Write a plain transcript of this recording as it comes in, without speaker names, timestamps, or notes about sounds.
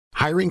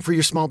Hiring for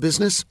your small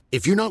business?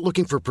 If you're not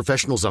looking for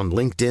professionals on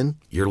LinkedIn,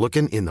 you're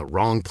looking in the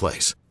wrong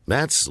place.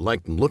 That's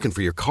like looking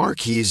for your car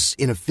keys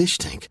in a fish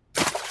tank.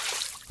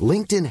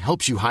 LinkedIn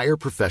helps you hire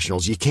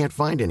professionals you can't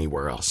find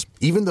anywhere else,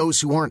 even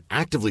those who aren't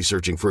actively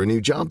searching for a new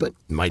job but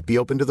might be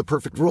open to the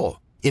perfect role.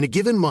 In a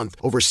given month,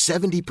 over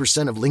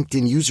 70% of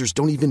LinkedIn users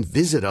don't even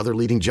visit other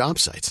leading job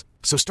sites.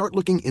 So start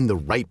looking in the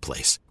right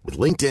place. With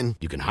LinkedIn,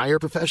 you can hire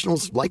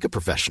professionals like a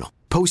professional.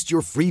 Post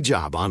your free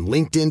job on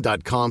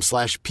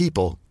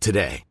linkedin.com/people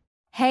today.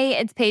 Hey,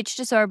 it's Paige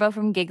DeSorbo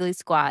from Giggly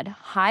Squad.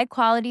 High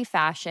quality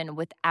fashion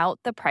without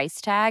the price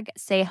tag.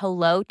 Say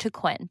hello to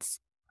Quince.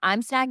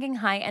 I'm snagging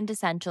high-end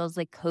essentials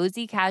like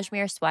cozy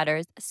cashmere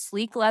sweaters,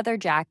 sleek leather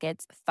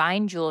jackets,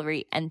 fine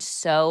jewelry, and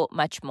so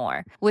much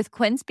more. With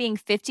Quince being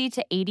 50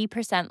 to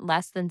 80%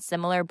 less than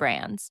similar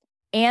brands.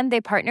 And they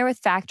partner with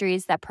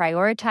factories that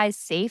prioritize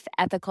safe,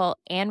 ethical,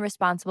 and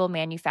responsible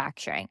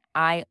manufacturing.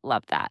 I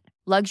love that.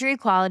 Luxury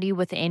quality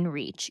within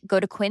reach. Go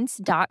to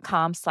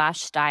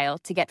quince.com/style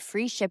to get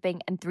free shipping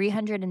and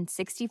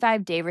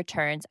 365-day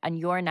returns on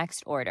your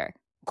next order.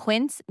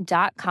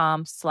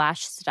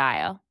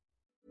 Quince.com/style.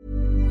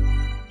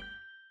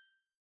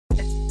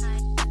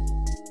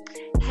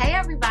 Hey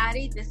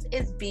everybody, this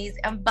is Bees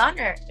and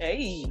Bunner.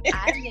 Hey.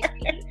 I'm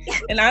Nikki.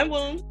 And I'm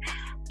Woon.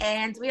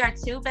 And we are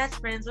two best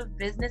friends with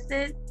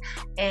businesses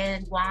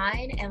and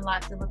wine and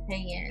lots of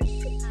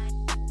opinions.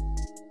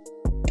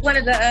 One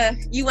of the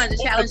you wanted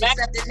to challenge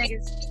accepted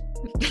niggas.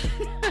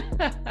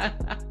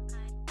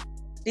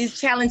 These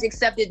challenge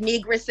accepted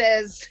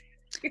negresses.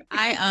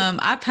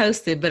 I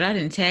posted, but I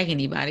didn't tag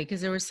anybody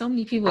because there were so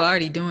many people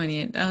already doing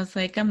it. I was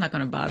like, I'm not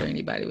gonna bother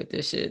anybody with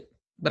this shit,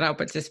 but I'll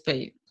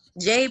participate.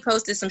 Jay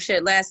posted some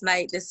shit last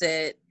night that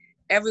said,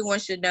 everyone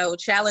should know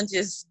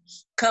challenges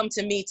come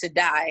to me to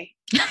die.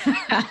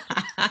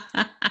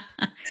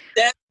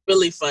 That's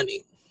really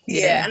funny.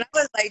 Yeah. And I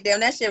was like, damn,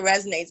 that shit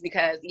resonates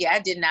because I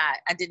did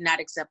not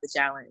accept the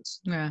challenge.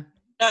 Yeah.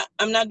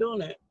 I'm not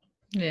doing it.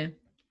 Yeah.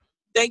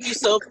 Thank you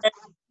so much.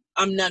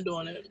 I'm not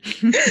doing it.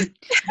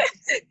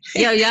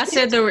 Yo, y'all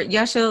said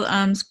y'all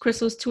showed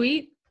Crystal's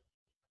tweet?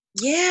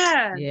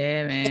 Yeah.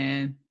 Yeah,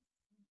 man.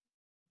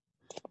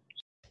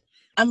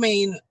 I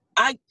mean,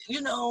 the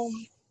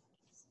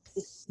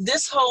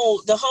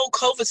whole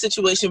COVID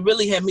situation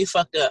really had me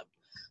fucked up.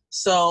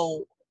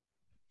 So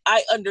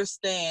I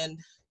understand,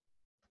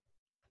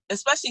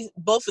 especially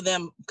both of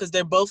them, because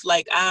they're both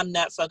like, I'm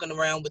not fucking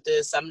around with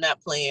this. I'm not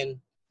playing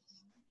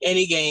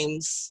any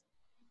games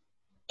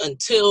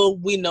until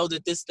we know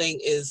that this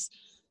thing is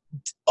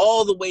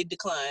all the way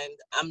declined.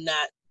 I'm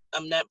not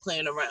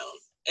playing around.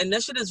 And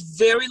that shit is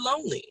very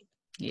lonely.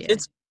 Yeah.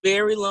 It's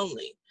very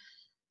lonely.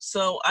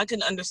 So I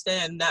can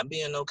understand not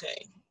being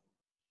okay.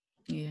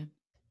 Yeah.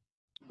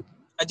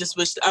 I just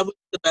wish the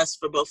best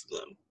for both of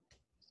them.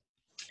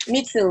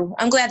 Me too.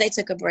 I'm glad they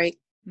took a break.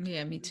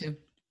 Yeah, me too.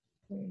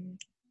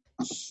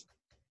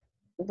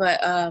 But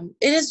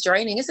it is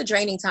draining. It's a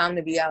draining time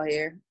to be out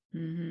here.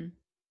 Mm-hmm.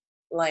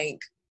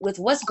 Like, with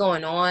what's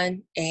going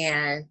on,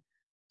 and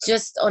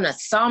just on a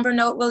somber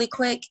note really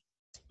quick,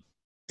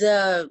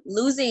 the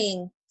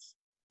losing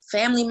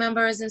family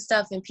members and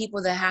stuff and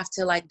people that have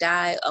to like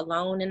die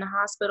alone in the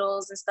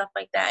hospitals and stuff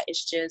like that,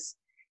 it's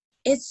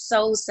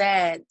so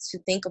sad to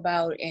think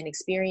about and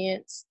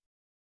experience.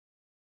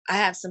 I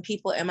have some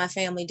people in my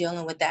family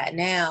dealing with that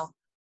now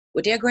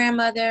with their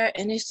grandmother,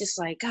 and it's just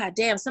like, God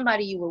damn,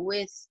 somebody you were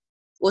with,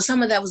 well,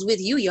 someone that was with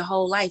you your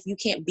whole life, you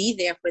can't be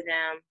there for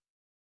them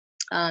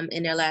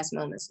in their last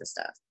moments and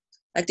stuff.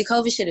 Like, the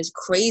COVID shit is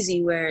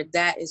crazy where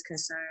that is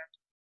concerned.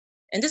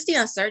 And just the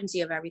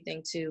uncertainty of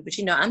everything too. But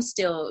I'm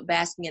still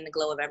basking in the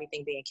glow of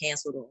everything being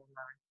canceled online.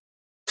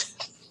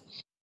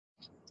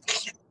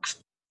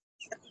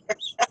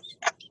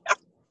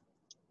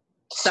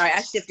 Sorry,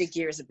 I shifted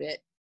gears a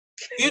bit.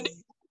 You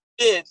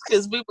did,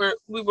 because we were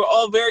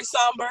all very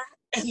somber,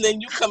 and then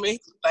you come in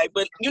like,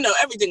 but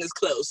everything is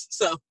closed,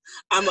 so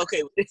I'm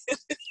okay with it.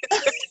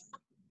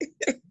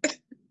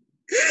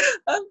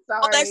 I'm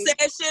sorry. All that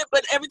sad shit,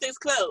 but everything's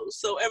closed,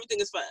 so everything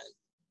is fine.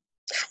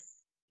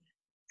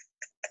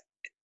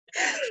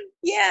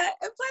 Yeah,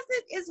 and plus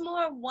it's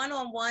more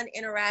one-on-one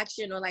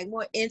interaction, or like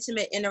more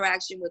intimate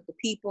interaction with the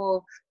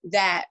people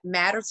that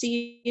matter to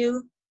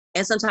you,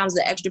 and sometimes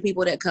the extra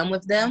people that come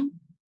with them.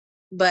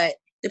 But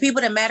the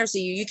people that matter to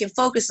you, you can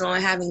focus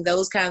on having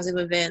those kinds of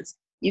events.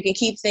 You can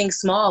keep things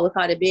small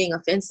without it being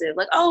offensive.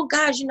 Like, oh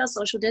gosh,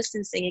 social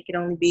distancing, it can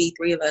only be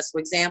 3 of us, for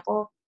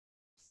example.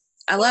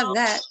 I love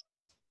that.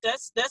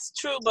 That's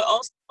true, but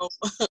also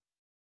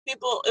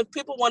if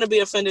people want to be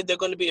offended, they're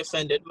going to be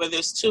offended, whether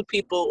it's 2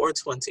 people or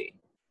 20.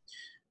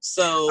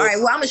 So, all right,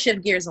 well, I'm gonna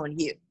shift gears on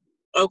you.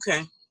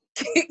 Okay.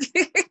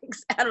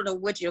 I don't know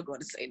what you're going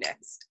to say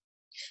next.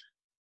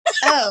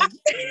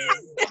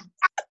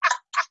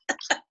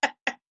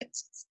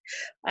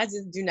 I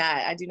do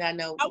not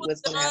know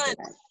what's going to happen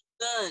next.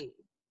 Done.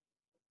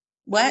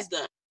 What? I was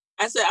done.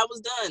 I said I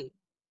was done.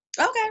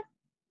 Okay.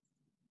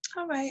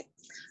 All right.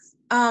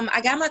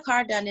 I got my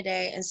car done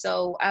today, and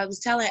so I was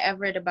telling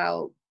Everett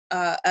about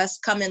us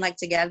coming like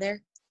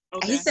together.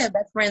 Okay. He said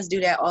best friends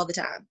do that all the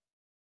time.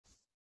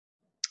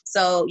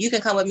 So you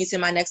can come with me to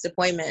my next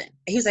appointment.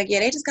 He was like, yeah,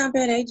 they just come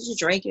in, they just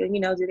drink it,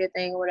 do their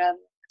thing or whatever.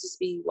 Just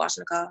be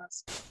washing the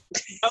cars.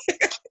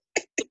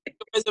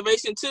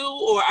 Reservation too,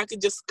 or I could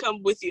just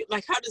come with you.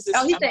 Like, how does this?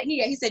 Oh, he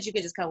said you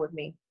could just come with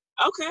me.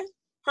 Okay,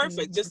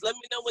 perfect. Just let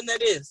me know when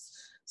that is,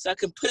 so I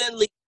can put in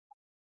leave.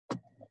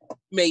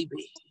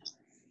 Maybe.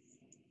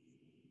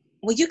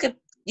 Well, you could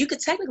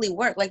technically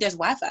work. Like, there's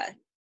Wi-Fi.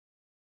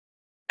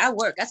 I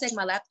work. I take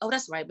my laptop. Oh,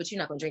 that's right. But you're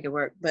not gonna drink at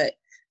work. But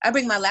I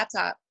bring my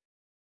laptop,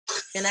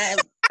 and I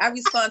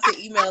respond to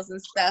emails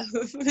and stuff.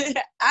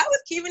 I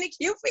was keeping it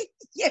cute for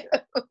you.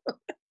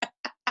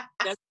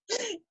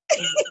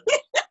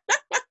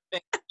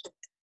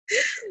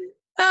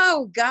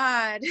 Oh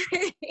God.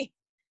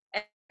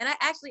 And I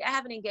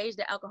haven't engaged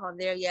the alcohol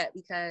there yet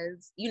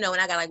because, when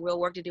I got like real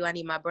work to do, I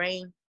need my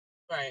brain.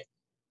 Right.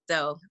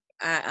 So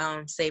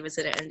I save it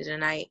to the end of the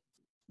night.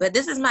 But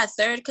this is my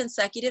 3rd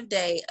consecutive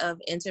day of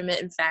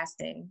intermittent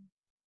fasting.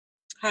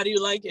 How do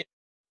you like it?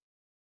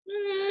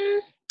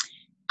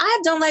 I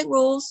don't like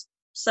rules.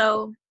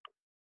 So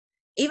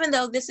even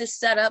though this is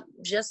set up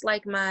just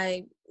like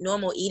my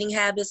normal eating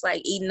habits,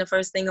 like eating the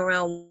first thing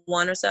around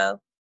 1 or so,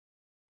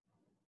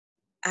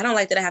 I don't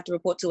like that I have to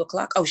report 2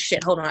 o'clock. Oh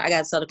shit, hold on. I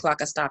gotta tell the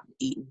clock I stopped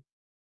eating.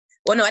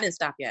 Well, no, I didn't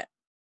stop yet.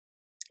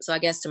 So I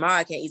guess tomorrow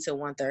I can't eat till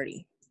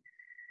 1:30.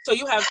 So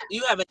you have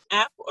an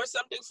app or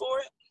something for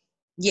it?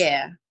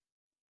 Yeah.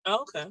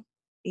 Oh, okay.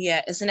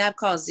 Yeah, it's an app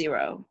called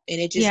Zero, and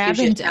it just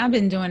I've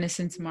been doing it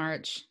since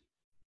March.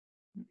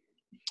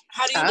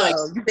 How do you like?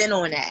 Oh, you've been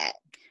on that.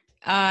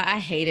 I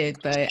hate it,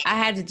 but I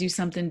had to do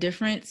something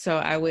different so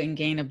I wouldn't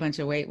gain a bunch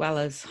of weight while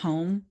I was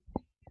home.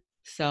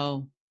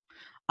 So,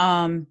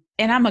 and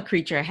I'm a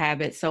creature of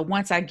habit. So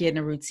once I get in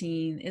a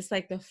routine, it's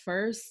like the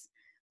first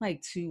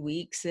 2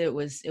 weeks, it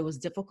was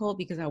difficult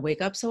because I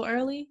wake up so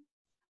early.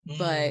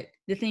 But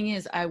the thing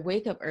is, I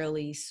wake up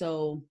early,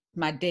 so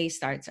my day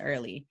starts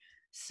early.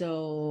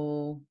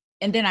 So,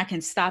 and then I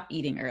can stop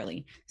eating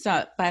early.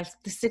 So by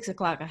 6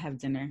 o'clock, I have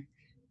dinner.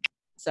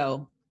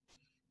 So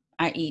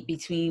I eat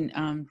between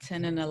 10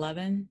 and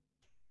 11.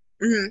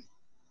 Mm-hmm.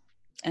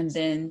 And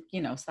then,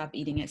 stop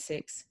eating at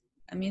 6.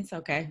 I mean, it's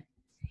okay.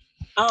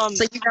 So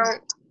you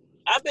don't...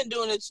 I've been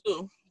doing it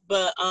too,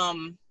 but I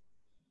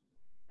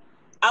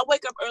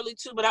wake up early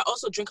too, but I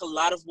also drink a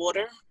lot of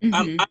water.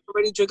 Mm-hmm. I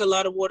already drink a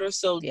lot of water,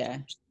 so yeah,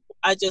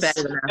 I just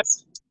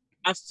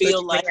I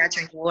feel like I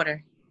drink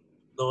water.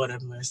 Lord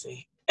have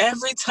mercy.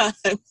 Every time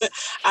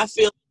I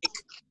feel like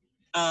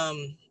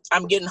I'm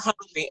getting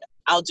hungry,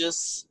 I'll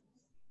just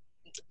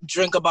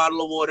drink a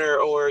bottle of water,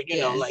 or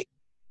like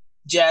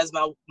jazz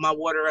my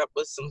water up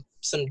with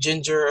some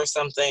ginger or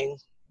something,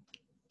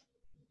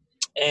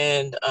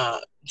 and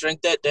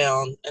drink that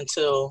down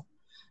until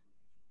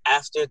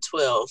after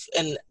 12.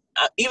 And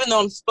even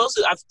though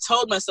I've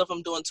told myself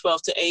I'm doing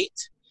 12 to 8,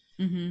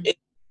 mm-hmm. It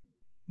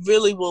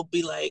really will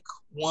be like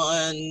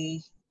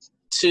 1,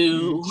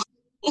 2,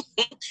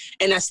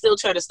 and I still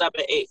try to stop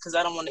at 8 because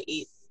I don't want to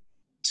eat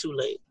too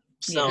late.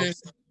 So,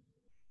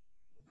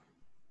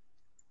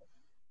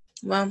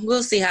 well,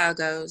 we'll see how it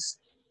goes.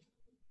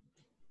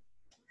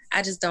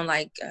 I just don't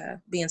like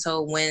being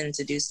told when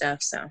to do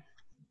stuff. So,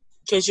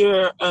 because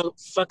you're a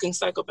fucking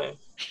psychopath.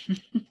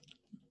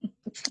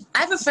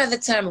 I prefer the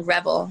term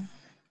rebel.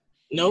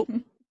 Nope.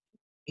 I'm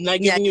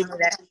not giving you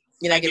that.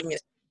 You're not giving me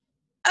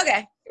that.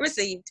 Okay.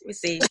 Received.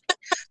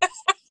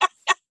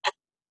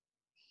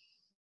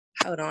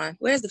 Hold on.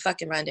 Where's the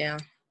fucking rundown?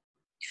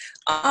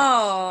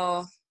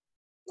 Oh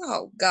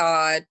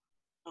God.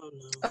 Oh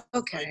no.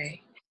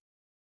 Okay.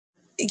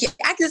 Yeah,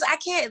 I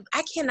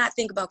cannot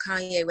think about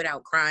Kanye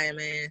without crying,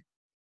 man.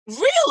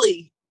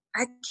 Really?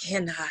 I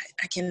cannot.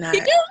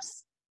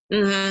 Yes?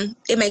 Mm-hmm.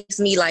 It makes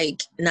me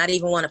not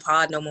even want to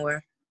pod no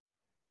more.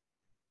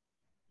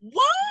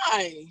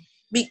 Why?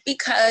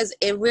 Because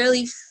it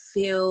really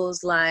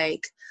feels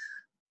like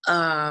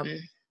the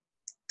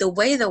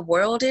way the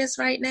world is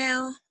right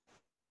now,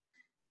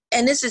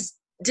 and this is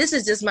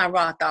just my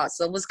raw thoughts.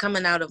 So what's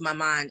coming out of my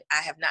mind,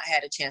 I have not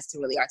had a chance to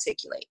really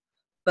articulate.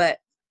 But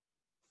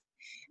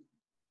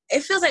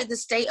it feels like the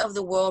state of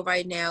the world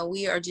right now,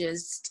 we are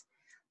just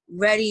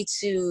ready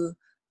to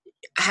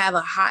have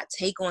a hot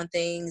take on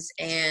things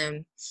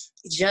and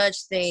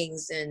judge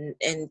things and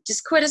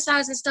just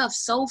criticizing stuff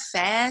so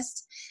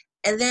fast.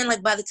 And then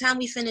by the time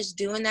we finish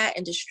doing that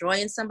and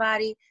destroying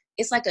somebody,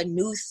 it's like a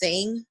new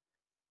thing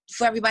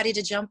for everybody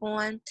to jump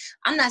on.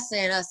 I'm not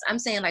saying us. I'm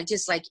saying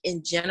just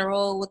in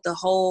general with the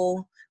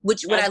whole,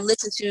 what I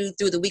listen to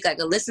through the week. I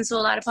listen to a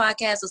lot of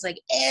podcasts. It's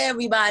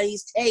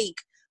everybody's take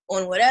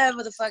on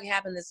whatever the fuck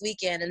happened this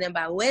weekend. And then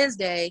by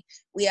Wednesday,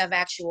 we have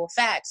actual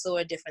facts or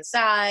a different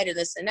side or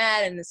this and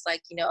that. And it's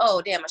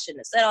oh, damn, I shouldn't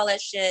have said all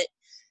that shit.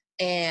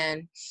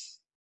 And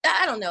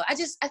I don't know. I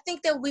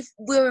think that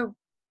we're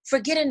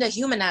forgetting to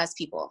humanize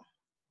people.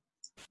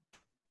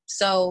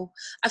 So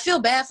I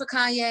feel bad for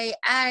Kanye.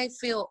 I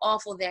feel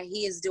awful that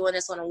he is doing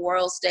this on a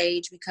world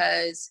stage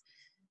because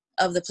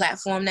of the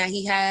platform that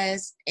he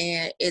has.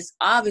 And it's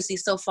obviously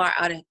so far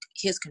out of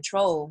his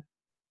control.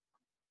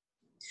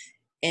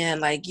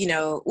 And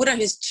what are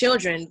his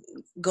children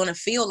gonna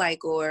feel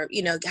like, or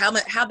how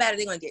bad are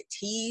they gonna get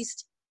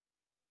teased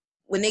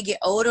when they get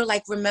older?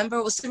 Like, remember,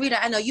 well, Sarita,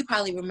 I know you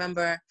probably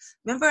remember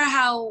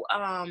how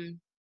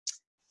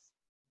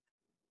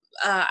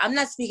I'm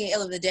not speaking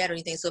ill of the dead or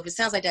anything, so if it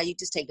sounds like that, you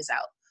just take this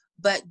out.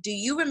 But do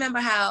you remember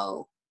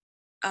how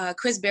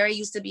Chris Berry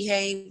used to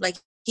behave? Like,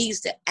 he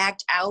used to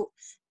act out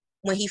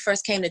when he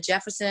first came to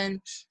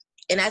Jefferson.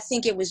 And I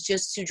think it was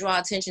just to draw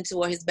attention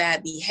to his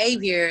bad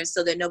behavior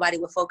so that nobody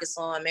would focus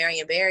on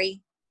Marion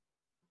Barry.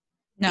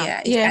 No.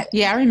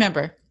 Yeah, I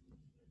remember.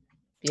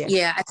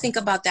 Yeah, I think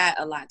about that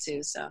a lot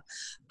too. So,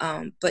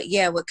 but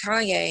yeah, with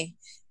Kanye,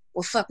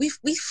 well, fuck, we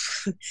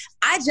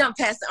I jumped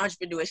past the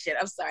entrepreneur shit.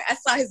 I'm sorry. I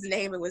saw his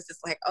name and was just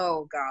like,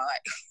 oh God.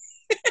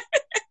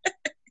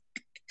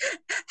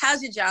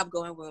 How's your job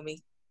going, Wumi?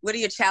 What are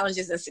your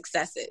challenges and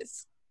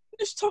successes?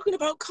 Just talking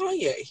about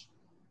Kanye.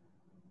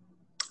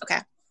 Okay.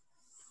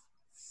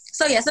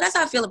 So yeah, so that's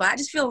how I feel about it. I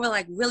just feel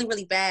really,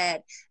 really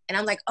bad. And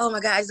I'm like, oh my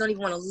God, I just don't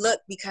even want to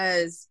look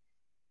because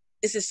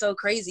this is so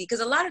crazy.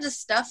 Because a lot of the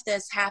stuff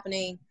that's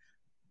happening,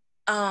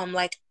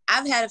 like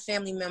I've had a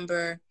family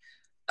member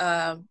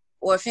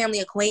or a family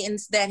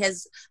acquaintance that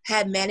has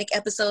had manic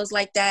episodes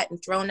like that and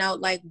thrown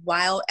out like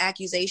wild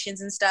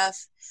accusations and stuff.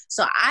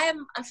 So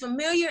I'm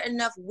familiar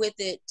enough with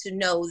it to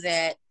know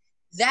that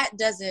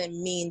doesn't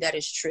mean that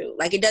it's true.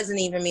 Like, it doesn't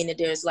even mean that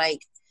there's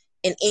like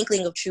an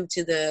inkling of truth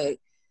to the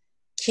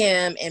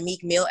Kim and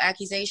Meek Mill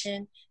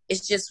accusation.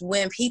 It's just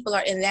when people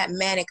are in that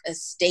manic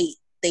estate,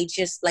 they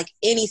just, like,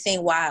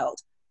 anything wild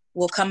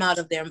will come out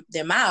of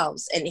their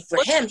mouths. And for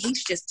him,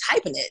 he's just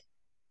typing it.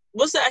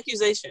 What's the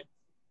accusation?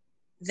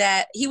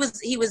 That he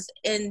was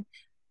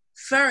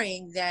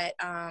inferring that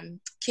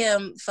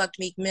Kim fucked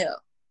Meek Mill.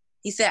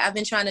 He said, I've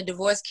been trying to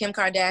divorce Kim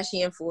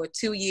Kardashian for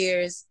 2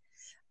 years,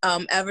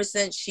 ever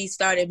since she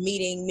started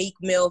meeting Meek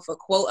Mill for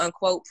quote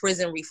unquote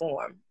prison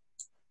reform.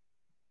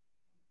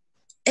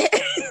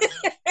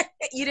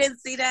 You didn't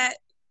see that?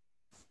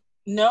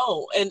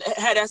 No, and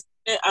had I seen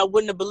it, I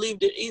wouldn't have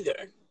believed it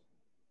either,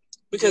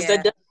 because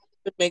that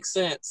doesn't make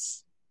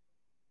sense.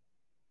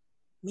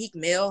 Meek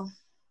Mill.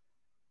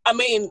 I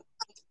mean,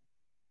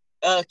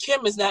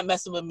 Kim is not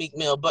messing with Meek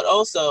Mill, but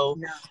also,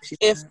 no,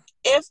 if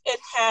it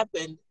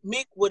happened,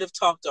 Meek would have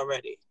talked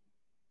already.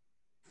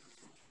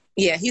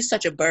 Yeah, he's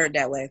such a bird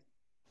that way.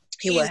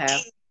 He would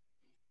have.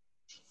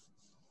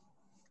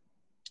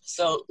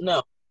 So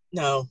no,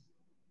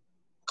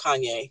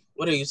 Kanye,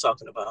 what are you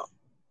talking about?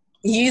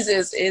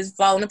 Jesus is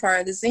falling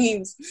apart at the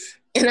seams,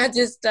 and I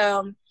just,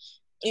 I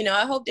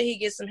hope that he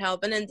gets some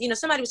help. And then,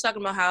 somebody was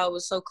talking about how it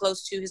was so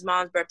close to his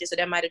mom's birthday, so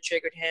that might have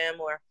triggered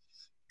him, or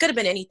could have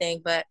been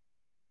anything. But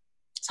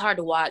it's hard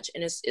to watch,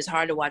 and it's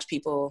hard to watch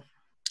people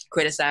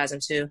criticize him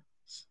too.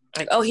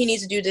 Like, oh, he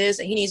needs to do this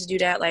and he needs to do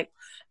that. Like,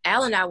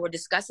 Al and I were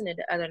discussing it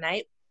the other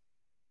night,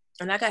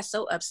 and I got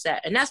so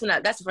upset. And that's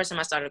the first time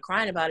I started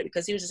crying about it,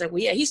 because he was just like,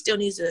 well, yeah, he still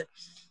needs to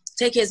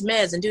take his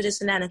meds and do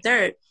this and that and the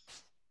third.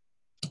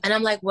 And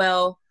I'm like,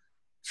 well,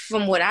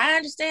 from what I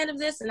understand of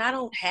this, and I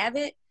don't have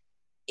it,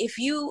 if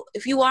you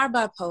are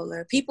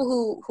bipolar,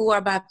 people who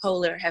are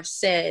bipolar have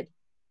said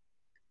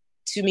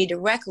to me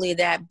directly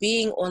that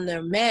being on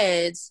their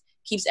meds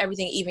keeps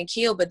everything even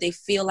keel, but they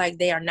feel like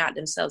they are not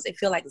themselves. They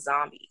feel like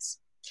zombies.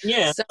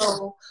 Yeah.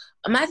 So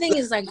my thing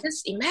is, like,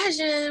 just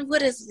imagine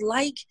what it's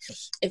like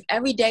if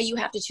every day you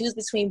have to choose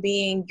between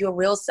being your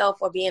real self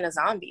or being a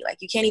zombie. Like,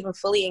 you can't even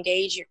fully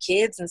engage your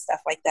kids and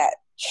stuff like that.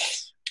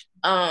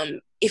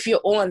 If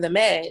you're on the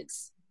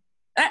meds,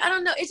 I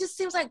don't know. It just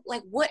seems like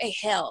what a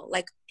hell.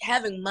 Like,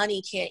 having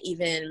money can't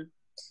even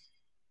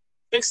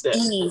fix that.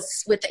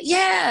 Ease with it.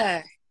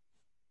 Yeah.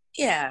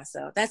 Yeah.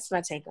 So that's my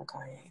take on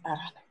Kanye. I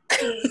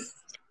don't know.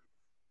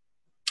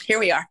 Here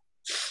we are.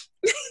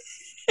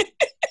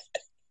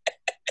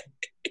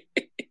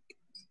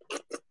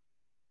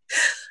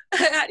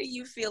 How do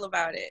you feel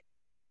about it?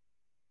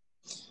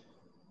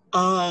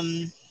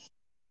 I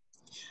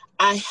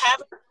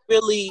haven't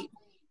really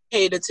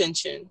paid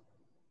attention.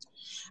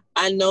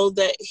 I know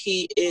that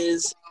he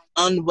is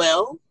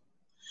unwell,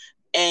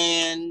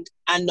 and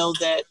I know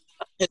that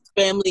his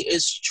family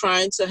is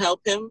trying to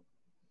help him.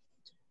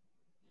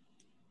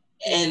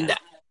 And I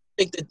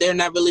think that they're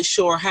not really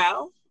sure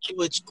how,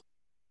 which,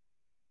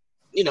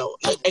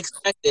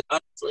 expected,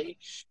 honestly.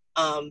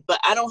 But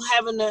I don't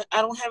have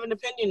an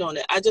opinion on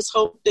it. I just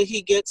hope that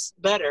he gets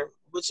better,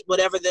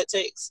 whatever that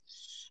takes.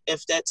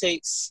 If that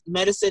takes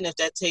medicine, if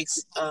that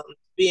takes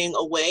being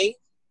away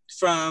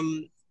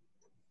from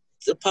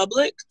the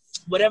public,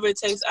 whatever it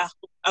takes,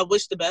 I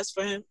wish the best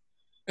for him.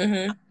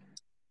 Mm-hmm.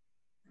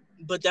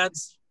 But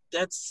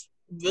that's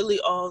really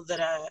all that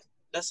I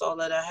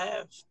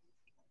have.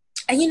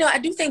 And I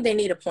do think they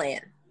need a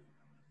plan.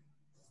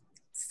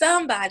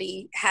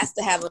 Somebody has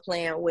to have a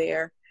plan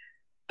where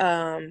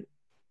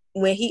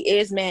when he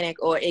is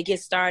manic or it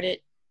gets started,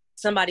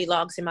 somebody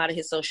logs him out of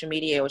his social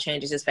media or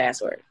changes his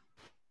password.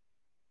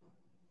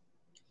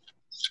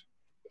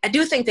 I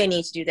do think they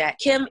need to do that.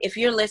 Kim, if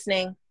you're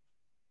listening,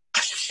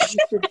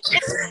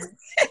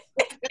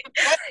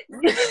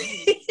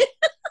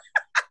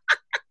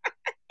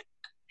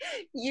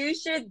 You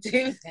should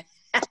do that.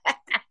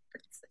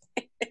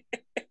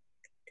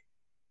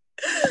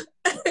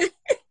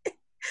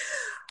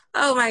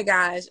 Oh my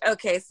gosh.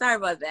 Okay, sorry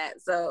about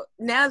that. So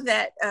now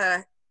that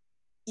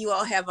you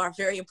all have our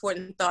very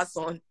important thoughts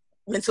on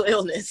mental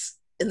illness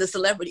in the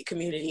celebrity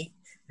community,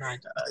 My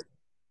God.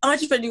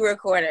 Entrepreneur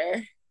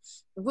Corner.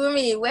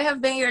 Boomy, what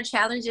have been your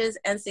challenges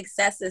and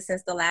successes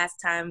since the last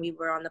time we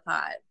were on the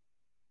pod?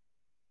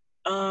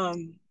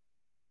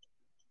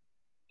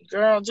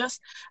 Girl, just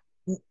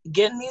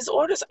getting these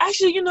orders.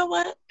 Actually, you know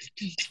what?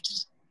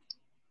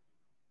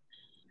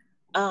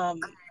 I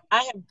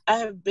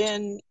have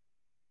been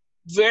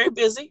very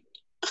busy.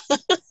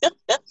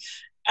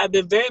 I've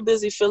been very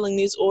busy filling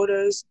these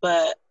orders,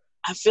 but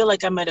I feel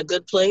like I'm at a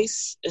good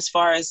place as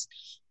far as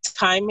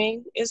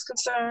timing is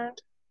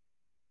concerned.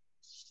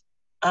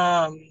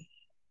 I'm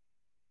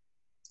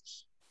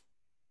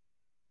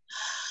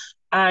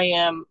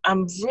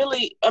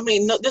really, I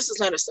mean, no, this is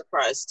not a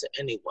surprise to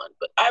anyone,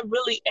 but I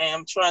really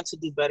am trying to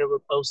do better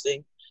with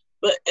posting.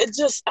 But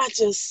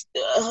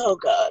oh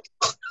God.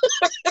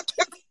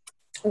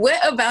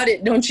 What about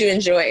it don't you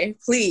enjoy?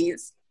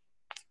 Please.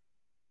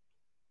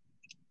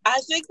 I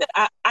think that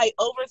I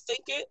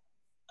overthink it.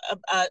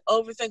 I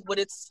overthink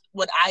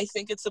what I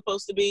think it's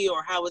supposed to be,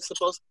 or how it's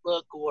supposed to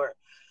look, or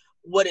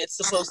what it's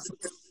supposed to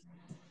be.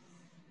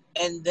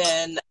 And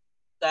then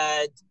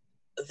that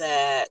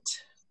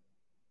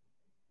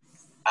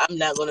I'm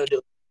not going to do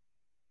it.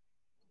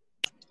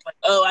 Like,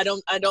 oh, I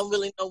don't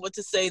really know what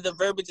to say. The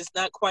verbiage is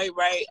not quite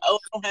right. Oh,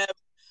 I don't have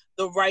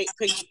the right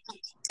picture.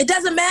 It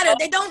doesn't matter.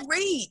 They don't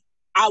read.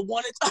 I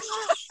wanted to.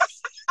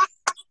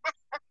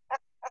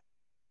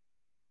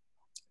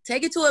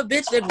 Take it to a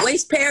bitch that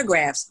wastes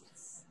paragraphs.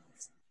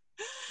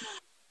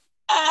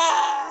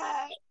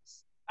 I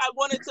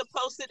wanted to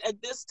post it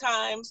at this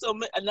time, so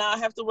now I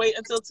have to wait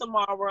until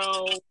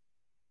tomorrow.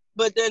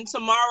 But then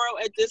tomorrow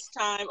at this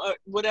time, or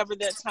whatever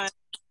that time,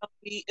 I'll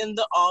be in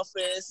the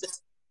office.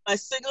 My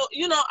signal,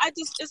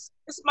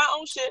 it's my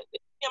own shit.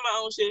 It's my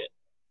own shit.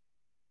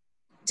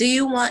 Do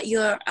you want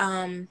your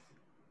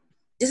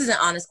this is an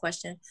honest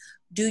question.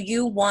 Do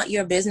you want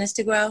your business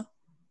to grow?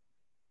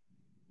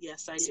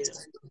 Yes, I do.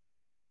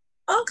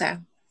 Okay.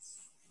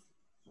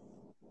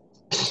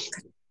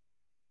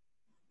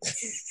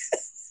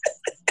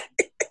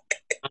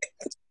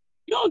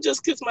 You don't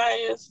just kiss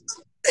my ass.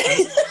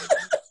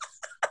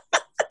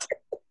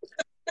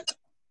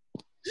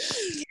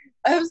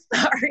 I'm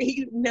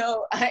sorry.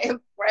 No, I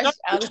am fresh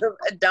out of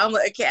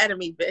Adama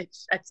Academy,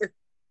 bitch.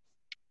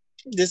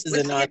 This is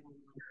an art.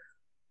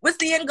 What's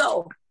the end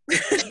goal?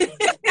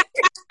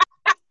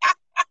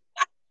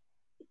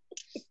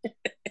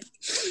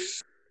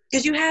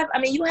 Because you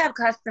have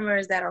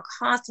customers that are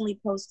constantly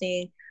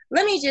posting.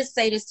 Let me just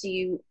say this to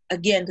you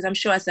again, because I'm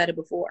sure I said it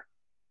before.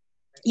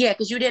 Yeah,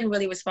 because you didn't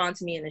really respond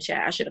to me in the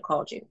chat. I should have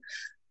called you.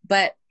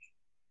 But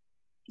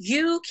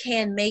you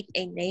can make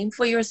a name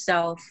for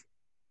yourself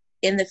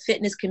in the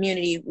fitness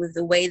community with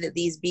the way that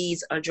these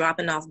bees are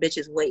dropping off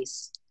bitches'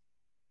 waists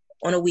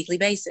on a weekly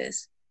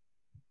basis.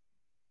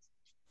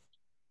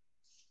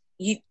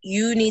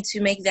 You need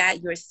to make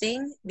that your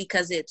thing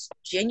because it's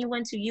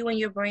genuine to you and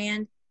your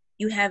brand.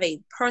 You have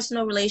a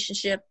personal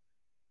relationship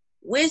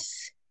with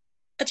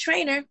a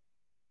trainer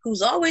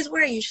who's always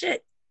wearing your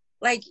shit.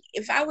 Like,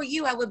 if I were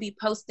you, I would be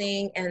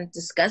posting and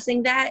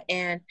discussing that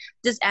and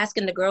just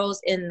asking the girls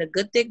in the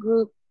Good Thick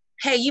group,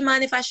 hey, you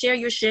mind if I share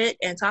your shit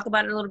and talk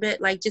about it a little bit?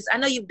 Like, just, I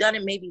know you've done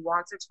it maybe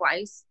once or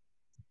twice,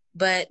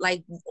 but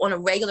like on a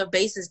regular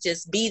basis,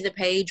 just be the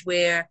page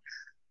where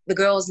the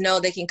girls know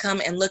they can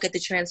come and look at the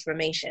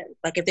transformation.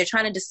 Like, if they're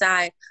trying to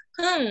decide,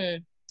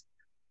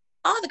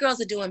 all the girls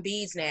are doing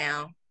beads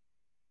now,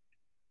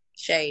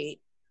 shade.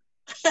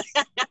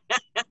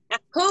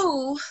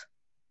 Who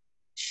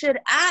should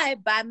I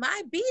buy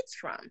my beads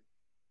from?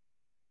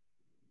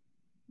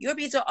 Your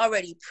beads are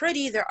already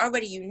pretty, they're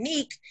already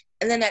unique,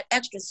 and then that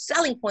extra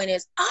selling point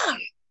is,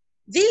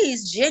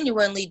 these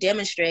genuinely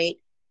demonstrate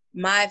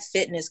my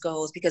fitness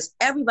goals because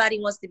everybody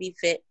wants to be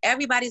fit.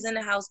 Everybody's in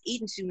the house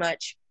eating too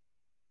much.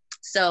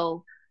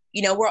 So,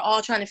 we're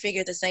all trying to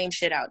figure the same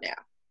shit out now.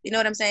 You know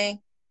what I'm saying?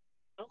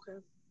 Okay.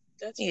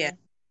 That's yeah. Fair.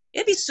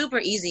 It'd be super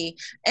easy.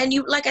 And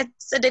you, like I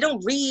said, they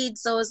don't read,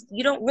 so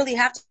you don't really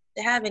have to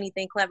have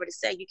anything clever to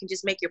say. You can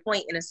just make your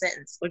point in a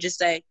sentence or just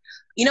say,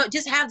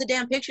 just have the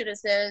damn picture that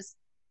says,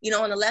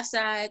 on the left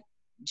side,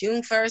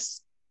 June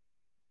 1st,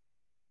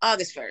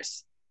 August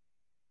 1st.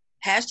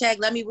 Hashtag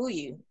let me woo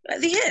you.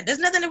 At the end, there's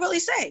nothing to really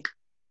say.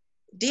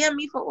 DM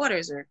me for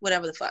orders or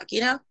whatever the fuck,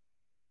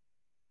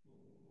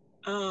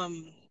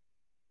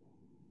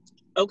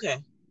 Okay.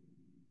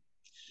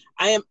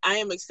 I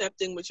am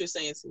accepting what you're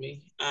saying to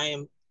me. I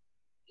am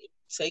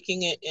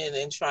taking it in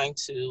and trying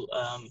to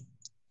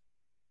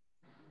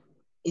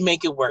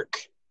make it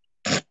work.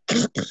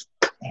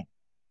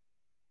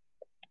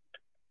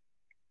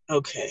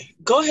 Okay.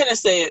 Go ahead and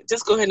say it.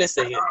 Just go ahead and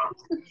say it.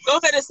 Go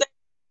ahead and say it.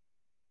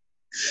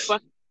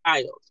 Fucking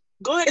child.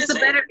 Go ahead and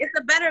say it. It's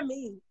a better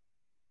me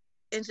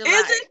in July.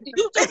 Is it?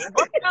 You just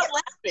broke out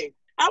laughing.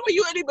 How are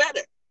you any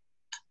better?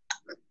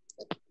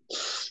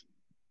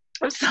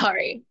 I'm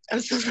sorry. I'm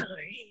so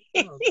sorry.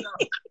 Oh, no.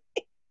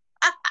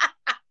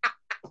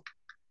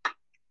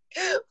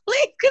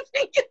 Please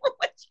continue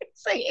what you're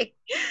saying.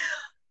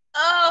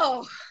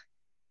 Oh.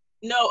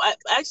 No,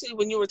 actually,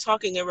 when you were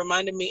talking, it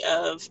reminded me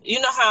of, you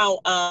know how,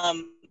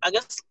 I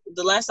guess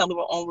the last time we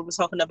were on, we were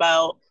talking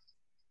about,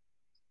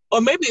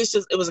 or maybe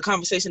it was a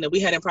conversation that we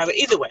had in private,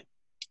 either way,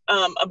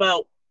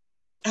 about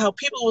how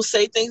people will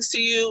say things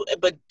to you,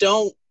 but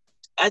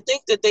I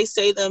think that they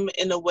say them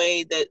in a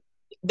way that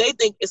they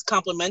think is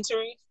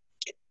complimentary,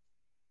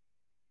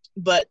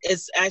 but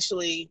it's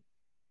actually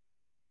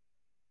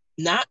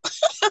not.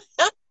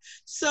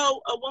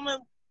 So a woman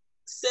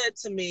said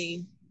to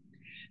me,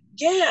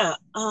 yeah,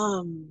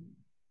 I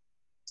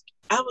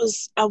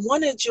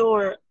wanted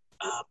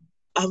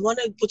I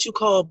wanted what you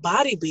call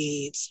body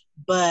beads,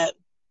 but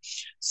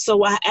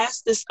so I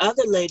asked this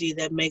other lady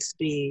that makes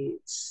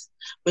beads,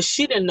 but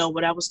she didn't know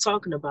what I was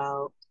talking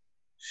about.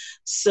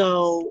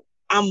 So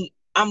I'm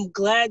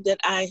glad that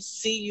I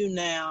see you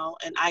now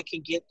and I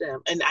can get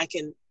them and I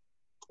can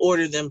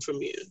order them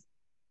from you.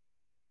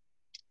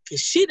 Cause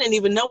she didn't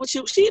even know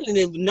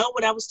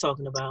what I was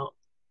talking about.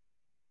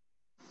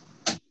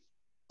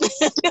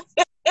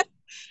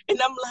 And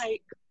I'm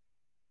like,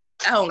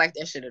 I don't like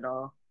that shit at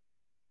all.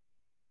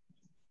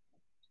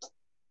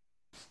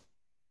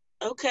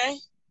 Okay.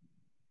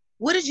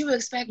 What did you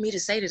expect me to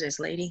say to this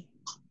lady?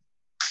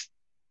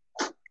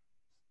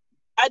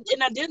 I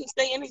didn't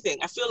say anything.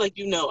 I feel like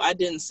I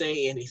didn't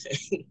say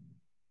anything.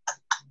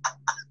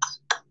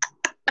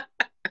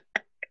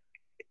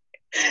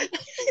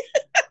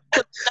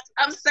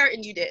 I'm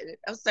certain you didn't.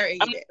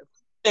 Didn't.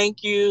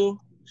 Thank you.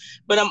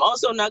 But I'm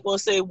also not going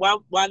to say, why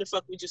the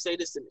fuck would you say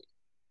this to me?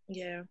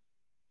 Yeah.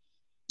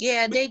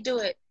 Yeah, they do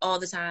it all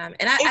the time.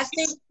 And I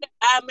think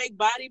I make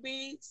body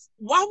beads.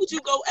 Why would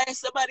you go ask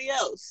somebody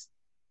else?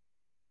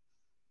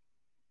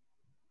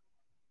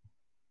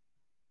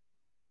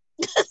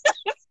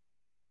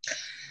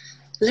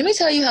 Let me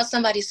tell you how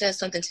somebody said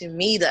something to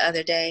me the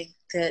other day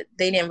that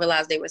they didn't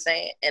realize they were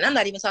saying. And I'm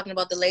not even talking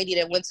about the lady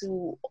that went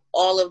to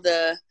all of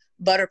the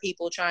butter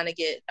people trying to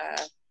get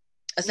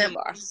a scent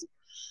bar.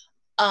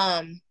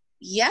 The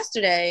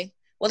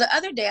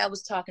other day I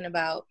was talking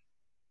about,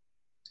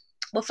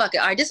 well, fuck it.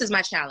 All right, this is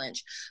my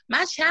challenge.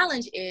 My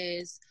challenge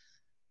is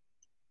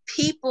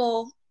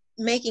people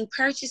making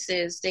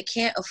purchases they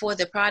can't afford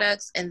the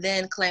products and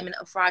then claiming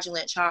a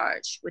fraudulent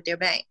charge with their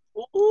bank.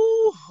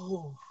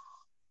 Ooh.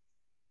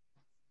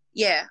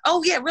 Yeah.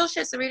 Oh, yeah. Real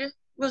shit, Sarita.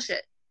 Real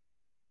shit.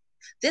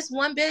 This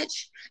one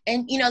bitch,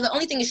 and the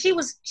only thing is she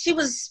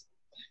was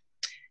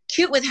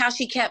cute with how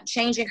she kept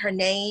changing her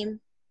name.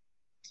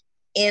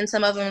 And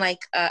some of them,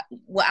 I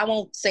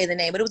won't say the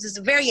name, but it was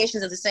just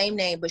variations of the same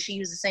name, but she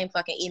used the same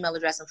fucking email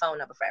address and phone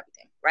number for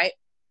everything, right?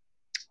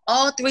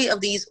 All 3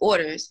 of these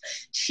orders,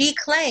 she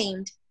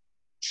claimed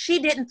she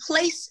didn't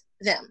place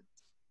them.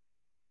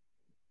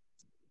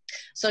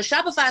 So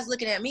Shopify's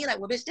looking at me like,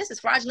 well, bitch, this is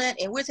fraudulent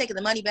and we're taking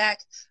the money back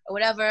or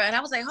whatever. And I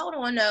was like, hold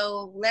on,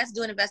 no, let's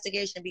do an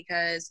investigation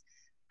because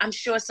I'm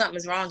sure something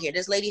is wrong here.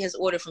 This lady has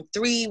ordered from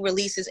 3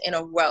 releases in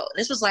a row.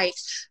 This was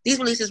these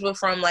releases were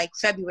from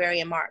February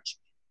and March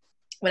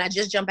when I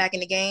just jumped back in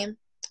the game.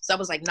 So I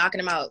was knocking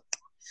them out.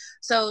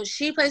 So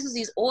she places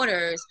these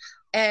orders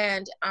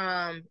and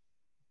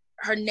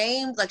her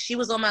name, she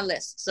was on my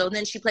list. So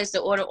then she placed the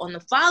order on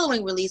the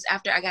following release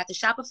after I got the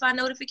Shopify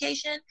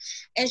notification.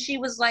 And she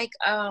was like,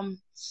 I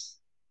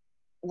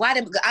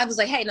was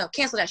like, hey, no,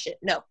 cancel that shit.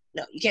 No,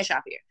 you can't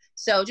shop here.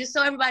 So just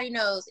so everybody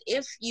knows,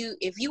 if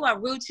you are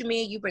rude to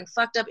me, you bring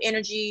fucked up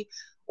energy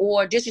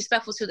or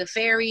disrespectful to the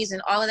fairies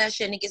and all of that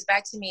shit, and it gets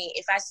back to me.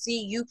 If I see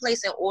you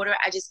place an order,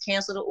 I just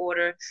cancel the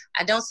order.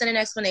 I don't send an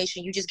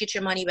explanation. You just get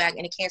your money back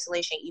in a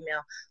cancellation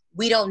email.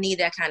 We don't need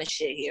that kind of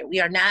shit here. We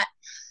are not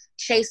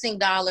chasing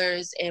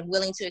dollars and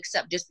willing to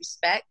accept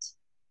disrespect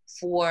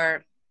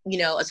for, a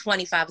 $25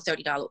 or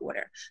 $30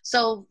 order.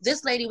 So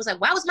this lady was like,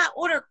 why was my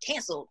order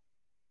canceled?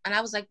 And I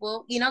was like,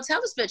 well,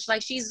 tell this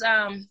bitch,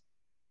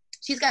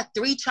 she's got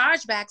 3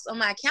 chargebacks on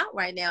my account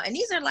right now. And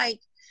these are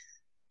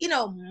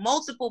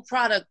multiple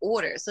product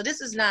orders. So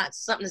this is not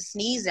something to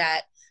sneeze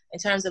at in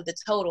terms of the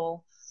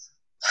total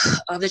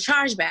of the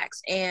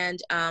chargebacks.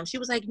 And she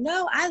was like,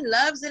 no, I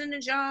love it in a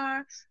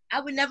jar. I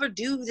would never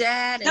do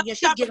that. And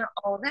she's giving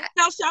all that.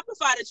 Tell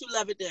Shopify that you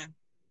love it then.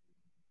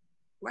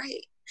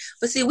 Right.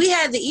 But see, we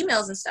had the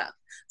emails and stuff.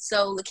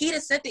 So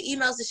Lakita sent the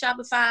emails to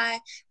Shopify,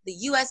 the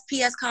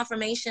USPS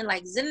confirmation,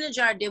 Zen in a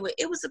Jar did what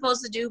it was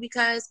supposed to do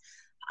because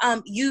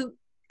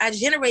I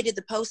generated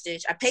the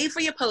postage. I paid for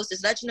your postage,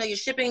 let you know your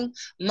shipping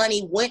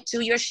money went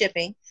to your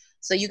shipping.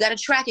 So you got a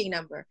tracking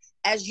number.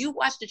 As you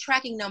watch the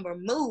tracking number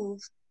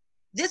move,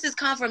 this is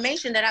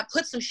confirmation that I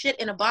put some shit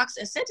in a box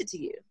and sent it to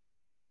you.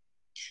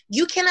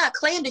 You cannot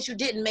claim that you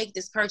didn't make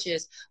this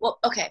purchase. Well,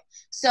 okay.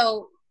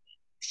 So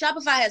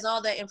Shopify has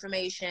all that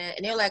information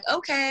and they're like,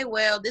 okay,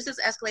 well, this is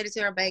escalated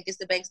to our bank. It's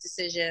the bank's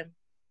decision.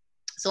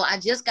 So I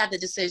just got the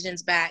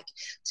decisions back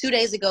 2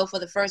 days ago for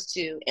the first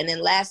 2. And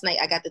then last night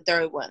I got the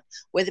 3rd one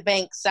where the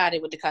bank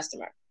sided with the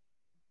customer.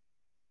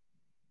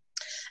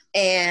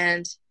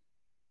 And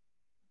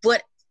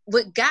But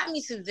what got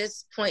me to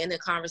this point in the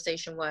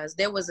conversation was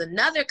there was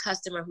another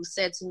customer who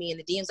said to me in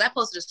the DMs, I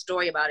posted a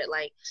story about it,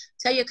 like,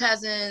 tell your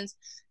cousins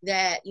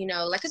that, you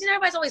know, like, because, you know,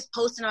 everybody's always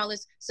posting all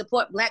this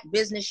support Black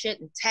business shit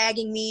and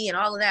tagging me and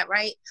all of that,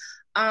 right?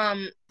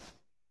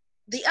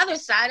 The other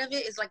side of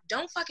it is, like,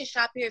 don't fucking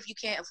shop here if you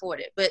can't afford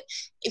it. But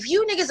if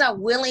you niggas are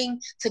willing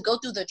to go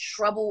through the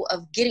trouble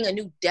of getting a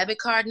new debit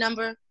card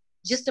number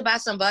just to buy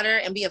some butter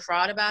and be a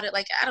fraud about it,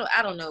 like, I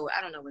don't know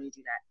where to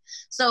do that.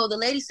 So the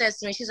lady says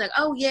to me, she's like,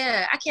 oh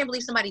yeah, I can't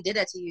believe somebody did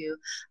that to you.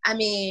 I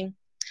mean,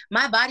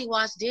 my body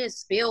wash did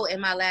spill in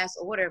my last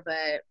order,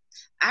 but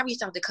I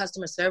reached out to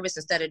customer service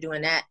instead of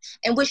doing that.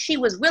 And what she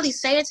was really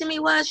saying to me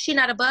was, she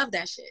not above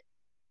that shit.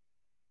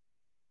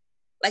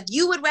 Like,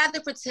 you would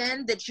rather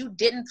pretend that you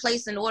didn't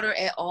place an order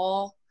at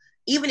all,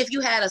 even if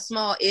you had a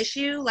small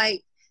issue.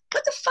 Like,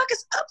 what the fuck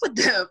is up with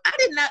them? I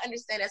did not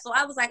understand that. So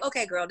I was like,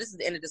 okay, girl, this is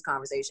the end of this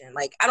conversation.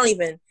 Like, I don't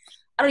even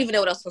know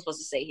what else I'm supposed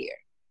to say here.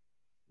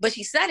 But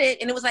she said it,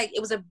 and it was like, it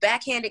was a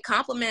backhanded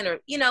compliment, or,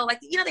 you know, like,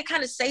 you know, they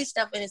kind of say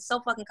stuff and it's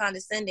so fucking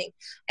condescending.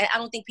 And I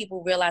don't think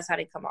people realize how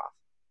they come off.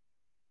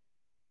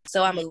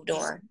 So I moved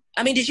on.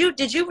 I mean, did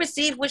you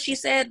receive what she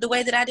said the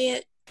way that I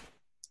did?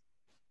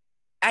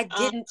 I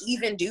didn't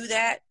even do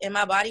that, and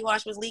my body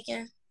wash was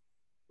leaking.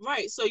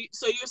 Right. So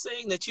you're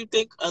saying that you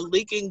think a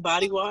leaking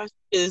body wash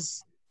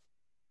is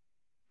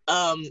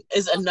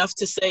enough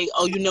to say,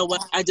 oh, you know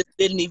what? I just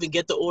didn't even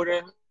get the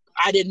order.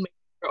 I didn't make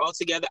it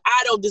altogether.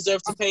 I don't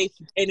deserve to pay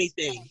for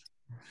anything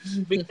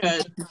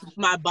because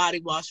my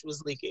body wash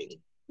was leaking.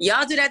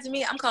 Y'all do that to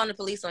me, I'm calling the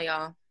police on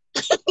y'all.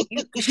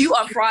 You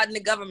are frauding the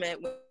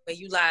government when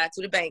you lie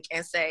to the bank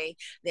and say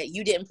that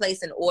you didn't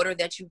place an order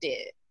that you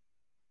did.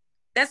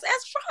 That's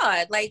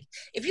fraud. Like,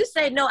 if you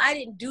say, no, I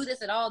didn't do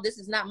this at all, this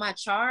is not my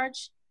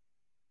charge,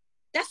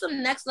 that's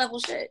some next level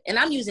shit. And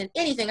I'm using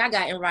anything I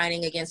got in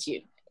writing against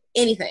you.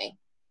 Anything.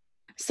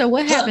 So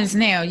what happens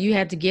now? You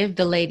had to give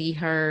the lady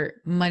her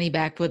money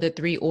back for the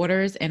 3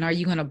 orders, and are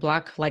you going to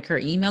block, like, her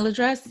email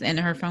address and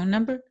her phone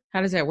number?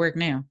 How does that work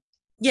now?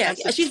 Yeah,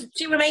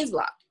 she remains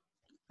blocked.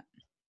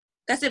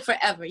 That's it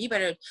forever. You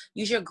better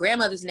use your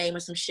grandmother's name or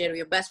some shit, or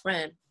your best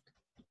friend.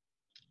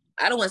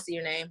 I don't want to see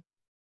your name.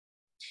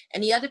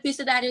 And the other piece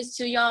of that is,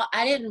 too, y'all,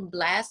 I didn't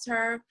blast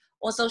her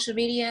on social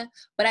media,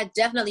 but I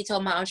definitely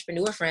told my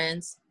entrepreneur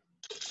friends.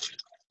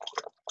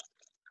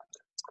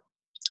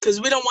 Because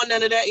we don't want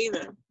none of that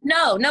either.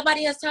 No,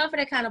 nobody has time for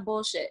that kind of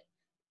bullshit.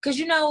 Because,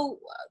 you know,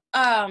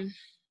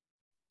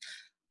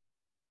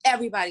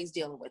 everybody's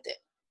dealing with it.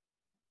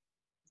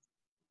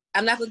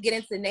 I'm not going to get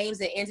into names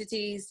and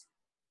entities,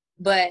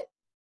 but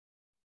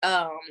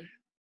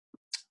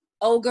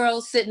old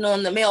girl sitting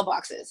on the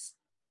mailboxes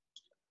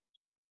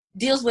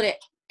deals with it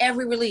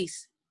every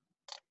release.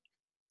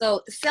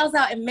 So it sells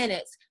out in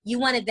minutes. You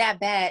want it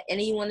that bad, and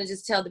then you want to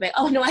just tell the bank,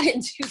 oh, no, I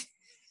didn't do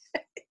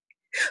that.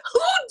 Who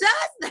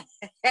does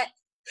that?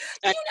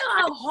 You know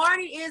how hard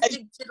it is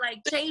to like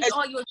change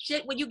all your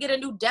shit when you get a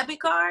new debit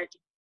card?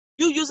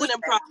 You using them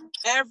products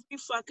every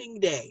fucking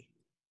day.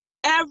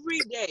 Every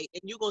day.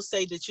 And you're going to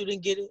say that you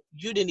didn't get it?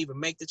 You didn't even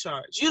make the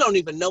charge. You don't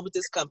even know what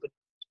this company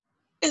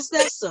is.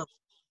 That simple.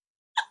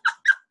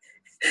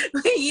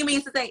 You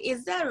mean to say,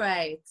 is that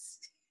right?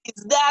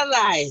 Is that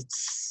right?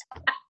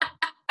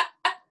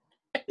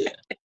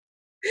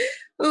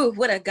 Ooh,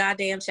 what a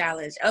goddamn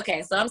challenge.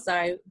 Okay, so I'm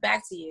sorry.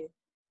 Back to you.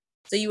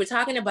 So you were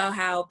talking about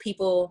how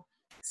people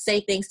say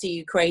things to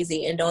you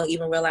crazy and don't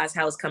even realize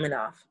how it's coming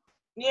off.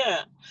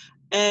 Yeah.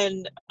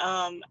 And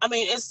I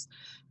mean,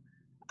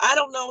 I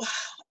don't know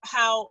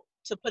how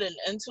to put an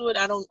end to it.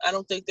 I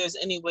don't think there's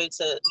any way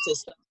to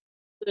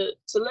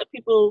let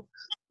people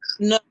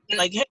know,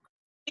 like, hey,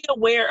 be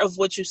aware of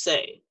what you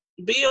say.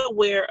 Be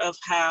aware of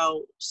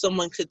how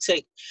someone could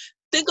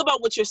think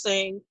about what you're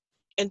saying,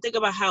 and think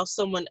about how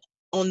someone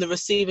on the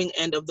receiving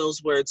end of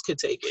those words could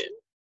take it.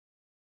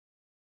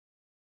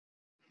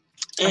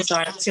 And, I'm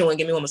sorry,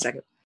 give me 1 more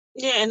second.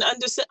 Yeah, and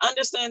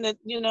understand that,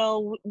 you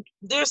know,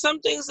 there are some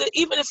things that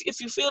even if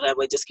you feel that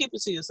way, just keep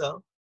it to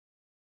yourself.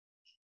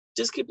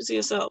 Just keep it to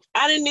yourself.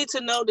 I didn't need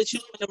to know that you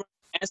went around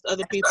and asked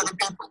other people.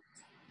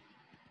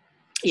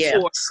 Yeah.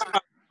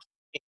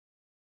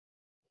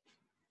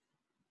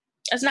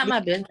 That's not my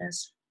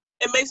business.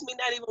 It makes me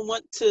not even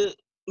want to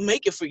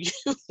make it for you.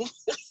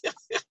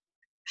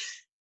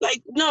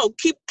 Like, no,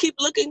 keep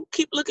looking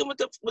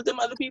with them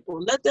other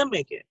people. Let them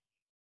make it.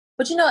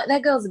 But you know,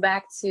 that goes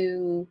back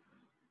to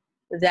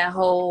that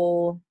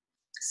whole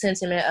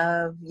sentiment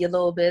of your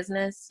little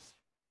business.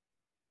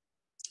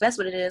 That's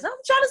what it is. I'm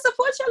trying to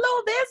support your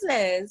little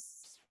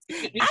business.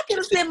 I could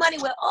have spent money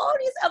with all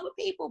these other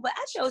people, but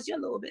I chose your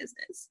little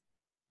business.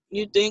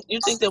 You think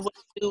that what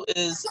you do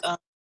is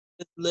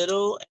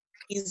little and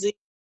easy,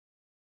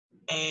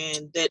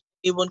 and that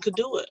anyone could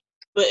do it.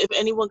 But if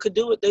anyone could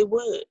do it, they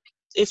would.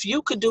 If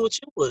you could do it,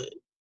 you would.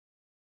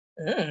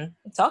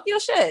 Talk your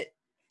shit.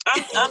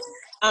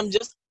 I'm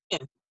just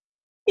saying.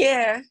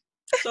 Yeah.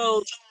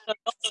 So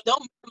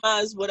don't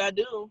minimize what I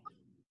do,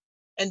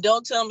 and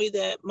don't tell me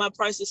that my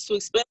price is too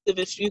expensive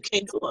if you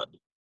can't do it.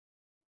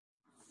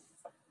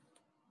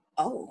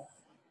 Oh.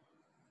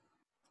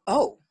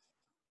 Oh.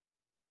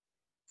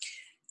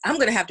 I'm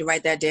going to have to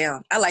write that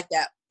down. I like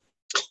that.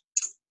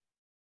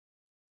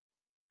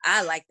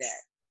 I like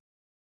that.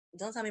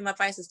 Don't tell me my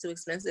price is too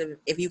expensive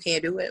if you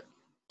can't do it.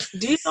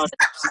 Do you know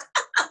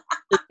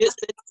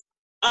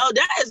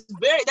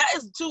that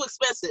is too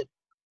expensive.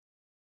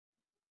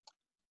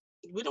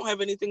 We don't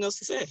have anything else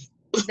to say.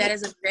 There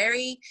is a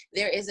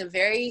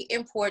very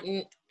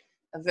important,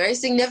 a very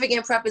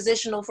significant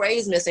prepositional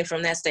phrase missing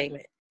from that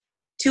statement.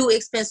 Too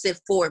expensive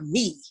for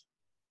me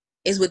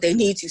is what they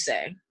need to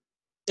say.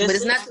 But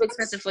it's not too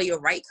expensive for your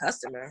right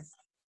customer.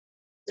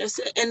 That's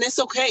it. And it's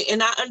okay.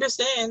 And I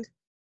understand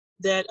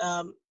that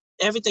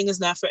everything is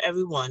not for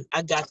everyone.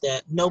 I got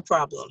that. No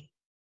problem.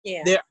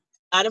 Yeah. There are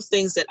a lot of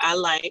things that I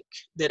like,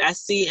 that I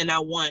see and I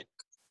want,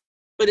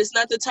 but it's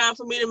not the time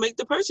for me to make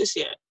the purchase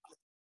yet.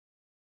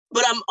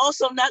 But I'm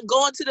also not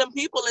going to them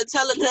people and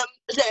telling them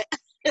that,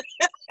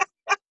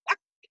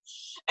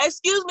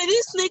 excuse me,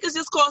 these sneakers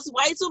just cost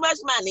way too much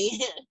money.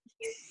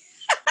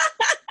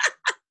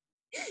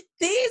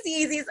 These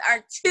Yeezys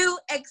are too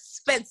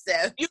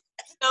expensive. You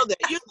know that.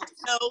 You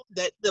know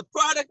that the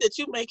product that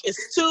you make is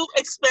too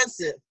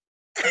expensive.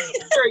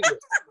 Period.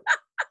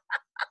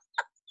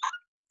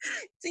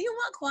 Do you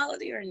want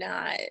quality or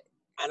not?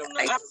 I don't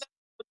know. I'm not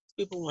what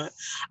people want.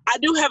 I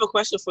do have a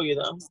question for you,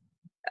 though.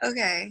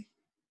 Okay.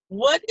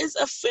 What is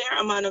a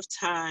fair amount of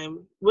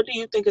time? What do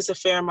you think is a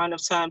fair amount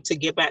of time to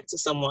get back to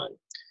someone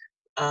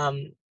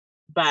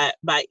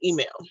by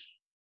email?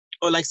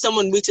 Or like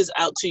someone reaches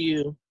out to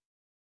you.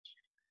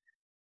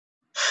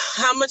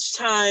 How much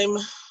time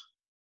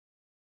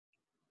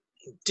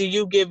do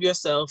you give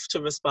yourself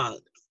to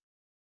respond?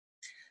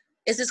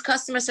 Is this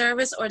customer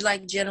service or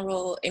like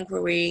general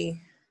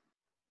inquiry?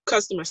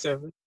 Customer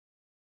service.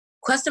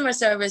 Customer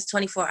service,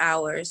 24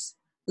 hours.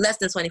 Less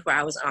than 24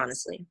 hours,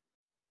 honestly.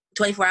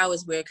 24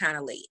 hours, we're kind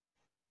of late.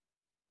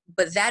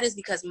 But that is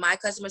because my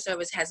customer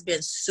service has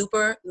been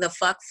super the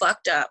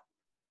fucked up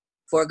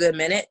for a good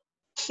minute.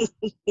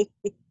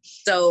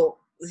 So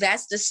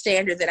that's the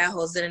standard that I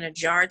hold it in a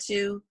jar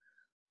to,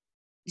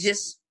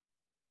 just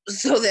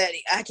so that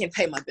I can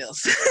pay my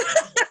bills.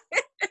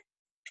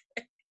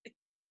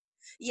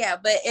 Yeah,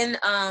 but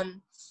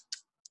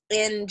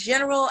in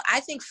general,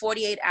 I think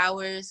 48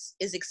 hours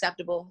is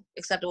acceptable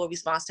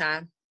response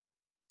time.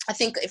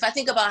 If I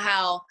think about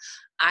how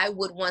I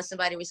would want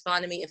somebody to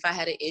respond to me if I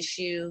had an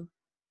issue,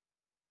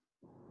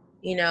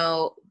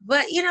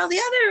 but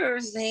the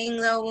other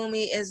thing though,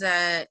 Wumi, is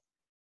that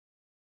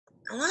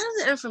a lot of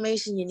the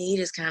information you need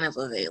is kind of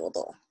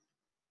available.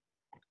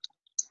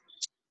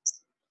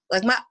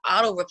 Like my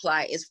auto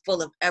reply is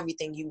full of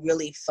everything you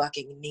really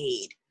fucking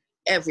need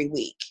every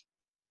week.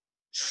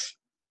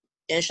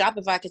 And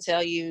Shopify could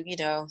tell you,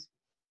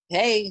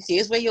 hey,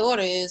 here's where your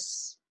order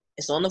is.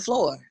 It's on the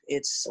floor.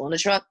 It's on the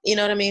truck. You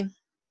know what I mean?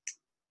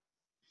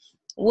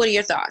 What are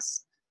your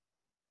thoughts?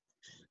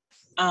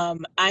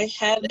 I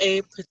had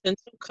a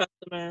potential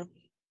customer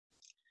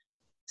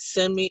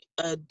send me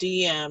a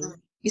DM.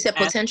 You said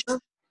potential?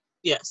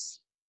 Yes.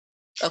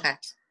 Okay.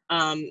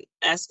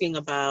 Asking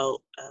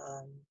about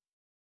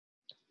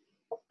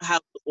how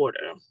to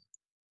order.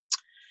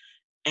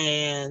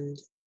 And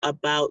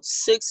about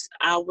 6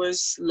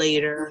 hours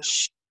later,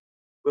 she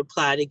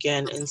replied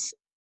again and said,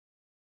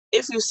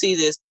 if you see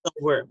this,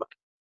 don't worry about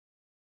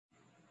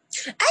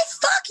it. I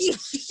fucking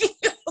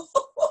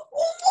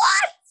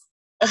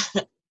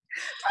what?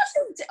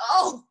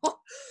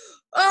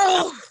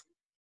 Oh.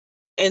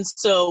 And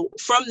so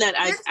from that,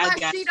 I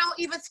got. She don't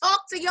even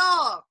talk to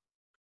y'all.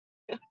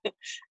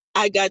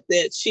 I got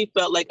that she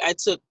felt like I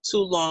took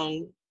too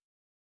long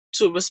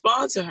to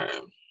respond to her.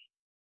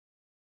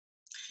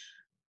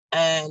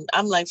 And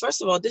I'm like,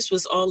 first of all, this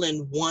was all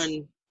in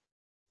one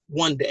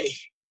day.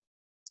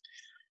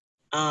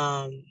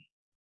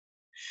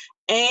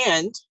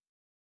 And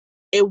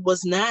it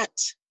was not,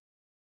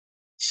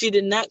 she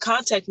did not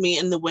contact me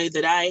in the way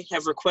that I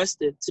have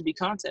requested to be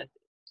contacted.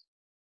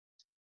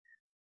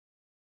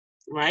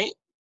 Right?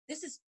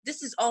 This is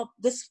all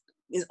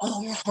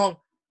wrong.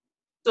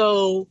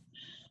 So,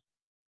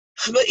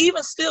 but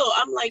even still,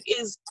 I'm like,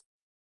 is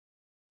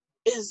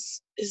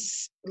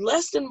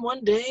less than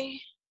 1 day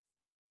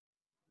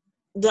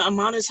the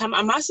amount of time?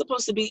 Am I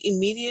supposed to be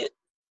immediate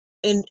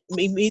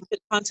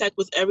contact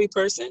with every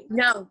person?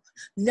 No.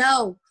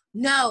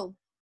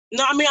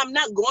 I mean, I'm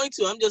not going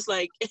to. I'm just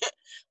like,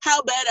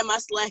 how bad am I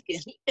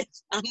slacking if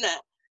I'm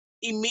not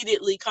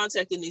immediately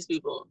contacting these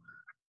people?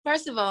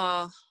 First of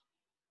all,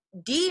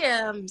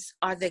 DMs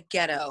are the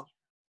ghetto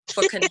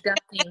for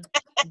conducting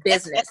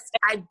business.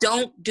 I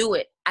don't do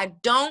it. I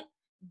don't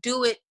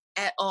do it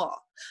at all.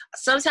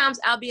 Sometimes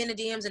I'll be in the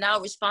DMs and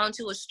I'll respond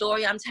to a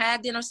story I'm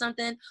tagged in or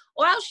something,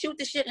 or I'll shoot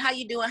the shit, how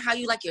you doing, how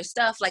you like your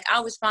stuff. Like,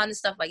 I'll respond to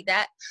stuff like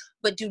that.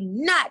 But do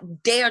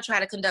not dare try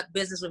to conduct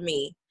business with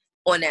me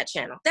on that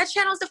channel. That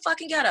channel is the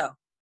fucking ghetto.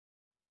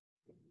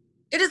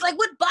 It is like,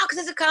 what box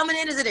is it coming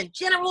in? Is it in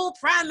general,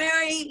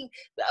 primary?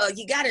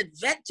 You got to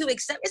vet to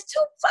accept. It's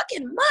too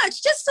fucking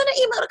much. Just send an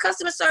email to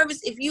customer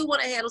service if you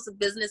want to handle some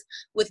business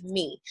with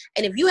me.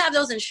 And if you have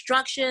those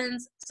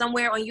instructions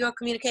somewhere on your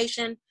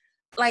communication,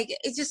 Like,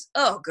 it's just,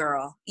 oh,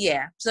 girl.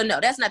 Yeah. So, no,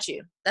 that's not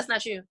you. That's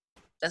not you.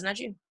 That's not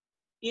you.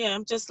 Yeah,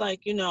 I'm just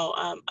like,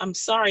 I'm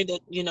sorry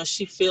that,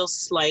 she feels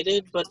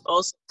slighted, but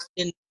also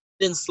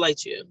didn't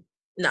slight you.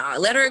 Nah,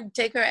 let her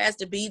take her ass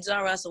to Beads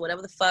R Us or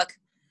whatever the fuck.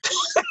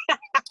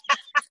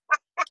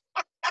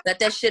 Let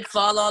that shit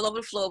fall all over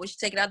the floor when she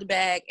take it out the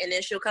bag, and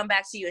then she'll come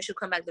back to you, and she'll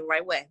come back the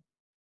right way.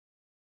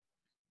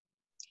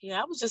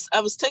 Yeah,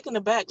 I was taken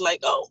aback,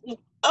 like, oh,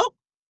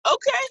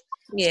 okay.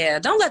 Yeah,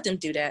 don't let them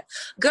do that.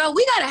 Girl,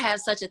 we gotta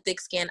have such a thick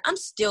skin. I'm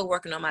still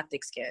working on my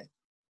thick skin.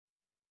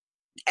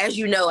 As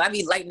you know, I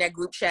be lighting that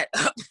group chat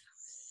up.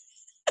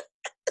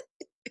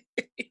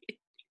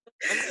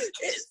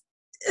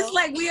 It's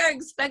like we are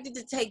expected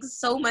to take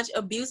so much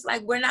abuse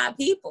like we're not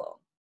people.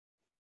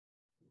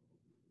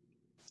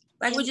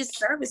 Like we're just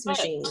service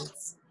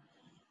machines.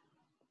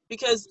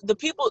 Because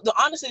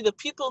honestly, the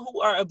people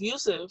who are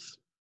abusive,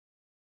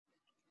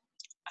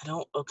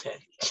 okay.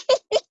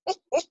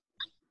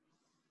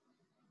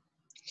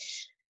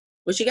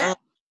 What you got?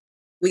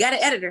 We got an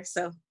editor,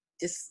 so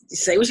just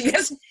say what you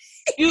got.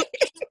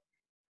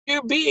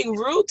 You're being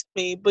rude to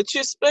me, but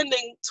you're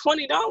spending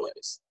 $20.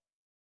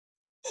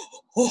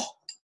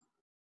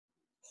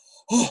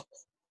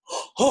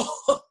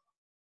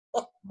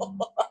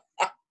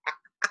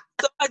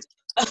 So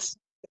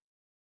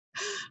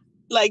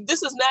like,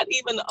 this is not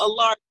even a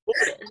large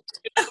order.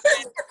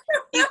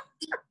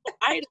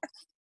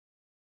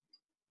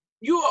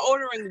 You are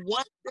ordering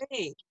one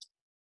thing,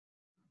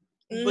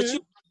 but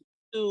you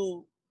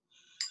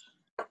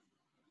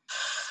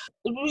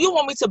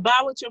want me to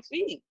bow at your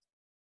feet.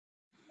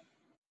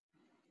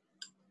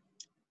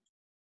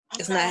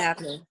 It's not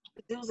happening.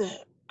 Do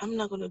that. I'm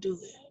not going to do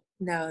that.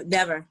 No,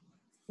 never.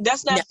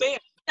 That's not fair.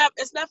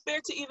 It's not fair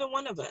to either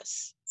one of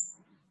us.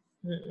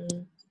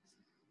 Mm-mm.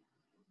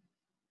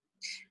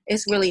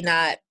 It's really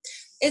not.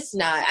 It's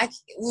not.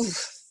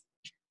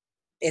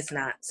 It's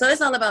not. So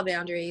it's all about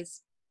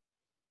boundaries.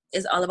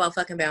 It's all about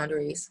fucking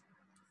boundaries.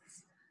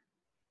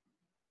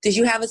 Did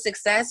you have a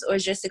success, or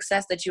is your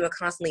success that you are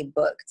constantly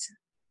booked?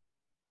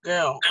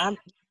 Girl,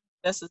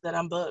 that's that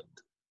I'm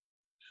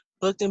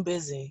booked and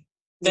busy.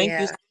 Thank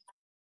you.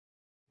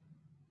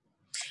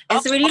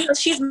 And Serena,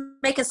 she's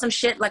making some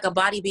shit like a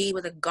body bead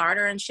with a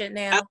garter and shit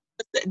now.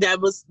 That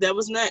was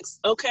next.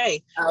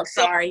 Okay. Oh,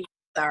 sorry.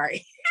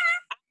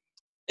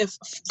 If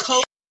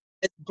COVID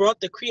has brought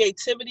the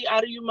creativity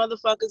out of you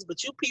motherfuckers,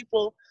 but you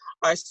people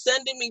are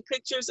sending me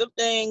pictures of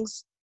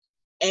things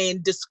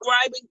and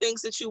describing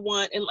things that you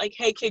want, and like,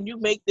 hey, can you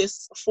make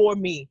this for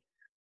me?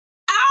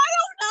 I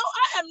don't know.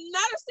 I am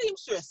not a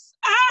seamstress.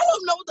 I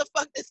don't know what the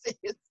fuck this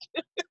is.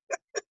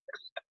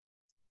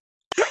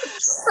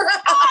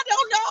 I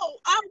don't know.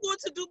 I'm going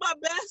to do my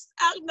best.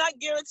 I'm not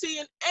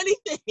guaranteeing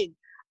anything.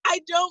 I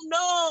don't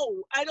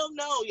know,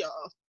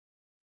 y'all.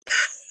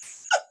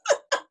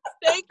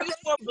 Thank you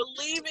for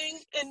believing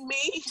in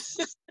me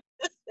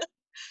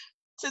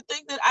to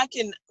think that I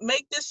can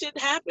make this shit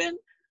happen.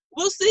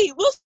 We'll see.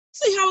 We'll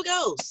see how it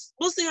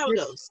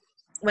goes.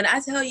 When I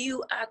tell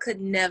you I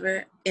could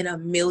never in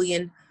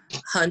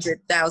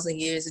 1,100,000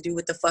 years do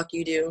what the fuck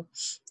you do.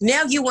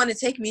 Now you want to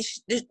take me,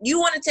 you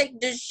want to take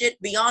this shit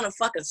beyond a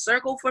fucking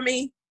circle for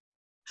me?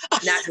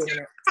 Not doing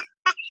it.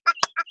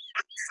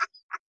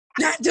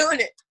 Not doing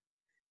it.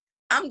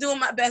 I'm doing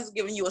my best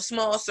giving you a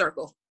small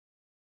circle.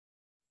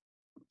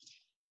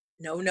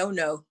 No.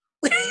 We'll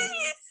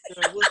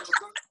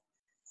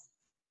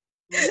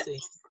see.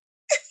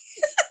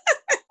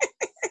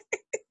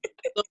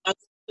 So I'll go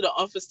to the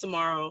office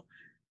tomorrow,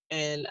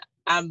 and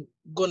I'm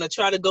going to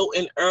try to go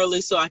in early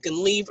so I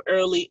can leave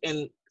early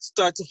and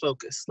start to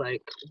focus.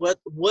 Like, what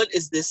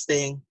is this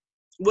thing?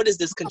 What is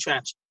this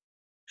contraption?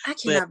 I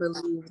cannot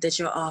believe that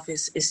your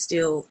office is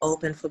still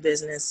open for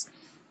business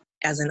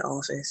as an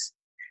office.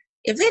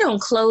 If they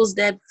don't close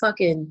that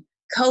fucking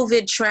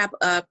COVID trap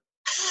up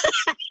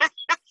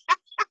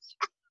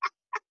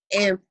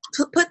and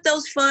put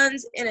those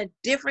funds in a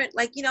different,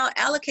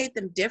 allocate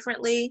them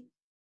differently,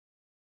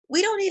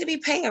 we don't need to be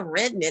paying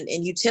rent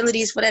and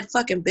utilities for that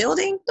fucking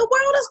building. The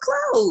world is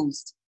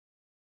closed.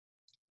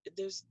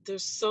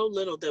 There's so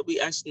little that we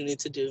actually need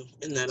to do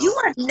in that. You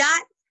are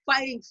not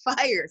fighting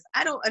fires.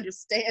 I don't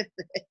understand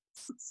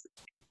this.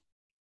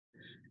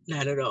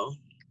 Not at all.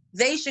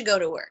 They should go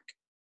to work,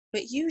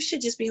 but you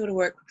should just be able to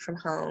work from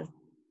home.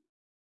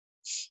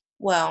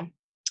 Well,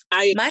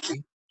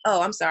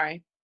 I'm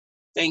sorry.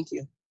 Thank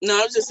you. No,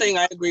 I was just saying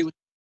I agree with you.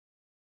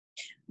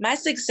 My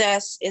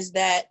success is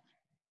that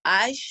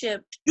I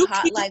shipped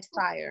Hot Like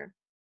Fire.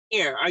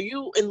 Here, are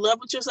you in love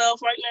with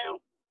yourself right now?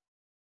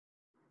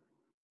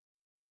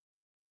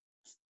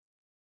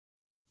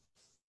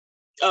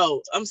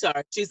 Oh, I'm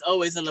sorry. She's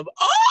always in love.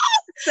 Oh!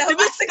 So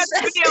my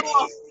success.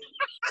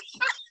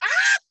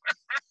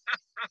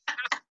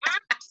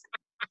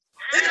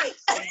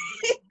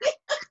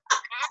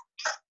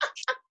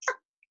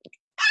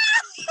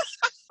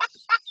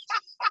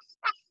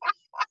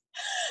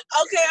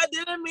 Okay, I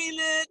didn't mean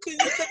it. Can you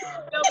take the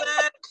video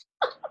back?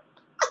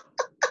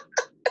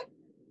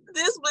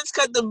 This bitch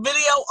cut the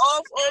video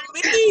off on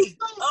me.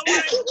 Oh my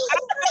God.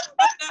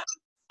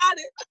 Got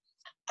it.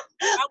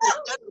 I will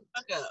shut the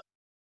fuck up.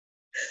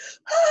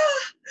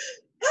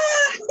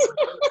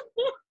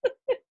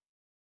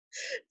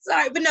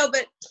 Sorry, but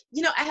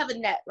I have a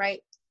net,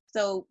 right?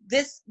 So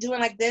doing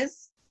like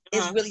this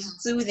is really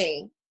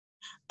soothing.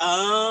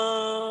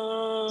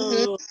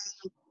 Oh.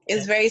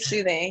 It's very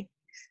soothing.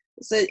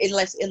 So it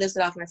lifts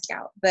it off my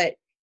scalp. But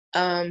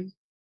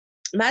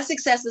my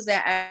success is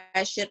that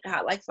I shipped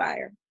Hot Like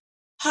Fire.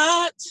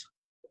 Hot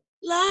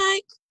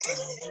like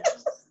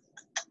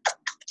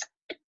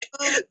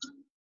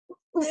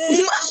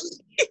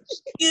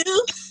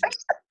you.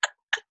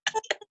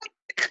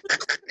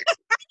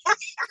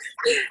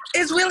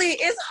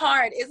 It's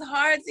hard. It's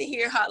hard to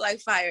hear Hot Like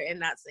Fire and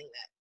not sing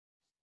that.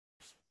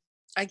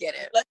 I get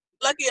it.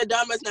 Lucky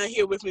Adama's not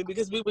here with me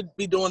because we would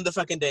be doing the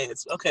fucking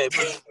dance. Okay.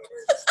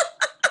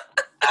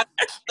 I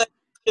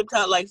shipped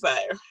Hot Like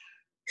Fire.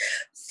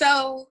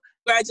 So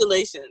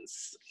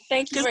congratulations.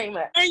 Thank you very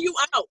much. Wearing you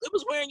out. It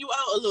was wearing you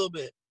out a little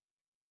bit.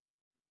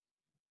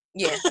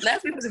 Yeah,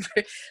 last week was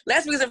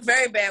a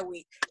very bad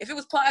week. If it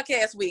was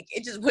podcast week,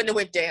 it just wouldn't have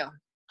went down.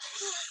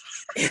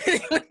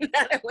 It would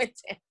not have went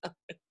down.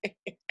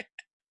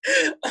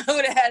 I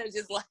would have had to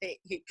just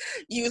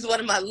use one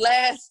of my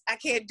last I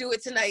can't do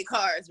it tonight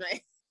cards, man.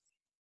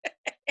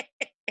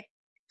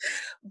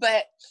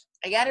 But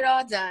I got it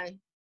all done.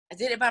 I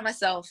did it by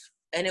myself,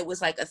 and it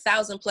was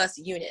 1,000+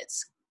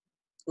 units,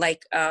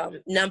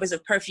 numbers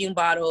of perfume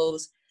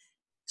bottles,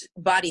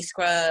 body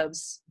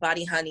scrubs,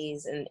 body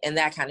honeys, and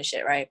that kind of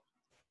shit, right?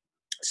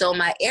 So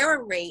my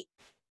error rate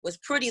was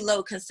pretty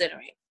low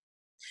considering.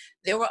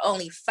 There were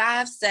only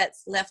 5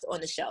 sets left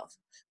on the shelf.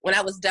 When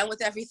I was done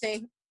with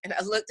everything, and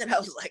I looked and I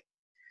was like,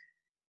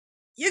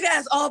 you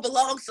guys all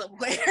belong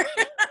somewhere.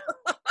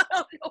 I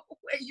don't know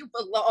where you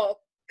belong.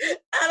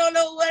 I don't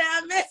know what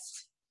I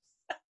missed.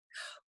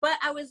 But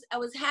I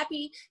was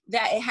happy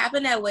that it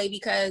happened that way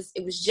because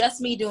it was just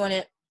me doing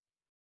it.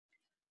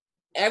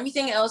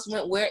 Everything else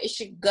went where it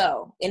should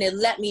go. And it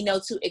let me know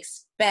to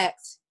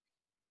expect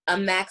a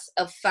max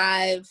of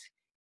 5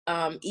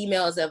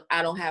 emails of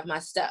I don't have my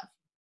stuff.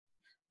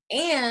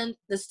 And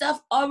the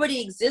stuff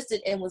already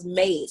existed and was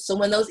made. So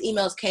when those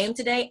emails came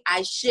today,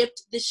 I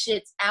shipped the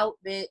shits out,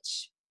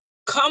 bitch.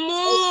 Come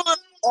on.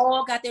 They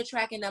all got their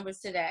tracking numbers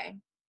today.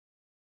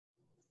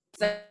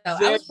 So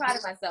I was proud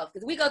of myself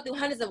because we go through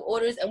hundreds of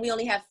orders and we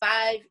only have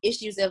 5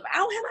 issues of I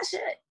don't have my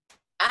shit.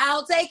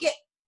 I'll take it.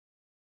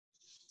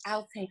 I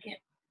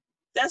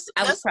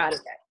was proud of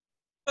that.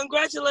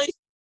 Congratulations.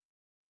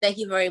 Thank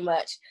you very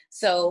much.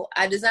 So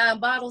I designed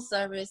bottle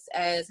service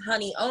as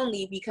honey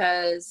only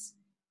because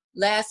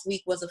last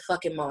week was a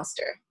fucking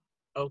monster.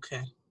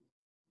 Okay.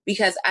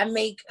 Because I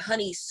make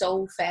honey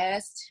so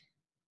fast,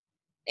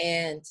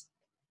 and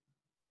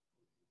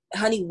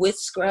honey with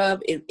scrub,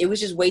 it was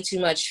just way too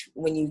much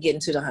when you get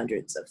into the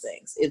hundreds of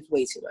things. It's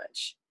way too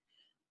much.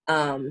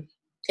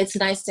 It's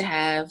nice to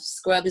have.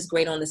 Scrub is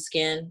great on the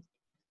skin.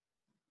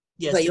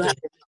 Yes, but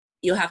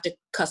you'll have to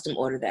custom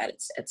order that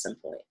at some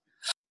point.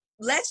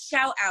 Let's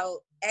shout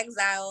out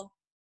Exile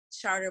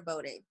Charter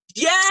Boating.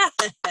 Yes!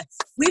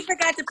 We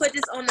forgot to put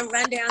this on the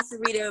rundown,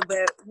 Sarita,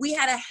 but we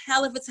had a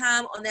hell of a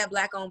time on that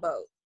Black-owned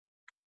boat.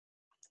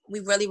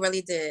 We really,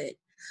 really did.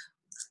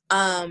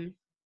 Women,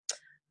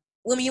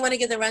 you want to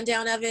give the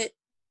rundown of it?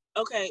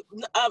 Okay.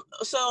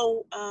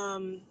 So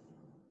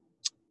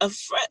a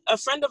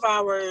friend of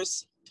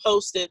ours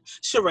posted,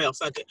 Sherelle,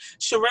 fuck it.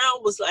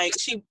 Sherelle was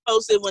she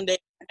posted one day,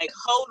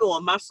 hold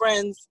on, my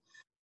friends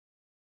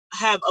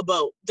have a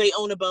boat. They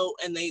own a boat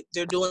and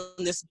they're doing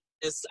this.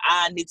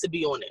 I need to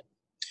be on it.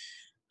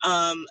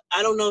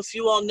 I don't know if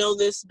you all know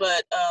this,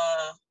 but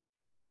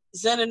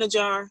Zen in a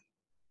Jar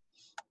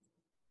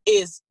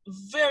is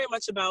very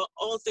much about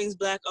all things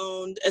Black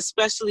owned,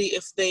 especially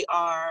if they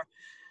are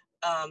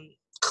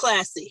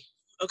classy,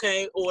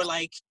 okay? Or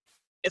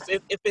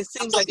if it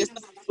seems like it's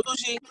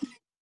bougie,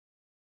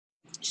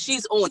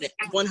 she's on it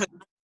 100%,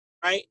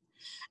 right?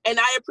 And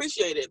I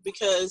appreciate it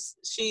because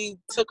she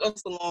took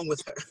us along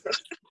with her.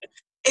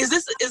 Is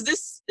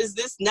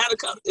this not a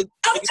compliment?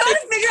 I'm trying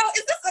to figure out,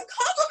 is this a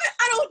compliment?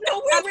 I don't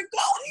know where we're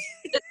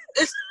going.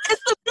 It's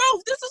the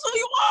truth. This is who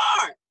you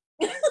are.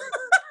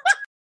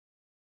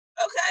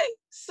 Okay.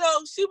 So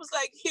she was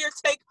like, here,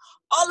 take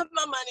all of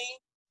my money.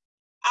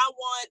 I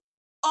want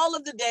all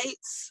of the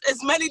dates,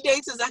 as many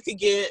dates as I could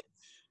get.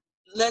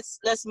 Let's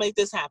make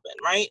this happen,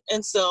 right?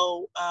 And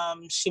so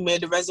she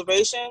made the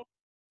reservation.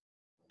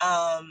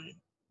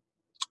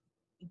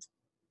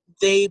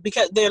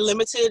 Because they're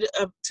limited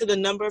to the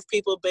number of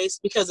people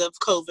because of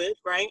COVID,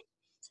 right?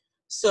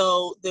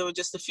 So there were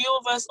just a few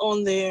of us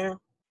on there.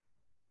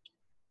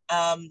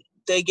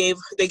 They gave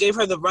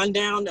her the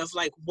rundown of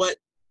what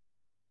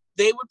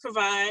they would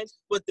provide,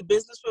 what the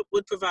business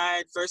would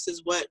provide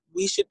versus what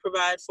we should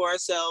provide for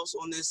ourselves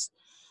on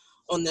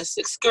this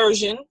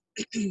excursion.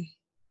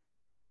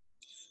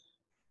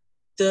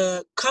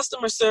 The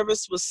customer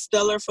service was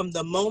stellar from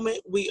the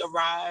moment we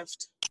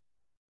arrived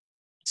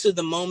to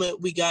the moment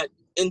we got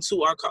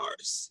into our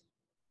cars.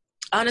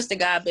 Honest to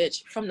God,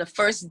 bitch, from the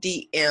first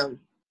DM.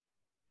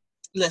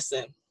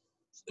 Listen,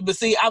 But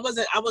see, I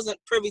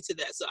wasn't privy to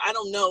that, so I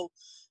don't know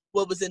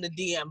what was in the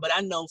DM. But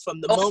I know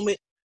from the moment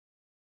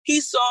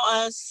he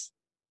saw us,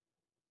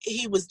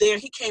 he was there.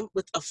 He came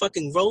with a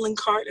fucking rolling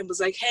cart and was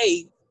like,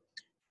 "Hey,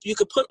 you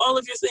could put all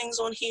of your things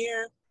on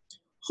here.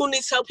 Who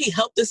needs help?" He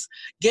helped us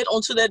get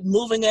onto that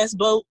moving ass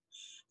boat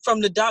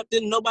from the dock.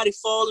 Didn't nobody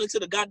fall into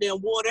the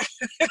goddamn water?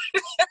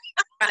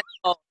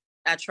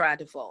 I tried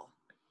to fall.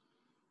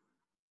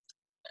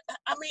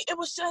 I mean, it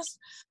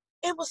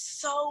was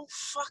so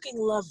fucking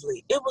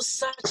lovely. It was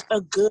such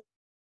a good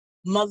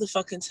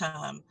motherfucking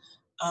time.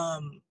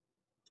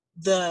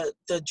 The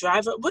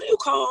driver, what do you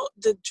call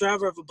the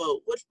driver of a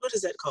boat? What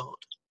is that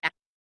called?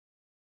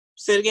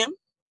 Say it again.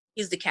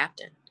 He's the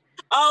captain.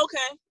 Oh,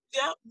 okay.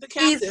 Yeah, the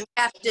captain. He's the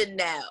captain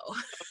now.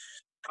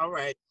 All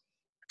right.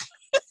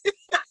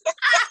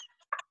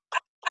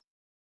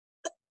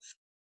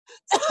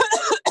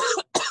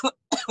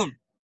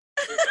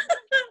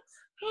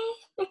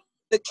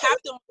 The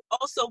captain was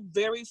also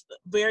very,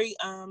 very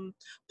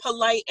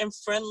polite and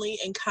friendly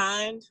and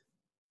kind.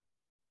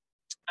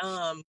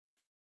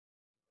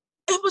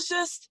 It was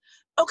just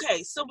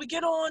okay. So we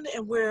get on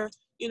and we're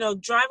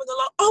driving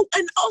along. Oh,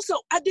 and also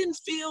I didn't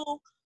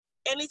feel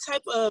any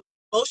type of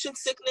motion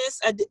sickness.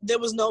 There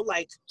was no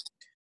like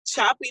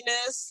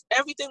choppiness.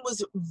 Everything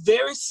was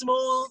very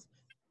smooth.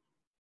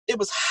 It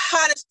was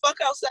hot as fuck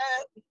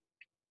outside.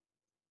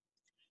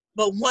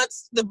 But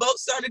once the boat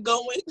started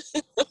going,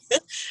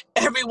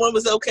 everyone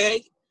was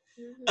okay.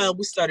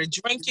 We started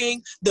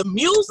drinking. The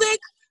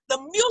music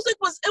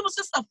was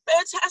just a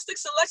fantastic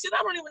selection.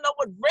 I don't even know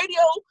what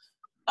radio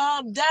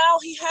dial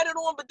he had it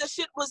on, but the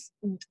shit was,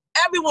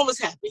 everyone was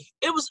happy.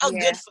 It was a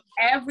good fun.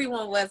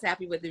 Everyone was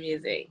happy with the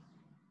music.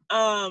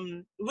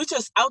 We're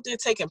just out there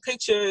taking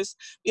pictures.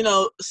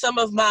 Some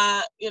of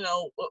my,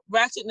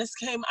 ratchetness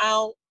came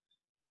out.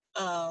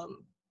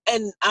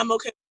 And I'm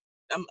okay.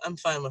 I'm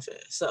fine with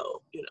it.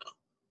 So,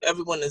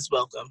 everyone is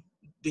welcome.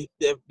 Be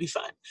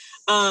fine.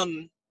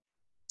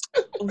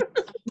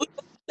 We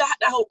got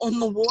out on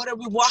the water.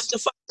 We watched the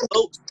fucking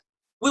boats.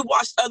 We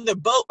watched other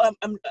boats. I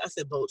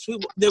said boats.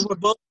 There were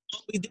boats.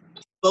 We did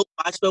boat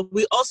watch, but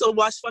we also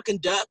watched fucking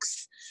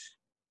ducks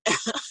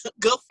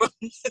go from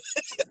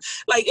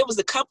like it was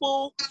a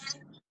couple.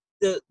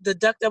 The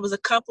duck that was a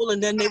couple,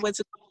 and then they went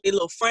to a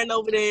little friend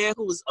over there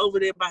who was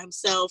over there by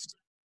himself.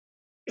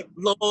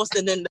 Lost,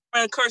 and then the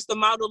friend cursed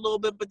them out a little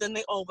bit, but then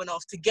they all went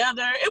off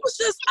together. It was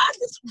just, I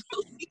just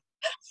really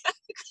had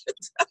a good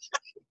time.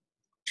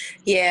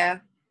 Yeah,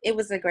 it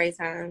was a great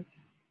time.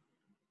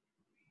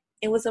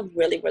 It was a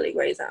really, really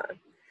great time.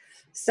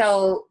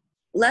 So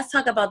let's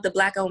talk about the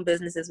Black-owned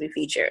businesses we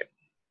featured.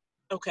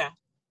 Okay.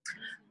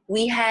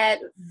 We had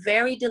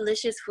very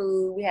delicious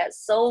food. We had a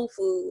soul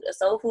food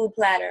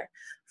platter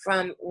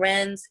from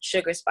Ren's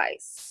Sugar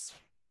Spice.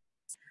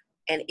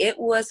 And it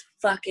was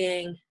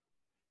fucking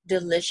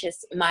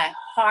delicious. My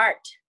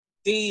heart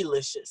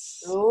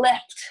delicious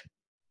leapt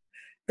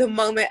the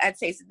moment I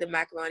tasted the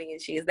macaroni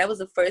and cheese. That was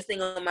the first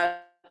thing on my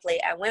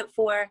plate I went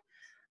for,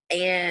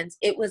 and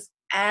it was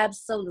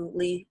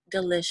absolutely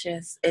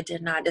delicious. It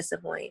did not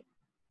disappoint.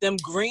 Them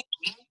greens,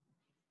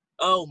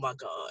 oh my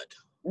God.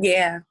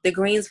 Yeah, the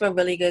greens were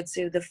really good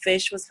too. The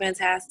fish was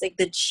fantastic.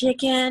 The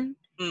chicken,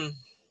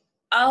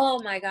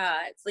 oh my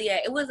God. So yeah,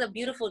 it was a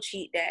beautiful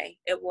cheat day.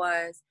 It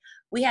was.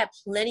 We had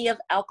plenty of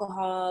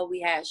alcohol.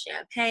 We had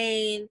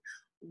champagne,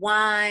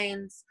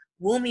 wines.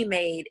 Wumi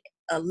made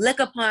a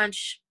liquor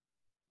punch.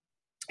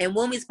 And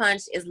Wumi's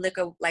punch is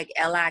liquor like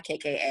Likka.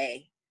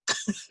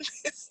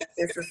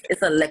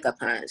 It's a liquor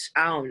punch.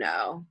 I don't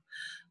know.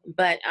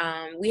 But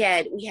we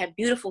had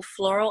beautiful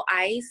floral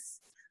ice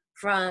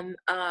from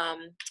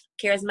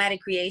Charismatic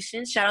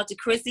Creations. Shout out to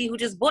Chrissy, who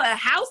just bought a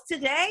house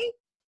today.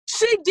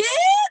 She did?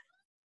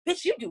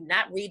 Bitch, you do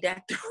not read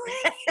that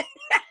thread.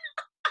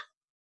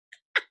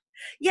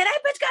 Yeah, that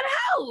bitch got a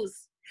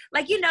house.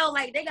 Like,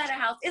 they got a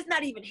house. It's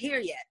not even here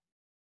yet.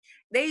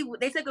 They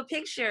took a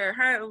picture.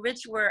 Her and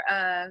Rich were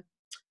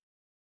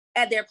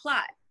at their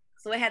plot.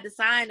 So it had the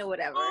sign or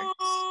whatever.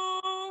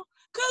 Oh,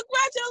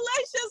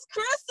 congratulations,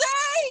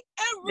 Chrissy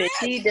and Rich.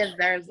 But she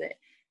deserves it.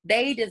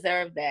 They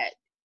deserve that.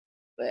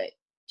 But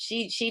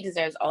she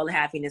deserves all the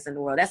happiness in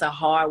the world. That's a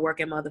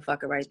hard-working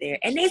motherfucker right there.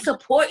 And they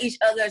support each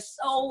other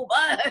so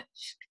much.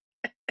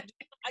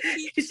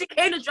 She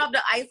came to drop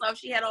the ice off.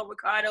 She had on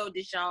Ricardo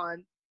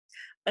Deshawn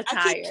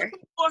attire. I keep looking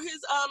for his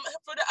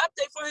for the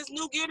update for his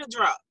new gear to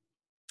drop.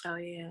 Oh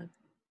yeah.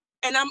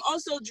 And I'm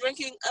also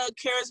drinking a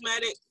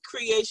Charismatic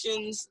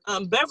Creations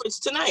beverage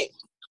tonight.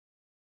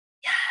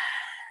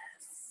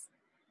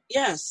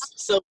 Yes.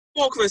 So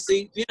come on,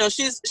 Chrissy.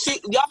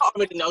 Y'all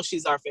already know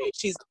she's our fave.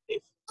 She's our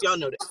fave. Y'all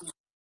know that.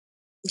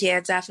 Yeah,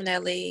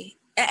 definitely.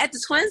 At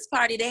the twins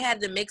party, they had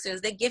the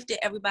mixers. They gifted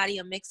everybody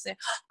a mixer.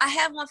 I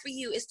have one for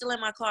you. It's still in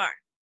my car.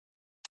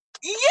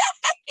 Yeah.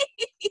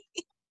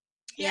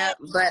 Yeah,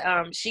 but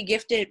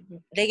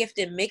they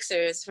gifted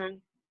mixers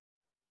from,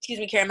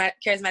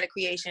 Charismatic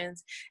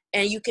Creations,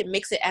 and you could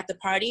mix it at the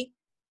party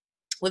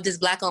with this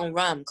Black-owned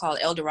rum called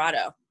El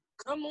Dorado.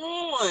 Come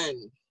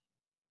on.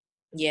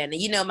 Yeah, and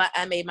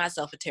I made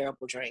myself a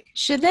terrible drink.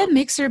 Should that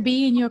mixer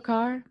be in your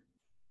car?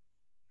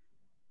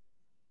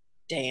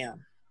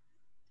 Damn.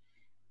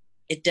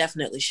 It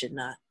definitely should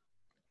not,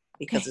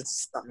 because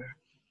it's summer.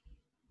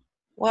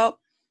 Well,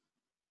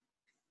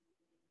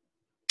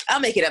 I'll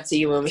make it up to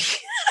you, Mimi.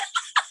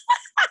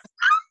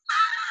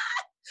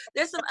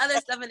 There's some other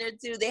stuff in there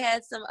too. They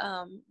had some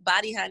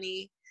body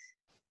honey.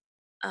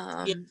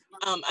 I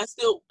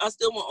still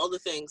want all the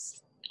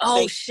things.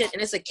 Oh shit!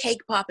 And it's a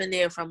cake pop in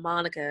there from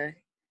Monica.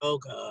 Oh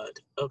God.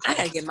 Okay. I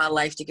gotta get my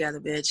life together,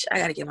 bitch. I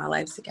gotta get my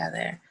life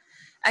together.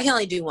 I can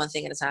only do one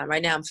thing at a time.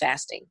 Right now I'm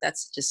fasting.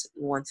 That's just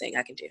one thing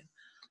I can do.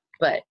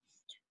 But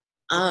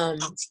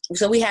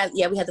so we had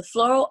the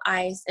floral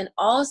ice, and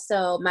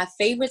also my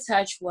favorite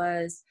touch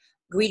was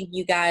greeting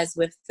you guys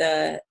with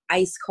the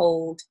ice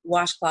cold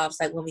washcloths,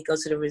 like when we go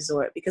to the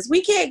resort, because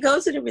we can't go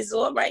to the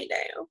resort right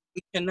now.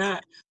 We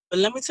cannot. But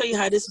let me tell you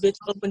how this bitch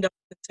opened up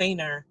a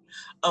container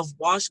of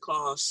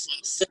washcloths,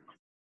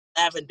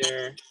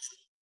 lavender,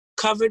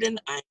 covered in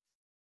ice,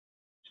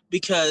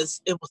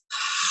 because it was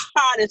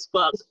hot as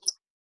fuck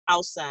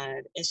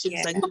outside, and she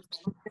was like,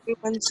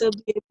 everyone to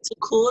be able to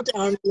cool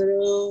down a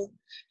little.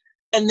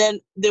 And then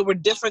there were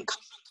different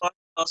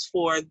washcloths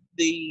for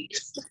the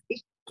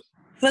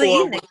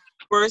evening.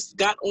 First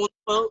got on the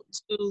boat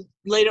to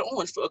later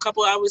on. For a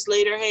couple hours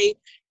later, hey,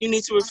 you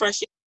need to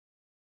refresh it.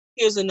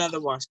 Here's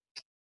another wash.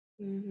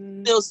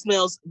 Mm-hmm. Still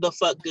smells the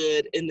fuck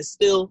good, and it's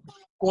still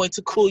going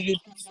to cool you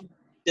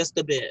just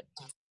a bit.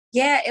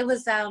 Yeah, it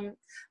was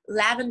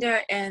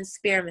lavender and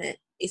spearmint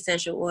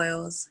essential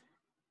oils.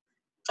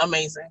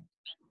 Amazing.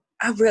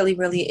 I really,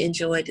 really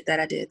enjoyed that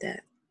I did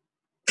that.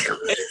 She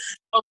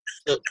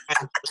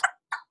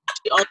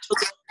also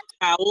got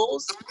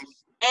towels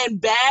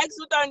and bags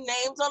with our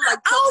names on, like,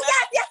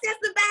 yes,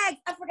 the bags.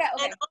 I forgot.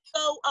 Okay. And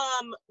also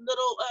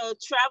little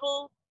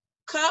travel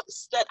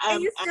cups that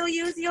and you still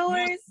use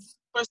yours?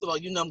 First of all,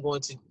 I'm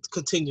going to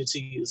continue to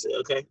use it,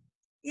 okay?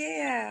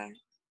 Yeah.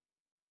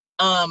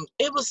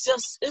 It was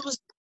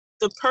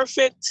the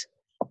perfect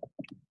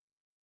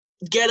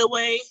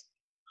getaway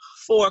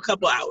for a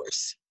couple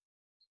hours.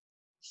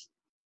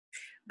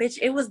 Bitch,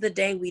 it was the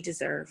day we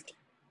deserved.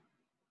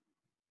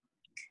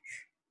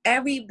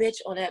 Every bitch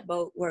on that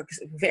boat works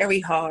very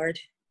hard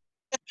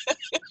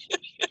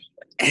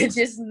and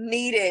just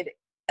needed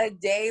a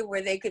day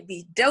where they could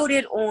be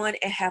doted on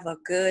and have a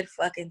good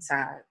fucking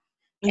time.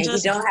 And you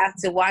don't have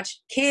to watch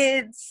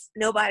kids.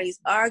 Nobody's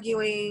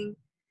arguing.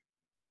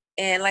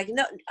 And like,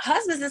 no,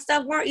 husbands and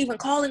stuff weren't even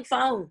calling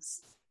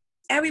phones.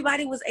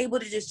 Everybody was able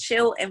to just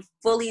chill and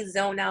fully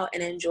zone out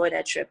and enjoy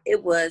that trip.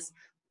 It was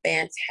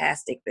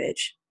fantastic,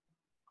 bitch.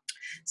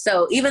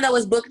 So even though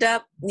it's booked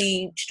up,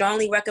 we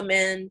strongly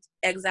recommend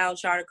Exile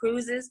Charter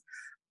Cruises.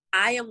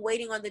 I am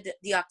waiting on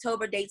the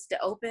October dates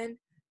to open.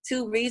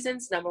 2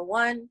 reasons. Number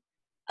 1,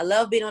 I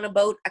love being on a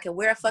boat. I can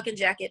wear a fucking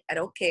jacket. I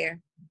don't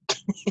care.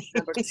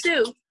 Number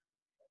 2,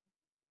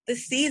 the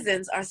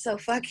seasons are so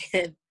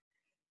fucking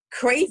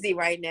crazy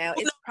right now.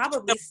 It's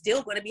probably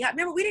still going to be hot.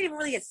 Remember, we didn't even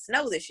really get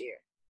snow this year.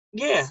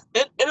 Yeah,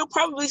 it'll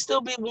probably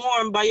still be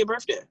warm by your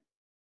birthday.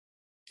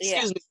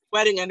 Excuse me,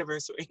 wedding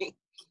anniversary.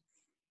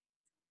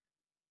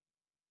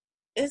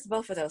 It's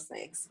both of those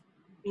things.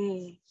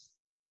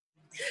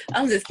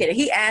 I'm just kidding.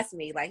 He asked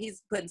me, like,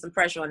 he's putting some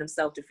pressure on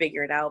himself to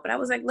figure it out. But I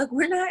was like, look,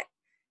 we're not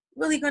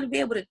really going to be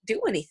able to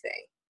do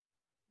anything.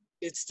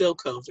 It's still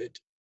COVID.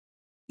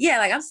 Yeah,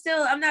 like,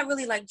 I'm not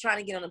really, like, trying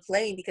to get on a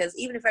plane, because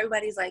even if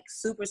everybody's, like,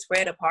 super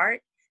spread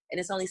apart and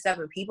it's only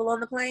 7 people on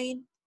the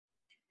plane,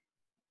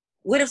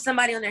 what if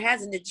somebody on there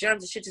has and the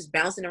germs and shit just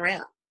bouncing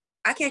around?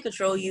 I can't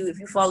control you if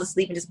you fall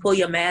asleep and just pull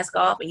your mask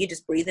off and you're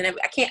just breathing.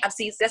 I've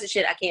seen that's the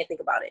shit. I can't think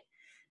about it.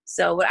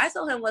 So what I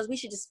told him was we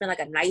should just spend like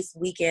a nice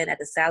weekend at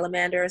the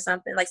Salamander or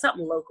something, like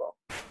something local.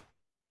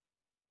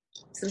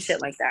 Some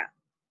shit like that.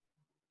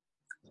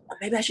 Or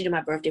maybe I should do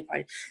my birthday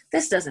party.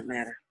 This doesn't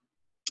matter.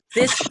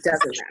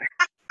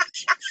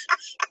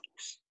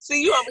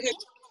 See, you over here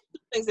 2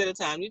 things at a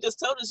time. You just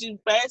told us you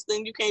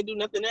fasting, you can't do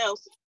nothing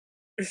else.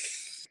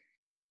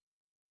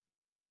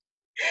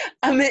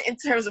 I meant in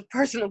terms of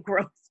personal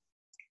growth.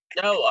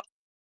 No.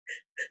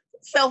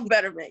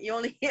 Self-betterment. You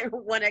only hear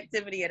one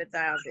activity at a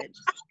time, bitch.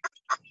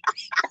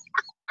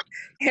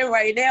 And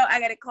right now, I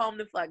got to calm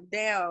the fuck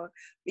down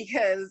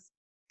because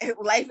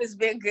life has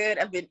been good.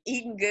 I've been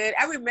eating good.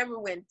 I remember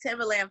when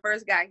Timberland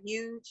first got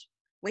huge,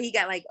 when he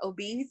got like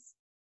obese.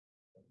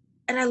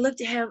 And I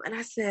looked at him and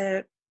I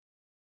said,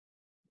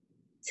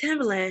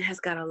 Timberland has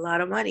got a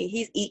lot of money.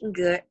 He's eating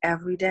good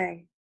every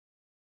day.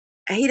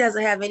 And he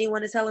doesn't have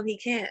anyone to tell him he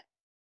can't.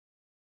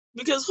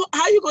 Because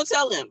how you going to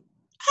tell him?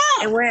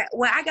 How? And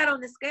when I got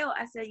on the scale,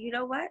 I said, you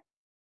know what?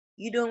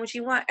 You doing what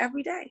you want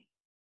every day.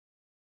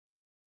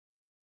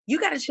 You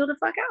got to chill the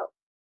fuck out.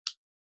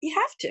 You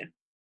have to.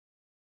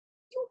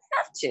 You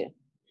have to.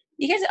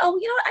 You can't say, oh,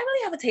 you know what? I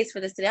really have a taste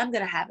for this today. I'm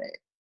going to have it.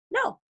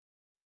 No,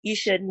 you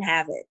shouldn't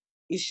have it.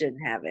 You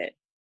shouldn't have it.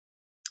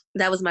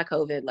 That was my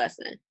COVID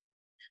lesson.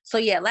 So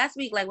yeah, last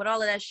week, like with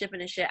all of that shipping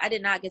and shit, I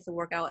did not get to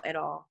work out at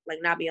all. Like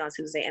not be on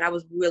Tuesday. And I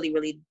was really,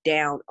 really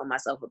down on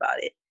myself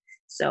about it.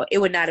 So it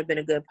would not have been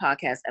a good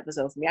podcast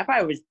episode for me. I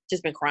probably would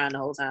just been crying the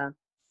whole time.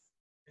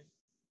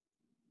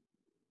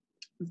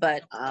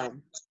 But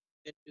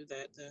do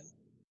that then.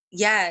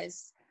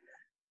 Yes.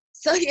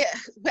 So yeah,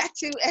 back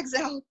to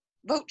Exile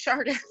vote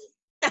charter.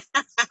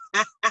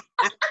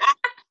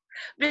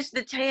 Bitch,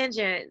 the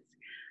tangents.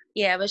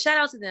 Yeah, but shout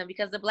out to them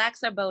because the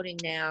Blacks are voting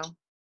now.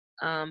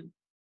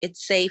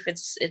 It's safe.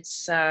 It's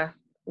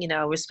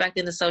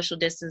respecting the social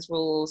distance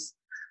rules,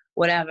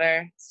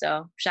 whatever.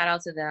 So shout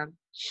out to them.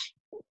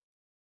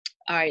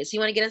 All right, so you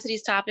want to get into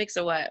these topics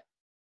or what?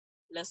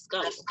 Let's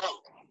go. All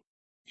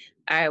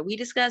right, we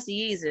discussed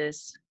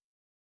Yeezus.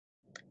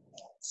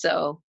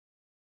 So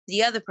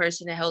the other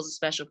person that holds a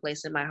special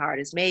place in my heart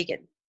is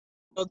Megan.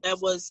 So that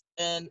was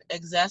an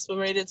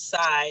exasperated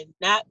sigh,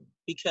 not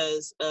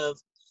because of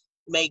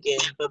Megan,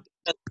 but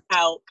because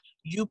how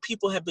you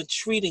people have been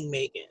treating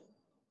Megan.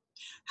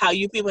 How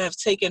you people have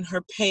taken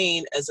her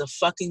pain as a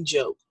fucking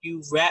joke,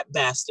 you rat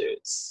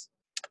bastards.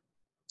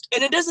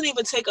 And it doesn't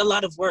even take a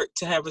lot of work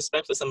to have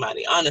respect for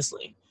somebody,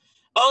 honestly.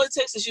 All it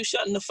takes is you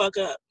shutting the fuck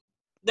up.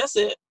 That's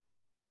it.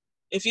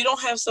 If you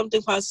don't have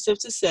something positive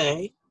to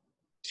say,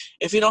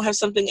 if you don't have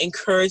something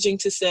encouraging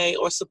to say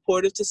or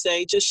supportive to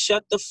say, just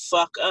shut the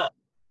fuck up.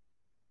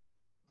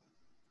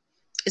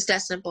 It's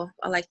that simple.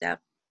 I like that.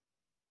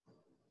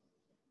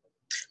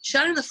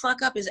 Shutting the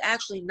fuck up is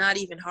actually not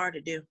even hard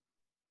to do.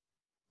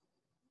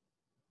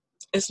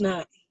 It's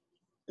not.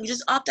 You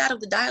just opt out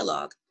of the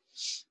dialogue.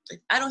 If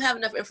I don't have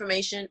enough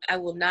information, I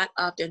will not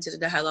opt into the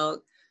dialogue.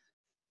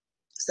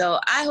 So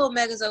I hope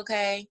Megan's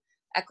okay.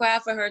 I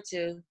cried for her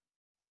too.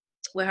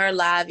 With her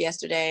live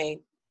yesterday.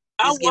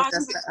 I watched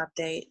us the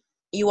update.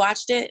 You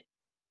watched it?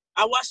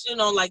 I watched it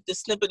on like the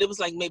snippet. It was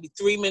like maybe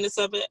 3 minutes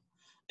of it.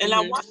 And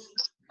I watched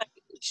it, like,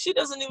 she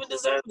doesn't even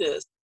deserve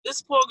this.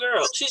 This poor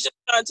girl. She's just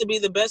trying to be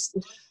the best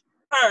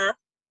her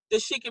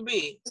that she can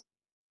be.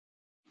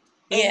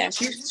 And yeah,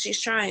 she's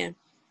trying.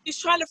 She's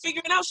trying to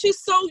figure it out.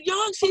 She's so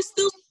young. She's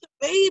still a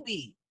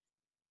baby.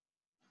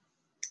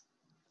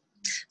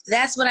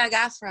 That's what I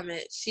got from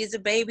it. She's a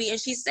baby, and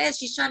she said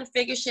she's trying to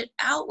figure shit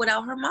out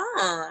without her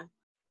mom.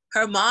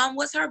 Her mom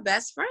was her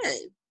best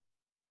friend.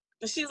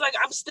 And she's like,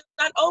 I'm still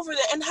not over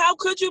that. And how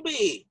could you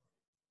be?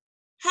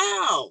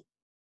 How?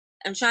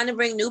 I'm trying to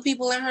bring new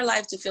people in her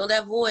life to fill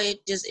that void.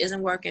 Just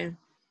isn't working.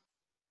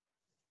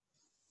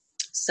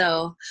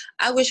 So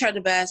I wish her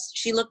the best.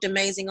 She looked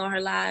amazing on her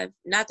live.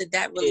 Not that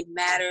that really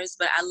matters,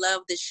 but I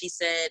love that she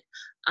said,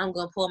 I'm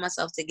going to pull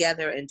myself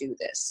together and do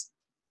this.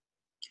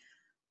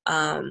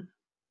 I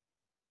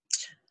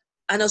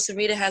know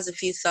Sarita has a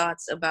few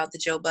thoughts about the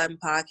Joe Budden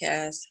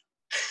podcast.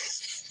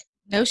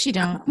 No, she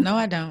don't. No,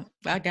 I don't.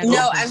 I got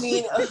no, I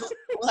mean,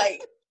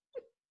 like,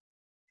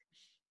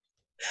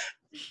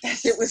 that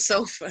shit was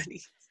so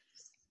funny.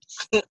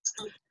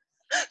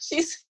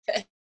 She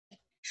said,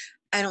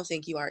 I don't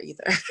think you are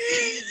either.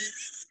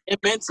 It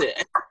meant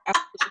it.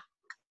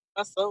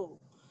 My soul.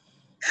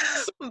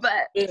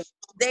 But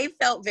they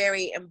felt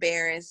very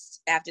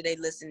embarrassed after they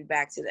listened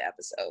back to the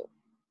episode.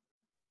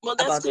 Well,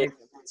 that's good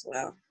as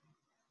well.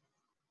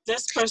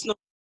 That's personal.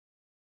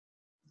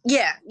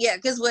 Yeah,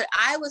 because what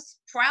I was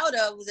proud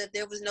of was that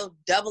there was no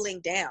doubling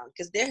down,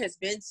 because there has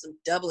been some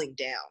doubling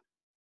down.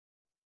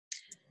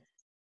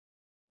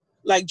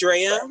 Like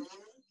Drea?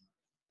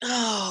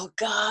 Oh,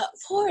 God.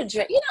 Poor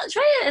Drea. You know,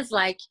 Drea is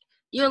like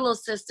your little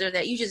sister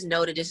that you just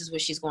know that this is what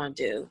she's going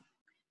to do.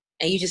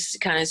 And you just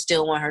kind of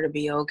still want her to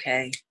be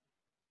okay.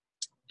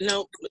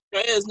 No,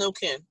 Drea is no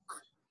kin.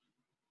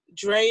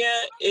 Drea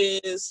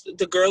is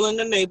the girl in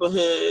the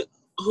neighborhood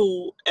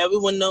who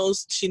everyone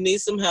knows she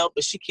needs some help,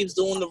 but she keeps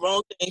doing the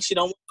wrong thing. She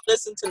don't want to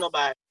listen to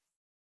nobody.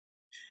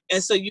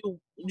 And so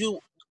you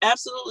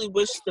absolutely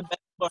wish the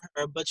best for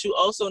her, but you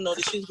also know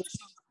that she's what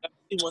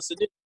she wants to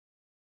do.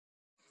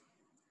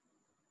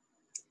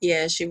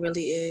 Yeah, she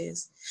really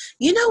is.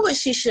 You know what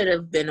she should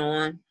have been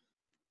on?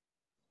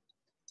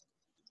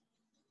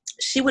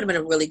 She would have been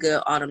a really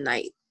good Autumn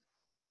Night.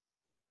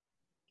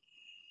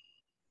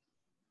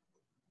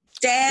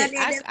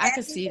 I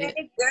could see that.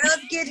 Girls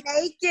get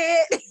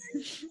naked.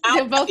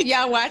 Did both of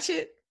y'all watch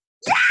it?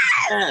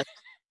 Yes.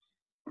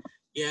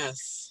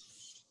 Yes.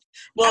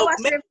 Well, I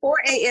watched it at 4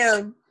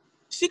 a.m.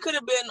 She could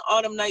have been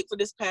Autumn Night for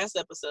this past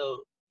episode.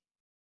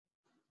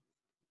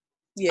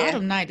 Yeah.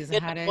 Autumn Night is a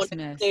hot ass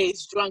mess.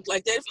 Stage drunk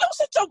like that. If you don't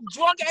sit your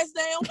drunk ass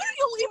down, what are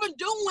you even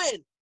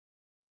doing?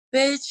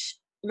 Bitch,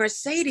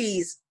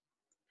 Mercedes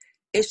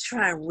is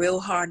trying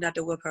real hard not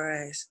to whip her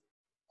ass.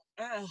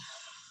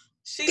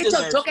 Get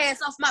your drunk ass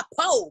off my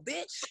pole,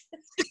 bitch.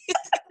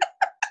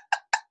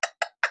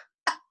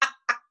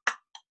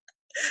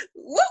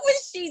 What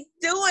was she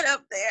doing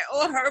up there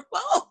on her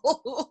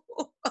pole?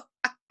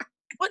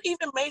 What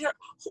even made her?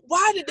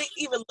 Why did they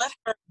even let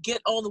her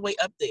get all the way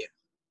up there?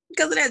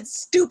 Because of that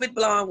stupid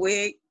blonde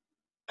wig.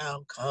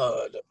 Oh,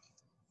 God.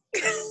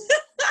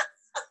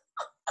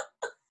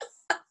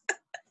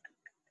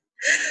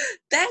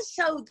 This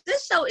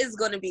show is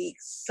going to be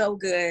so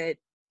good.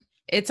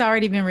 It's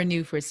already been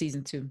renewed for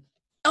season 2.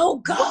 Oh,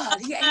 God.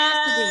 Yeah, it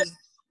has to be.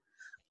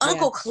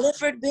 Uncle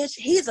Clifford, bitch.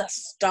 He's a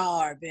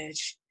star,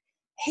 bitch.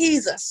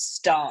 He's a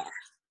star.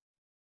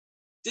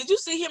 Did you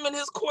see him in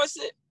his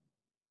corset?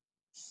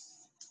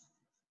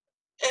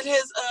 And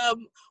his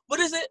what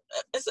is it?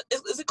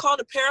 Is it called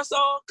a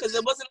parasol? Because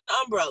it wasn't an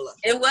umbrella.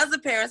 It was a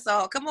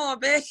parasol. Come on,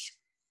 bitch.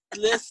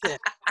 Listen.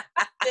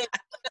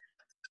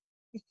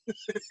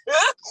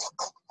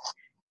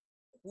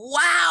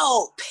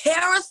 Wow,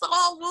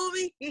 parasol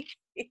movie.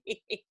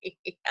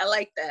 I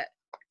like that.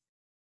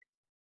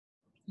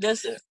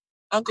 Listen,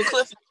 Uncle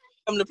Cliff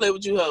coming to play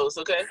with you hoes,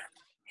 okay?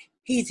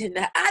 He did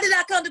not. I did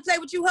not come to play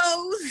with you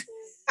hoes.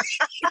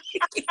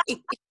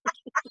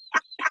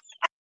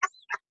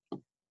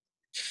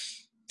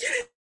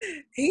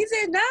 He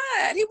did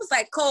not. He was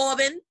like,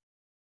 Corbin.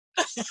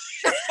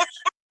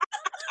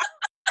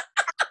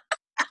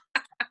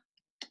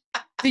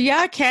 Do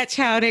y'all catch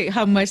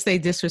how much they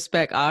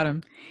disrespect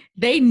Autumn?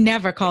 They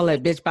never call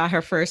that bitch by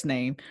her first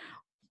name.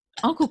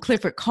 Uncle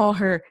Clifford called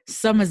her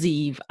Summer's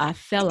Eve. I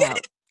fell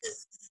out.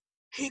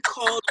 He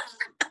called.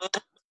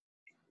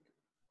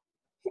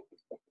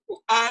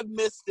 I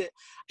missed it.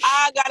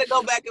 I gotta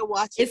go back and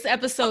watch it. It's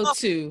episode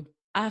 2.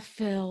 I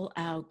fell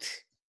out.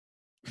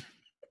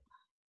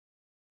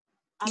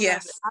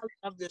 Yes, I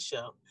love this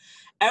show.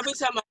 Every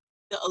time I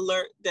get the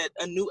alert that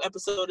a new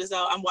episode is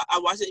out, I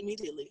watch it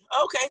immediately.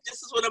 Okay,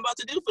 this is what I'm about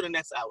to do for the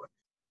next hour.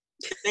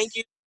 Thank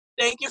you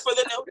for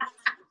the notice.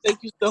 Thank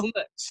you so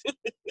much.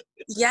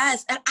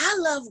 Yes, and I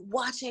love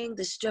watching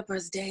the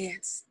strippers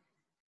dance.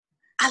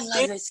 I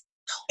love it so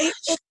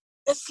much.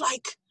 It's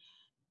like,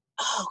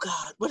 oh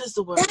God, what is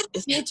the word?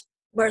 That bitch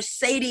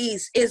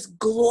Mercedes is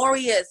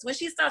glorious. When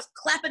she starts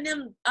clapping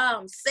them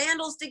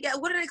sandals together,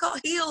 what do they call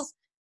heels?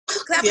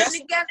 Clapping them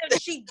together,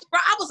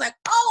 I was like,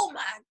 oh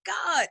my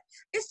God.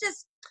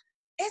 It's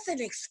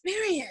an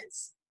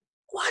experience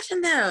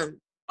watching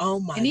them. Oh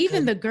my And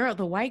even goodness.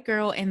 the white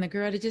girl and the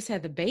girl that just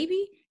had the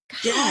baby,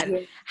 God,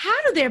 Yeah.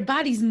 how do their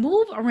bodies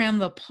move around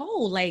the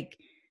pole? Like,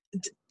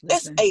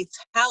 listen, It's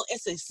a talent,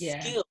 it's a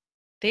skill.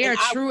 They are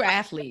true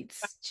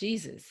athletes.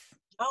 Jesus.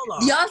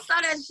 Hold on. Y'all saw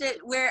that shit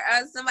where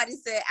somebody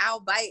said I'll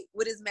bite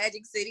with his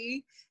Magic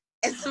City,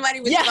 and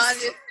somebody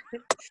responded,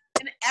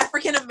 an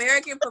African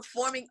American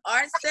performing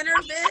arts center,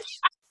 bitch.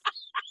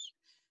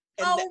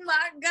 Oh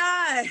my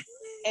God.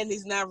 And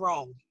he's not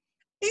wrong.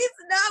 He's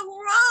not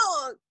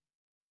wrong.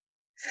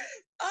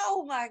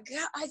 Oh my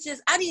God.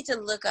 I need to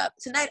look up.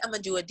 Tonight I'm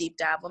going to do a deep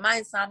dive. When my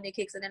insomnia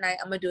kicks in tonight,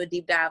 I'm going to do a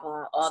deep dive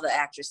on all the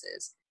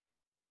actresses.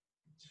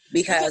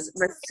 Because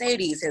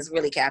Mercedes has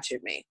really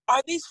captured me.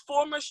 Are these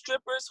former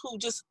strippers who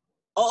just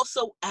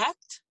also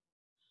act?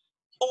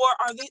 Or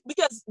are they,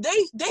 because they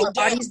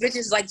are these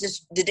bitches like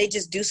did they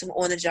just do some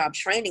on-the-job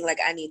training? Like,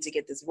 I need to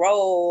get this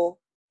role.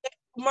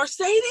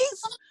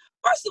 Mercedes?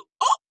 First of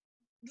all,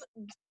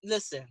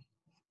 listen,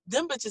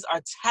 them bitches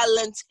are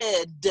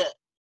talented.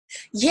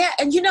 Yeah,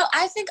 and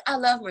I think I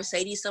love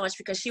Mercedes so much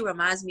because she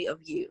reminds me of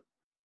you.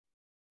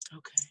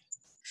 Okay.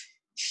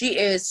 She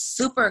is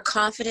super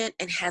confident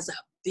and has a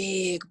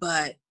big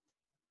butt.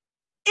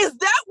 Is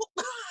that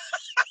what?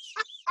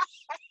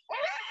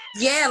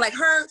 Yeah, like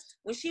her,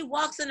 when she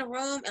walks in the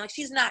room and like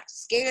she's not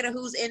scared of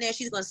who's in there,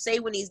 she's gonna say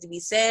what needs to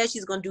be said.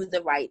 She's gonna do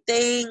the right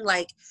thing.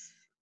 Like,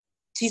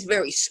 she's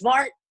very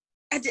smart.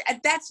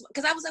 That's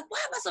because I was like, why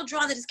am I so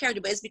drawn to this character?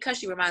 But it's because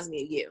she reminds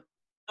me of you.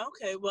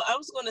 Okay, well, I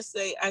was gonna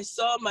say I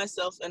saw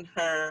myself in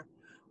her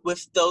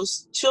with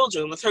those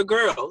children, with her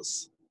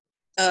girls.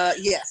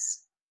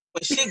 Yes.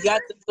 When she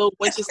got the little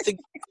wenches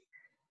together.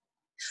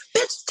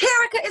 Bitch,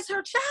 Terica is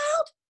her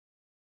child?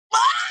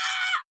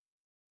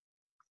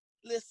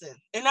 Listen,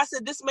 and I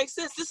said, this makes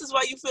sense. This is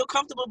why you feel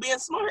comfortable being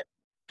smart.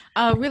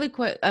 Really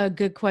quick,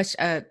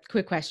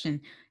 quick question.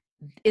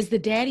 Is the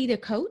daddy the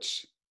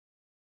coach?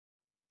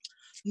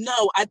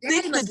 No, I think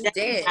Daddy must be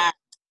dead.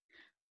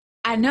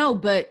 I know,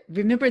 but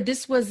remember,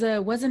 this was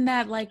wasn't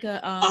that like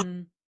it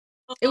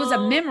was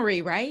a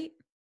memory, right?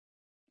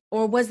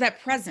 Or was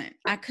that present?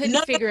 I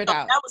couldn't figure it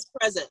out. That was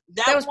present.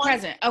 That was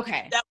present.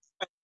 Okay. That was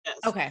present, yes.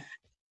 Okay.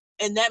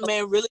 And that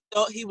man really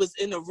thought he was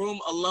in a room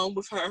alone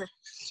with her.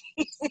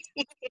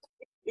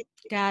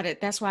 Got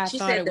it. That's why I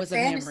thought it was a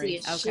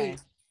memory. Okay.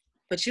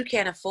 But you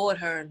can't afford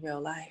her in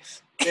real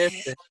life.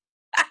 Listen.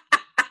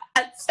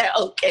 I said,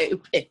 okay,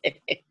 bitch.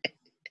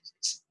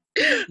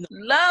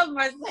 Love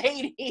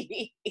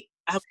Mercedes.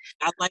 I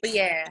like. But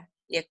yeah,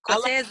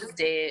 Cortez is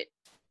dead.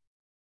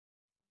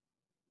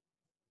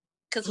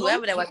 Because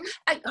whoever that was,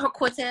 her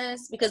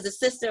Cortez, because the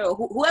sister or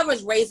whoever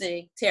is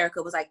raising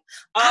Terica was like,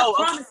 I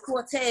promise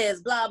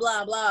Cortez, blah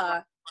blah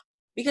blah.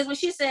 Because when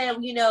she said,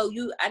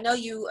 I know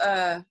you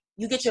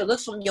get your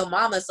looks from your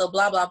mama, so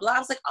blah blah blah. I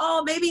was like,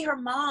 oh, maybe her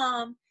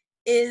mom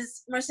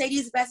is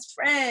Mercedes' best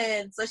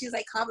friend, so she's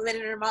like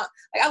complimenting her mom.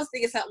 Like, I was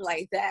thinking something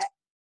like that.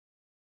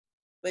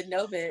 But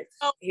no, bitch.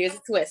 Here's a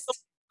twist.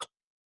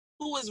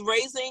 Who is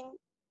raising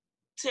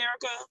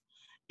Terica?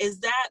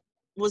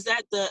 Was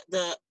that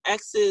the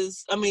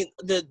ex's, I mean,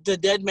 the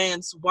dead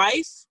man's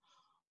wife?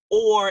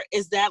 Or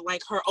is that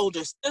like her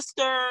older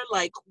sister?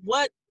 Like,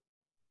 what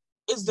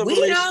is the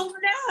relationship? We don't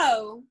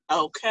know.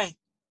 Okay.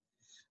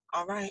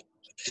 All right.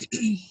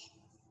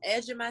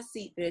 Edge of my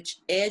seat, bitch.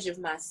 Edge of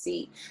my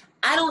seat.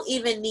 I don't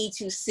even need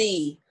to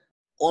see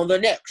on the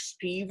next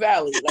P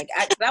Valley. Like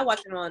I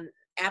watch it on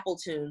Apple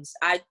Tunes.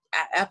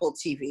 Apple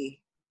TV.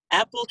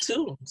 Apple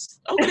Tunes.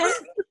 Okay.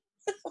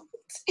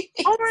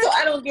 So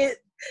I don't get,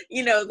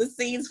 the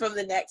scenes from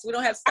the next. We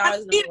don't have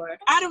stars no more.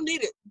 I don't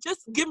need it.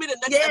 Just give me the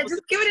next episode.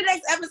 Just give me the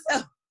next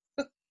episode.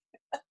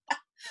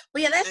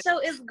 But yeah, that show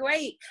is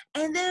great.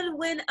 And then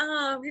when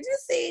did you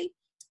see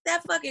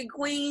that fucking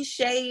Queen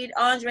shade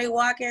Andre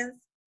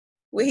Watkins,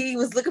 where he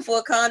was looking for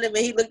a condom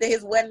and he looked at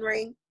his wedding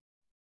ring?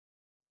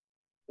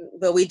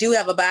 But we do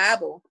have a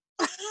Bible.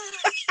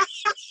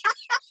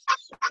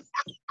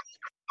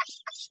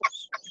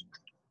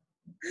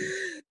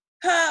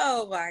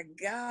 Oh my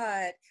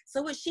God.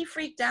 So was she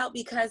freaked out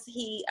because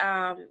he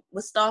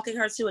was stalking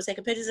her too and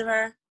taking pictures of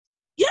her?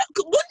 Yeah,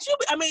 wouldn't you?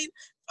 I mean,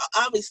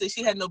 obviously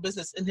she had no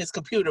business in his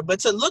computer, but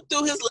to look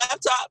through his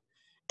laptop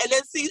and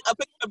then see a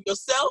picture of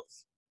yourself?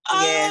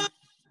 Yeah.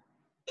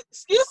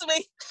 Excuse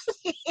me.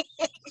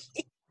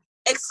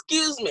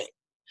 Excuse me.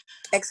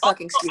 Excuse me. I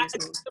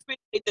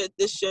appreciate that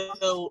this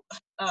show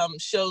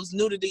shows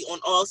nudity on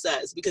all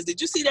sides, because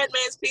did you see that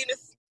man's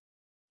penis?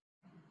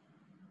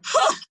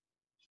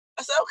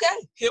 I said,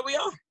 okay, here we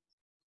are.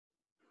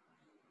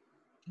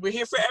 We're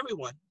here for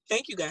everyone.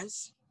 Thank you,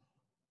 guys.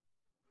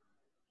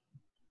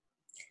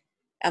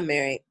 I'm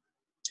married.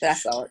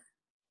 That's all.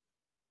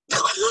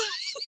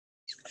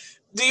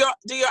 Do your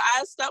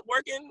eyes stop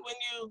working when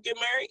you get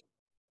married?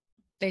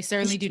 They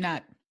certainly do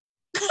not.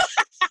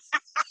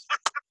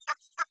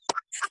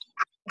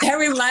 That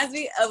reminds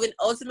me of an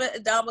Ultimate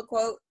Adama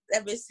quote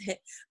that bitch said,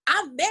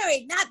 "I'm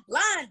married, not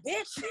blind,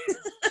 bitch."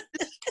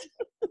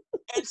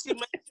 And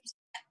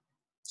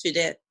she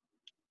did.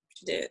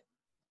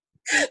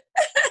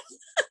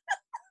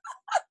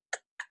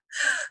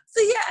 So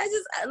yeah,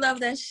 I love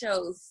that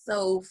show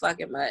so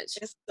fucking much.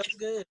 It's so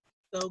good.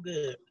 So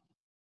good.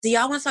 Do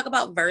y'all want to talk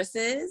about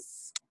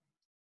Versus?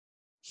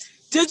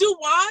 Did you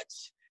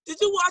watch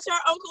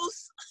our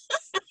uncles?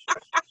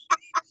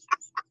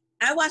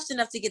 I watched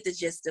enough to get the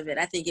gist of it.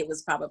 I think it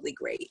was probably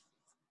great.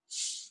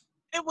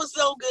 It was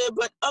so good,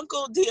 but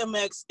Uncle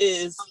DMX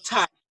is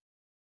tired.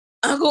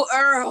 Uncle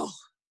Earl.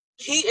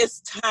 He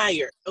is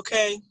tired,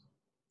 okay?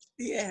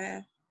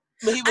 Yeah.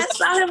 But I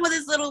saw him with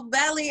his little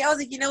belly. I was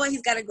like, you know what?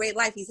 He's got a great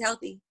life. He's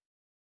healthy.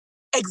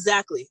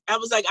 Exactly. I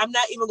was like, I'm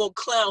not even gonna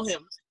clown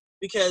him,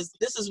 because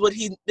this is what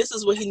he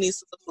needs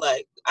to look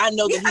like. I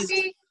know that he's. I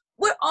mean,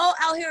 we're all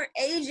out here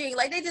aging.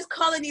 Like, they just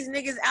calling these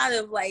niggas out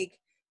of like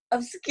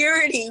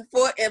obscurity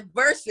for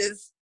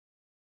Versus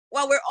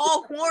while we're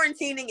all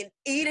quarantining and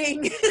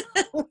eating.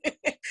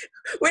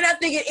 We're not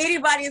thinking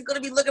anybody is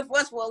going to be looking for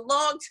us for a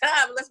long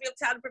time unless we have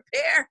time to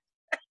prepare.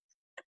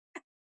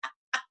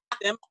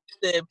 Them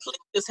said, please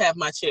just have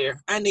my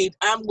chair. I'm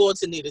going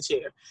to need a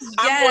chair. Yes.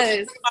 I'm going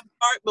to do my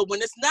part, but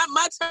when it's not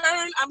my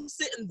turn, I'm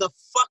sitting the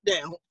fuck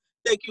down.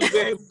 Thank you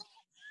very much.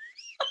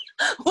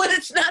 When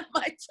it's not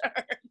my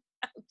turn,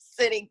 I'm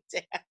sitting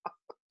down.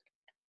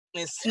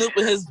 And Snoop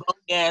with his bunk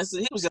ass,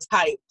 he was just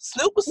hype.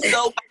 Snoop was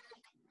so hype.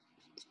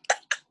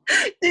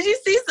 Did you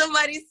see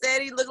somebody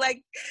said he looked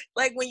like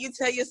when you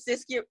tell your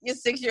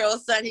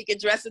 6-year-old son he can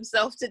dress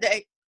himself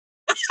today?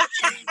 I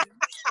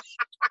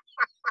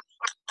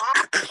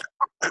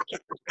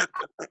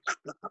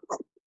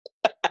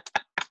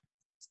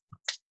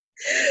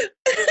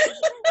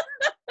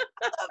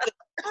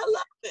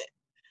love it.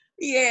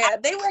 Yeah,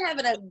 they were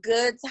having a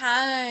good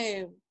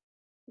time.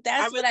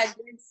 That's what I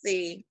did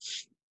see.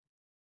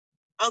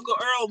 Uncle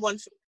Earl won,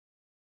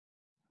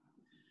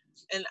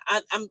 and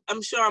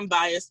I'm sure I'm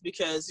biased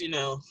because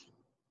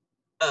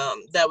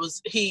that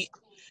was his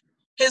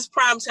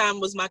prime time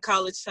was my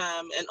college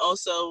time, and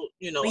also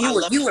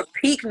you were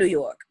peak New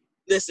York.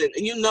 Listen,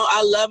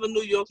 I love a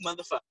New York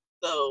motherfucker.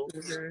 So,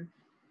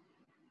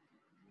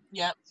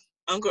 Yep,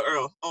 Uncle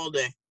Earl all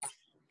day.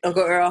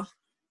 Uncle Earl.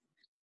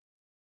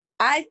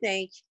 I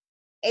think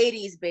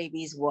 80s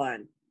babies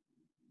won.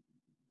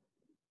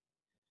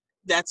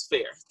 That's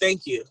fair.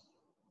 Thank you.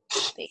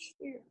 Thank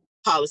you.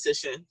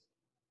 Politician.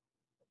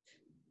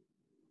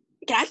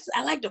 I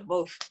liked them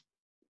both.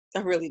 I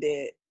really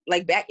did.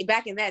 Like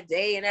back in that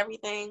day and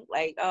everything.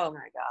 Like, oh my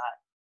God.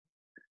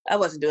 I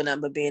wasn't doing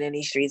nothing but being in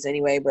these streets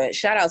anyway, but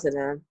shout out to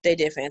them. They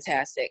did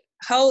fantastic.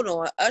 Hold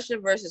on. Usher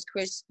versus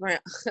Chris Brown.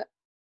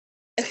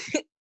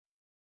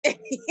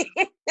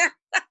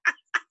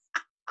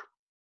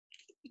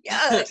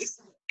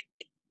 Yes.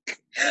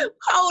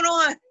 Hold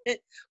on.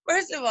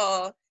 First of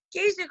all,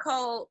 Keisha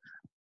Cole.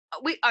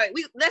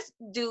 Let's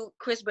do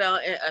Chris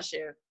Brown and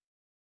Usher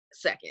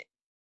second.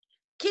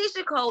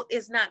 Keisha Cole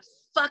is not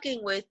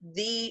fucking with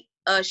the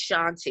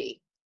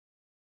Ashanti.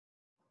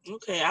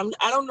 Okay,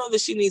 I don't know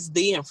that she needs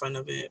 "the" in front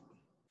of it.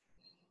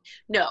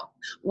 No,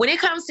 when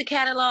it comes to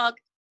catalog,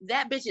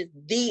 that bitch is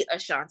the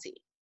Ashanti.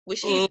 What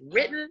she's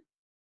written,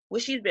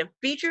 what she's been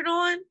featured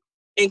on,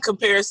 in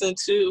comparison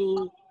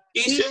to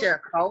Keisha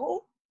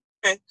Cole.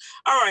 Okay,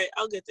 all right,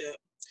 I'll get that.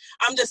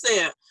 I'm just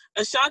saying,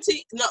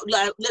 Ashanti. No,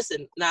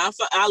 listen. Now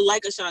I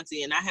like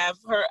Ashanti, and I have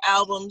her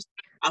albums.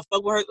 I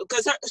fuck with her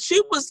because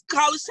she was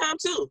college time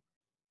too.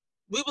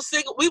 We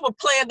were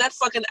playing that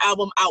fucking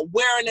album out,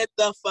 wearing it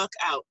the fuck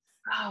out.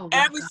 Oh,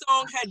 every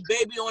song had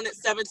baby on it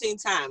 17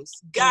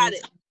 times. Got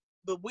it.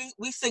 But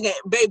we sing it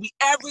baby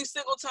every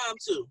single time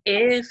too.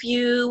 If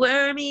you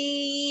were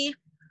me,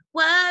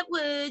 what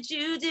would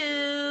you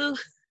do?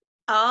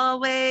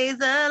 Always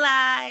a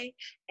lie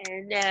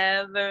and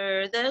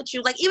never the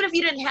truth. Like, even if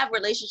you didn't have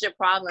relationship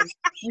problems,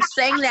 you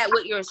sang that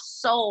with your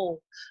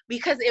soul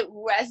because it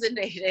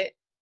resonated.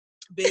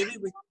 Baby,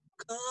 we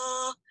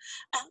come,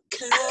 I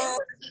come.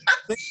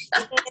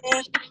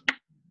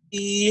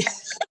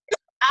 Yes,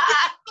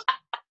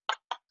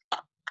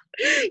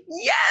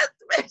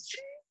 bitch.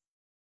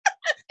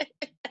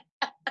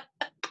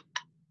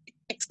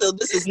 So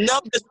this is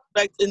no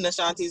disrespect in the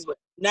Ashanti's, but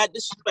not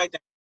disrespect.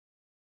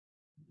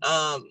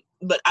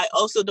 But I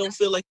also don't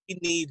feel like we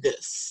need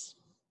this.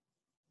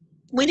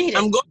 We need it.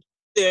 I'm going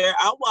there.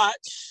 I'll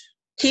watch.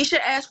 Keisha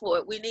asked for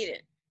it. We need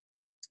it.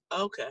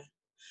 Okay.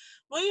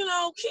 Well, you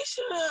know,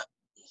 Keisha.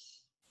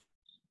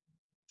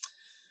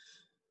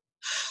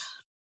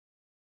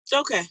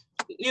 Okay.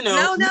 You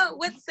know. No.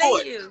 What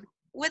say you?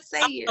 What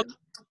say you?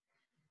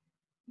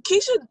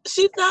 Keisha,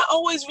 she's not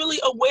always really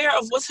aware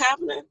of what's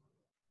happening,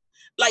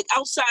 like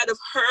outside of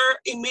her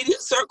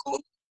immediate circle.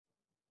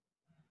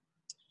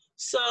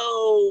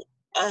 So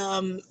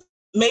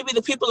maybe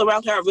the people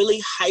around her are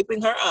really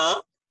hyping her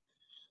up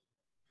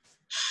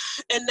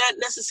and not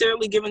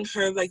necessarily giving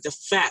her like the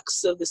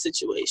facts of the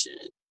situation.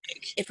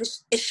 If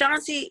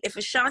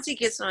Ashanti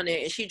gets on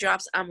there and she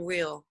drops "I'm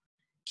Real,"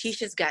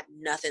 Keisha's got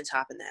nothing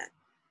topping that.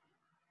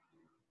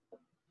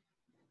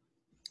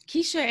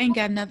 Keisha ain't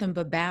got nothing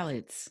but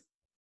ballads.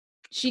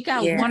 She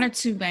got one or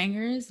two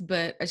bangers,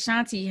 but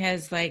Ashanti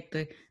has like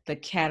the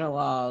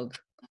catalog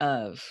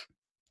of,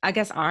 I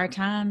guess, our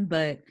time,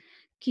 but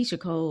Keisha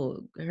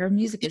Cole, her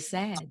music is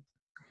sad.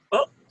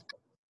 Oh.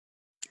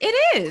 It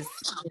is.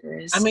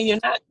 I mean,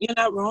 you're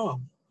not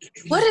wrong.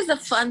 What is the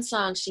fun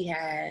song she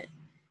had?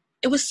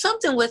 It was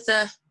something with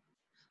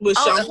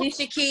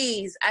Alicia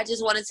Keys. I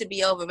Just Want It to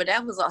Be Over, but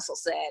that was also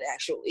sad,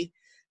 actually.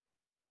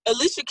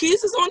 Alicia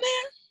Keys is on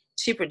there?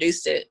 She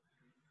produced it.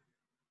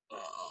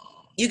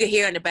 You could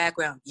hear in the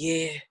background,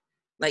 yeah.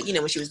 Like, you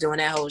know, when she was doing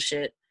that whole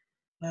shit.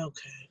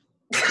 Okay.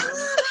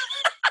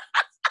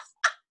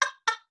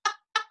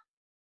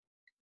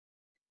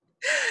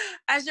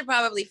 I should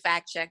probably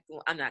fact check.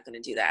 Well, I'm not going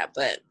to do that.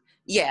 But,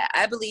 yeah,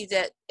 I believe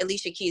that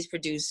Alicia Keys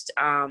produced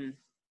I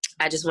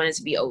Just Want It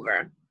to Be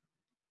Over.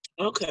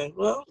 Okay.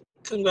 Well,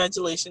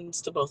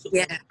 congratulations to both of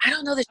them. Yeah. I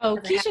don't know that.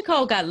 Keisha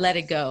Cole got Let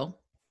It Go.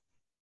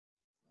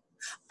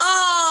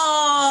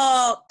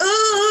 Oh,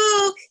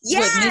 ooh,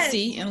 yes. With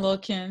Missy and Lil'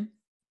 Kim.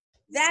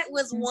 That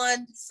was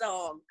one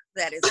song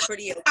that is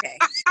pretty okay.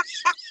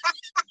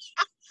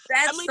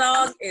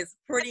 Song is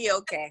pretty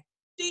okay.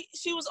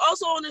 She was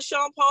also on the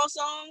Sean Paul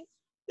song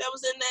that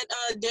was in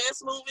that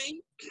dance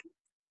movie.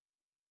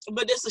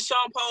 But it's a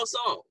Sean Paul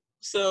song.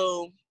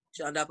 So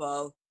Sean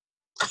Paul.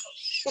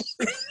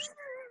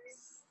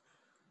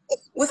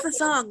 What's the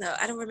song though?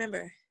 I don't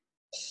remember.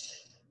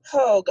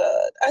 Oh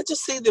God! I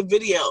just see the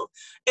video.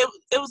 It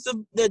was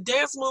the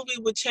dance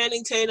movie with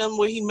Channing Tatum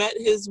where he met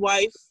his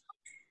wife.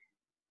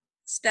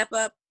 Step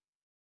Up.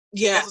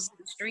 Yes.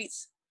 The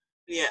Streets.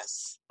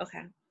 Yes.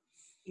 Okay.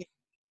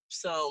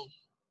 So,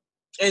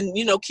 and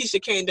you know Keisha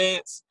can't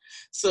dance,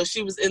 so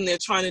she was in there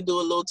trying to do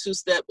a little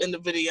 2-step in the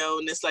video,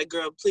 and it's like,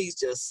 girl, please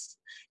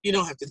you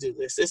don't have to do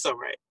this. It's all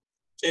right.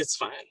 It's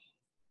fine.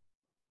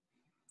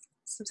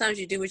 Sometimes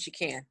you do what you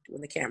can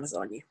when the camera's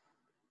on you.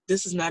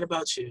 This is not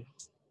about you.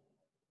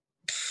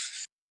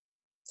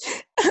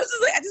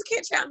 I just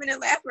can't chime in and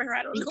laugh at her.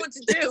 I don't know what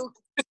to do.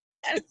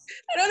 I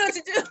don't know what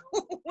to do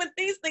when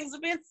these things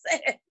have been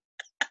said.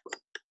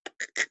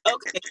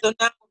 Okay, so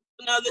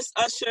now this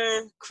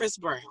Usher, Chris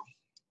Brown.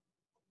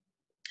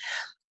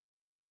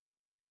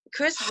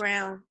 Chris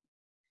Brown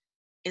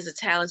is a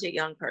talented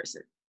young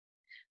person.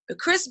 But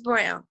Chris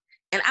Brown,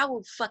 and I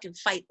will fucking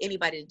fight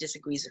anybody that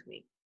disagrees with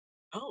me.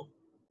 Oh.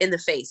 In the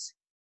face.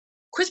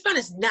 Chris Brown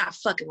is not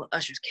fucking with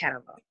Usher's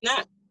catalog.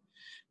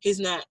 He's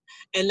not.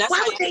 And that's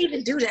why would they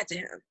even do that to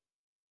him?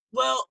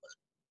 Well,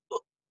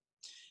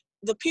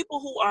 the people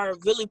who are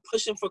really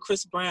pushing for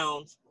Chris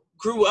Brown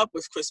grew up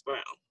with Chris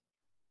Brown.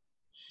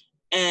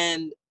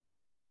 And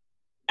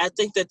I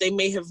think that they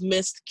may have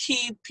missed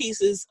key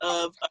pieces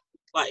of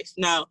life.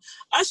 Now,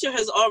 Usher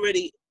has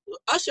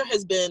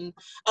been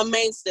a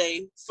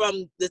mainstay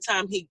from the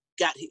time he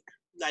got here.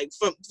 Like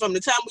from the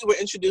time we were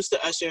introduced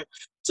to Usher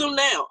till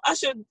now.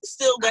 Usher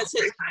still got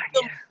hit.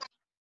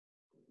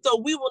 So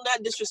we will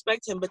not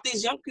disrespect him, but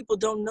these young people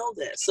don't know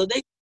that. So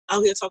they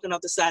out here talking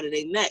out the side of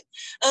their neck.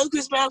 Oh,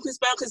 Chris Brown,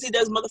 because he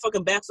does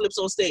motherfucking backflips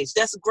on stage.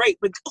 That's great.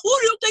 But who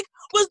do you think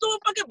was doing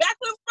fucking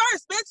backflips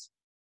first, bitch?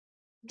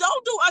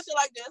 Don't do Usher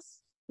like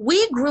this.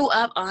 We grew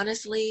up,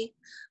 honestly,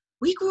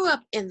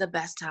 in the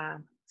best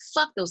time.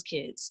 Fuck those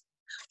kids.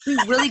 We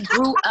really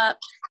grew up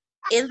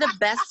in the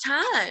best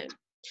time.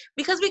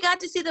 Because we got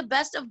to see the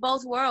best of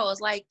both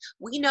worlds. Like,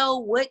 we know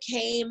what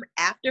came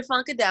after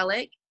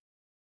Funkadelic.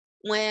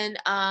 when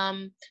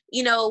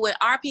when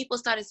our people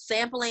started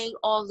sampling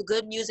all the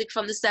good music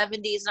from the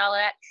 70s and all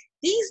that.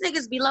 These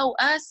niggas below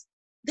us,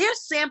 they're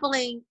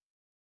sampling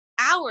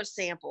our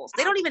samples.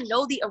 They don't even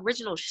know the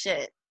original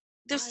shit.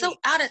 They're so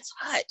out of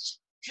touch.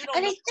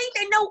 And they think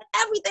they know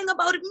everything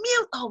about it.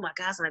 Oh my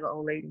God, I'm like an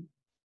old lady.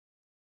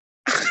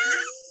 But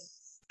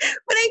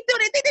they do.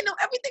 They think they know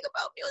everything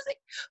about music.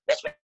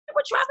 Bitch, we're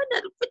dropping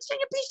the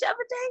Virginia Beach the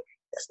other day.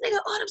 This nigga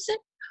Autumn said,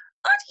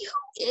 Auntie, who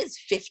is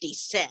 50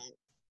 Cent?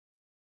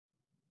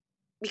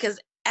 Because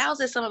Al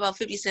said something about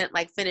 50 Cent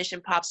like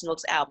finishing Pop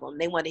Smoke's album.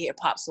 They wanted to hear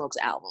Pop Smoke's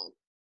album.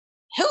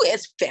 Who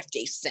is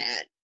 50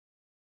 Cent?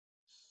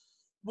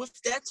 With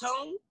that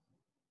tone?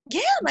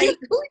 Yeah, like,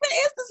 who even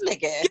is this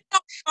nigga? Get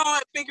out the car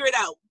and figure it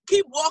out.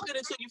 Keep walking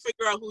until you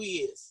figure out who he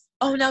is.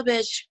 Oh, no,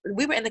 bitch.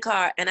 We were in the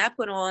car, and I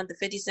put on the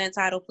 50 Cent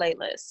title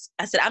playlist.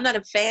 I said, I'm not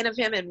a fan of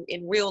him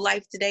in real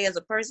life today as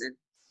a person,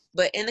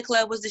 but in the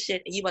club was the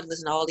shit, and you want to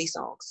listen to all these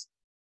songs.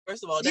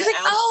 First of all, she's like,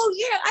 oh,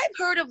 yeah, I've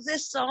heard of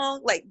this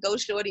song. Like, Go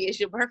Shorty, It's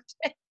Your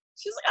Birthday.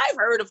 She's like, I've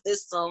heard of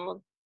this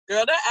song.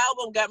 Girl, that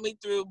album got me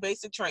through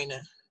basic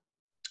training.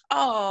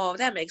 Oh,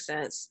 that makes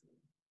sense.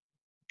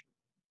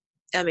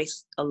 That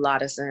makes a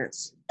lot of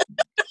sense.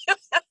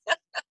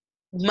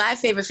 My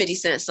favorite 50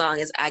 Cent song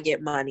is I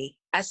Get Money.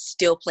 I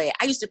still play it.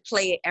 I used to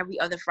play it every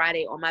other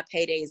Friday on my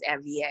paydays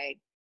at VA.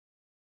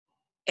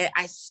 And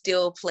I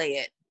still play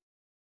it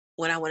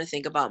when I want to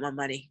think about my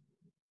money.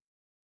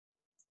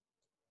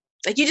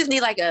 Like, you just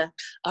need like a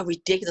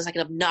ridiculous, like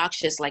an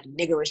obnoxious, like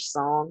niggerish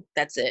song.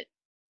 That's it.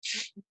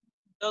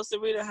 So,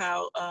 Sarita,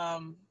 how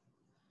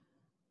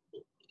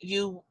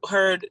you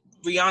heard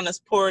Rihanna's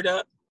Pour It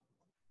Up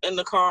in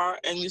the car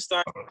and you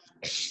start...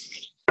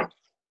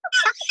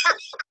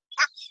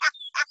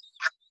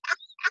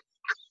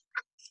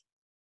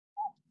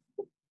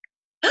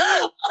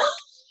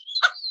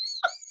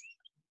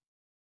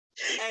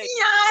 Hey.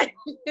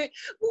 Yeah.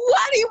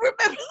 Why do you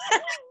remember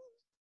that?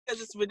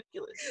 Because it's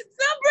ridiculous.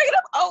 Stop bringing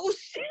up old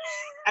shit.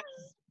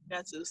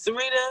 Got to.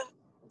 Sarita,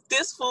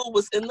 this fool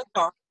was in the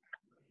car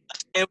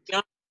and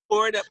Rihanna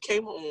Pour It Up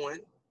came on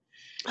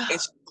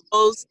and she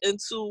goes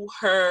into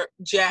her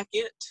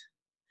jacket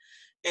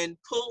and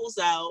pulls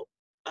out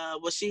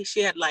she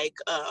had like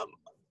it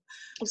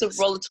was a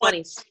roll of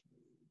 20s.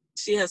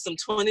 She has some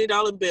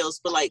 $20 bills,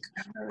 but like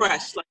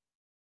fresh, like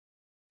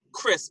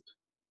crisp.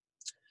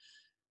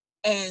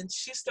 And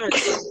she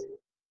starts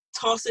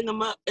tossing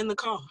them up in the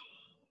car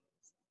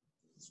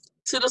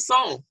to the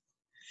song.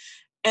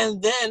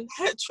 And then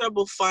had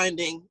trouble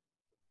finding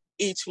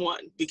each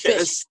one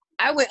because bitch,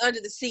 I went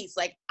under the seats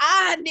like,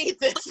 I need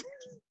this.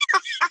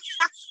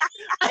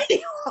 I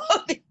need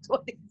all these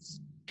 20s.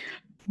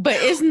 But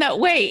it's not,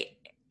 wait.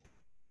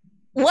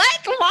 What?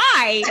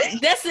 Why?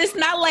 It's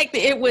not like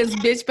it was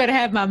bitch better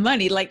have my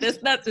money. Like,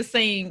 that's not the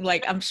same.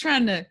 Like, I'm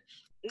trying to,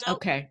 no,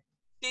 okay.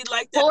 She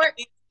liked that.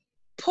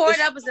 Pour It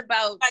Up is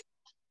about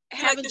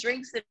having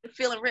drinks and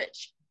feeling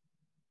rich.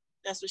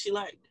 That's what she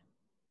liked.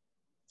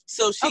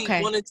 So she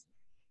wanted to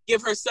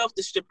give herself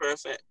the stripper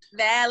effect.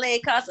 Valet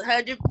costs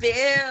 100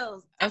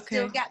 bills. I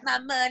still got my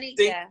money.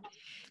 See?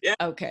 Yeah.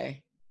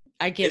 Okay.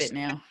 I get it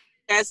now.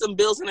 Had some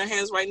bills in her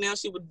hands right now,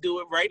 she would do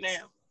it right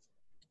now.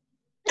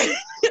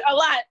 A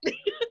lot.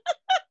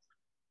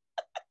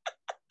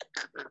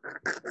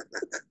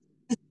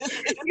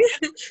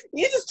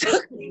 You just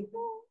took me.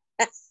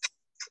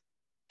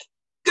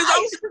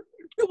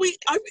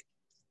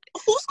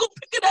 Who's gonna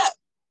pick it up?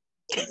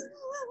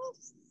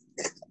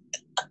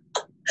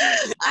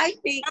 I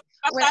think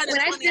when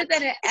I said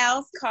that in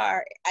Al's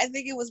car, I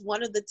think it was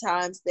one of the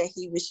times that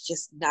he was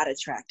just not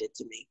attracted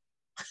to me.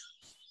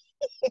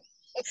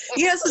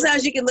 You know,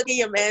 sometimes you can look in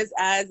your man's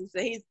eyes and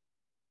say,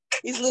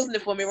 he's losing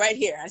it for me right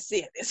here. I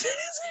see it. It's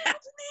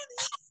happening.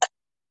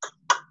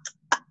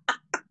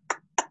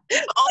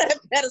 All that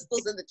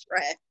pedestals in the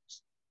trash.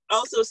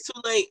 Also, it's too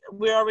late.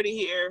 We're already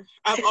here.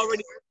 We've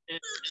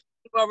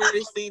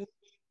already seen.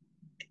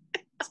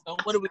 So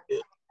what do we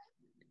do?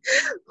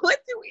 What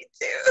do we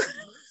do?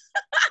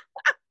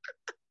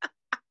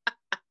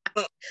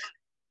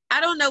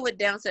 I don't know what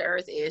Down to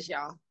Earth is,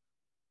 y'all.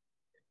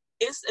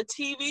 It's a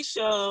TV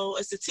show.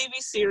 It's a TV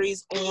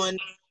series on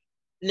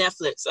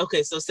Netflix.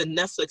 Okay, so it's a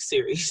Netflix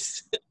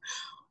series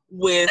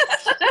with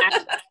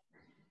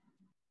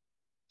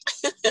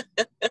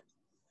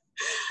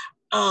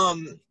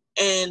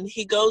and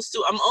he goes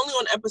to, I'm only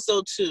on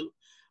episode 2,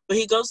 but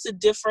he goes to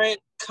different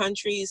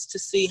countries to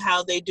see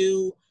how they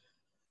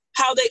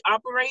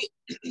operate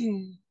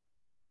in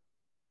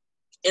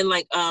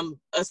like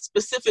a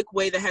specific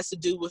way that has to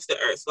do with the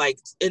earth. Like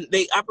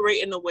they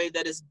operate in a way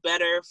that is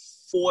better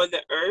for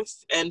the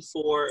earth and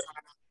for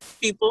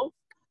people.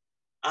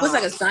 It's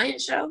like a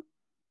science show.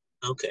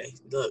 Okay,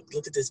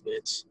 look at this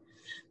bitch.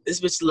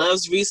 This bitch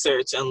loves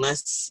research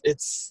unless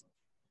it's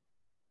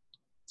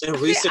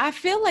I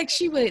feel like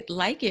she would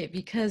like it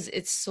because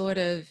it's sort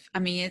of, I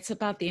mean, it's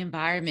about the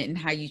environment and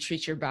how you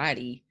treat your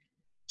body.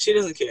 She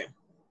doesn't care.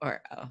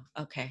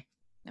 Okay.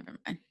 Never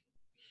mind.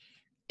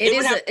 It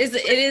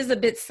is a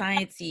bit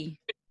sciencey.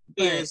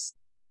 Years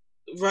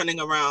running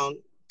around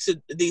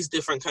to these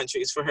different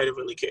countries for her to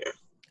really care.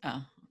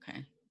 Oh,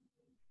 okay.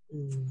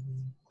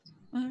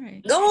 Mm-hmm. All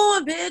right. Go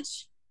on,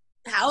 bitch.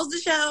 How's the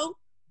show?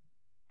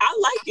 I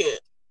like it.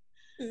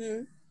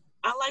 Mm-hmm.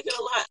 I like it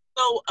a lot.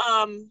 So,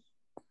 I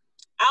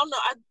don't know.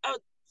 I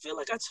feel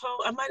like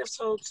I might have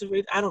told to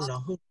read. I don't know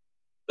who,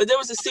 but there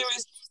was a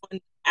series on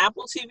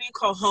Apple TV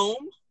called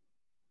Home,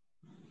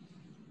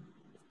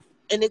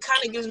 and it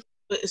kind of gives me.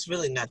 But it's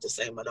really not the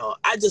same at all.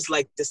 I just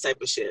like this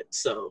type of shit,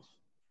 so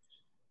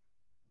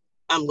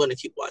I'm gonna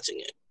keep watching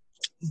it.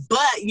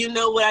 But you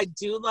know what I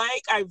do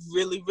like? I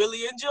really,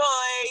 really enjoy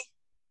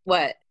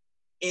What?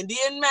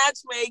 Indian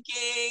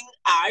matchmaking.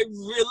 I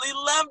really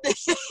loved it.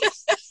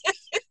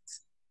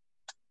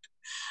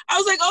 I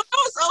was like, oh no,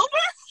 it's over?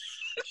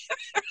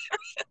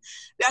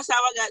 That's how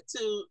I got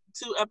to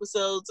 2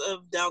 episodes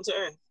of Down to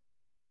Earth.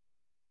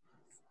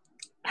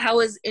 How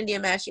is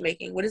Indian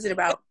matchmaking? What is it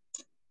about?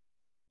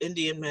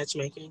 Indian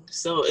matchmaking.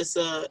 So it's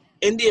a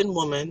Indian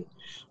woman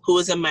who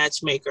is a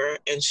matchmaker,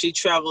 and she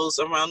travels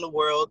around the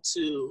world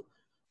to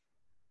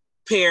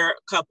pair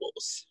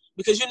couples.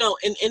 Because, you know,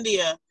 in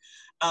India,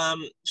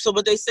 so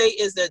what they say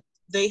is that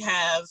they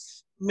have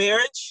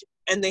marriage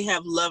and they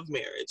have love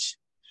marriage.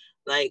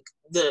 Like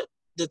the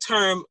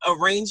term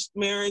arranged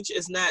marriage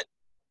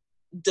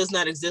does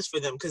not exist for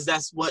them, because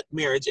that's what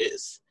marriage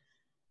is.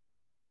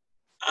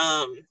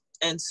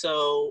 And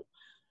so,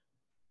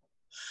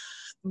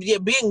 yeah,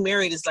 being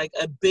married is like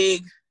a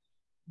big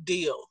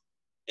deal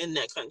in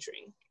that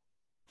country.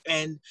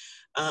 And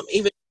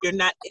even if you're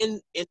not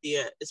in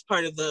India, it's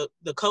part of the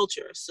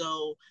culture.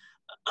 So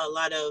a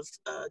lot of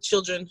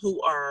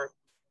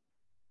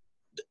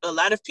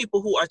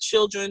people who are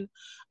children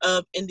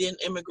of Indian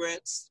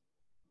immigrants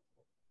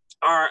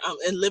are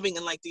and living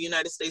in like the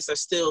United States are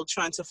still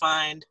trying to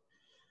find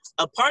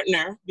a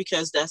partner,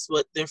 because that's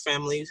what their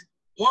family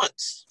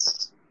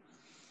wants.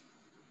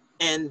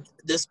 And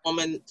this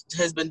woman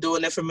has been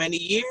doing it for many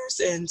years,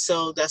 and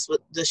so that's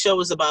what the show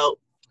is about,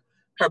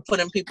 her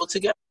putting people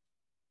together.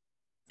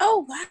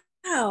 Oh,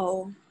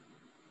 wow.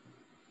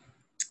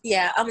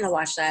 Yeah, I'm going to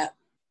watch that.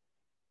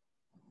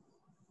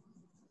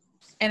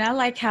 And I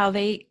like how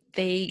they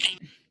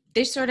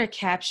sort of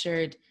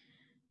captured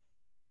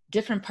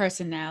different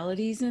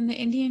personalities in the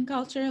Indian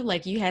culture.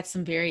 Like you had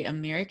some very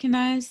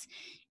Americanized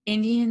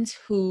Indians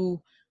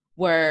who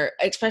were,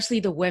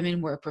 especially the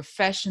women, were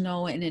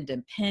professional and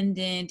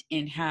independent,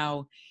 and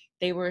how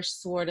they were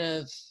sort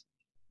of,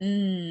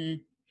 I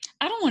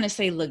don't want to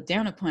say looked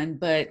down upon,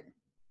 but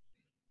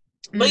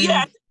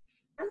yeah,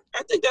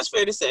 I think that's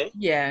fair to say.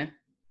 Yeah.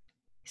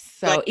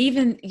 So like,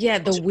 even,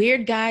 the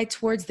weird guy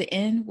towards the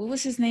end, what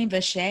was his name?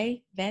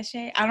 Vache?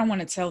 I don't want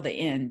to tell the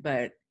end,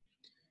 but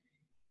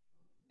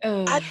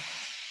I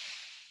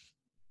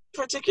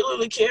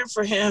particularly care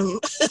for him.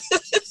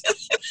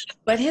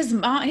 But his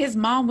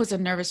mom was a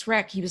nervous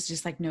wreck. He was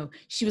just like, no.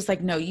 She was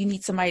like, no, you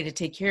need somebody to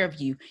take care of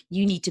you.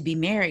 You need to be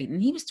married.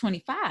 And he was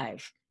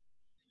 25.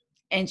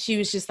 And she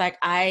was just like,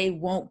 I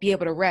won't be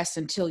able to rest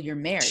until you're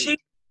married. She's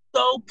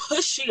so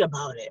pushy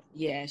about it.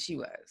 Yeah, she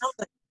was. I was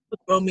like, it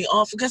throw me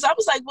off, because I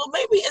was like, well,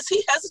 maybe is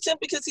he hesitant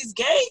because he's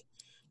gay?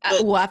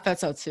 But, I thought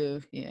so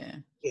too. Yeah.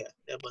 Yeah,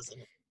 that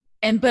wasn't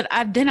it. But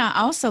I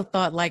also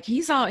thought, like,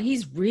 he's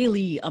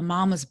really a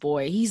mama's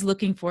boy. He's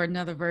looking for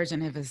another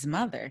version of his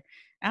mother.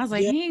 I was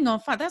like, he ain't gonna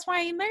find. That's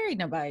why he ain't married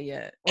nobody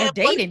yet or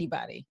date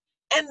anybody.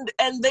 And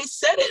they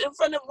said it in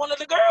front of one of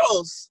the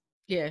girls.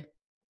 Yeah.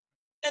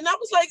 And I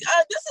was like,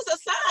 this is a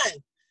sign.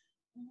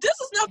 This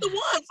is not the one.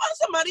 Find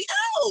somebody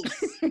else.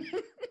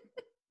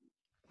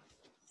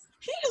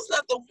 He is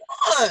not the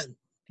one.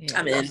 Yeah.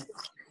 I'm in.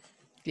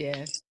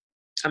 Yeah.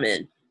 I'm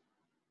in.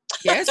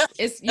 Yeah,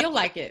 it's you'll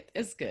like it.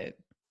 It's good.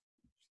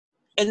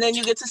 And then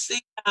you get to see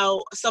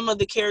how some of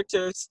the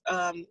characters,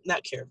 some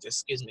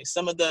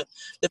of the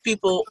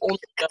people on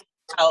the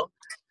show,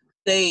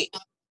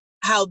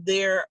 how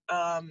their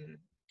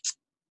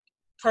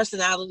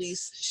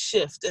personalities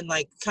shift and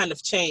like kind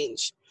of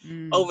change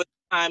over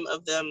the time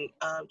of them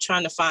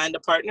trying to find a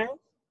partner.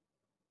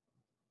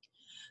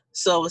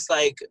 So it's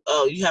like,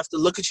 you have to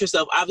look at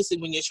yourself. Obviously,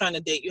 when you're trying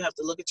to date, you have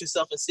to look at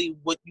yourself and see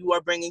what you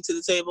are bringing to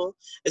the table.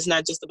 It's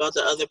not just about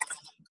the other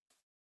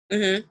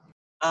person.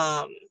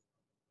 Mm-hmm.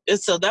 And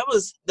so that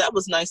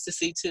was nice to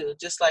see too.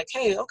 Just like,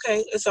 hey,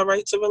 okay, it's all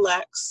right to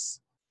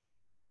relax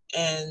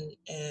and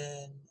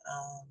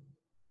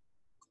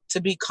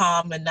to be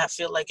calm and not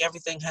feel like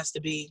everything has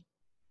to be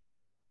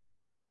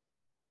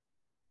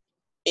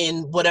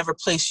in whatever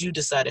place you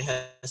decide it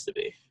has to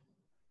be.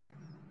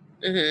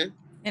 Mm-hmm.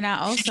 And I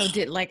also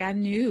I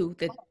knew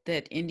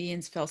that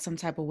Indians felt some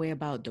type of way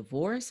about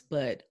divorce,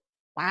 but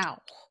wow,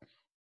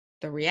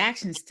 the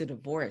reactions to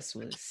divorce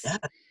was... Yeah.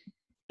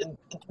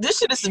 This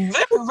shit is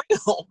very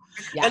real.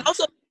 Yeah. And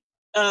also,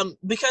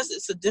 because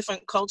it's a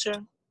different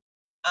culture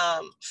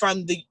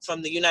from the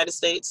United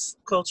States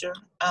culture,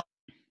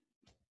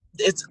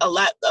 it's a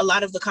lot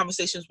of the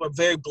conversations were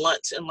very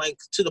blunt and like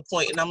to the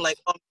point. And I'm like,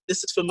 oh,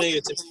 this is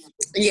familiar to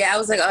me. Yeah, I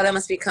was like, oh, that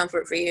must be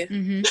comfort for you.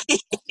 Mm-hmm.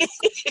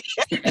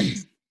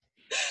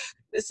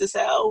 This is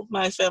how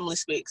my family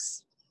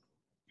speaks.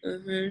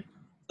 Mm-hmm.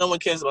 No one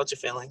cares about your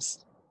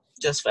feelings.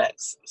 Just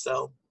facts.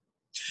 So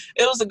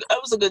it was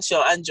a good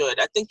show. I enjoyed it.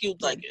 I think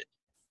you'd like it.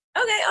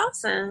 Okay,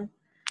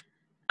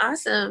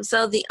 awesome.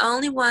 So the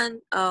only one,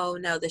 oh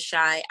no, The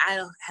Chi. I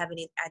don't have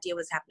any idea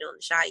what's happening on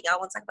The Chi. Y'all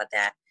want to talk about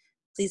that?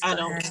 Please go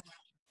ahead.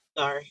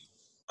 Sorry.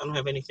 I don't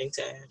have anything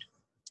to add.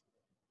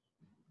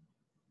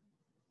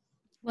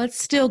 Well,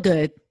 it's still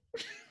good.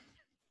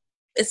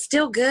 It's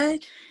still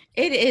good?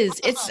 It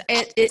is.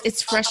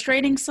 It's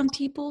frustrating some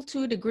people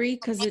to a degree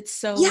because it's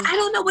so. Yeah, I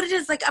don't know what it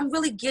is. Like, I'm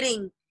really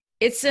getting.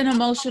 It's an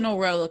emotional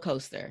roller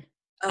coaster.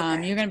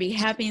 Okay. You're gonna be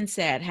happy and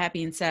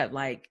sad,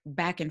 like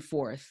back and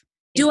forth.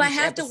 Do I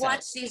have to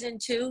watch season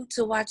 2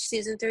 to watch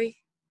season 3,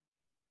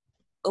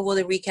 or will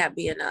the recap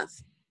be enough?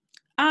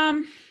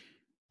 I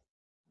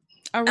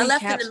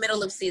left in the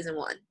middle of season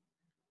 1.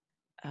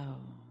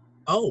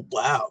 Oh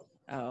wow.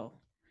 Oh,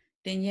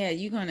 then yeah,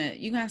 you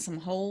got some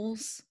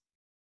holes.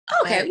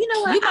 Okay, you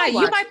know what?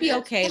 You might be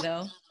okay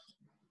though.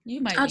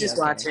 I'll just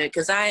watch it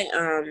because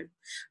I'm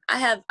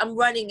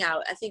running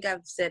out. I think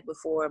I've said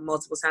before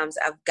multiple times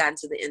I've gotten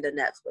to the end of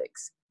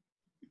Netflix.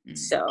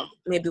 So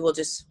maybe we'll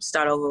just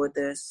start over with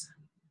this.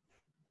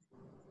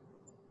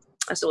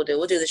 That's what we'll do.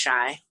 We'll do The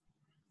Chi.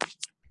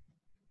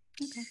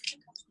 Okay.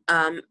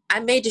 I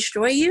May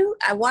Destroy You.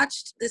 I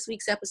watched this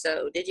week's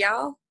episode. Did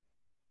y'all?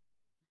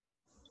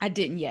 I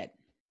didn't yet.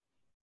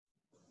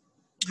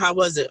 How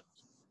was it?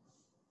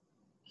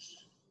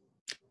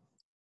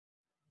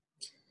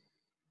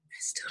 I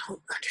still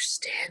don't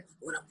understand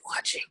what I'm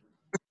watching.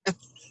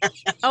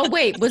 Oh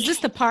wait, was this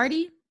the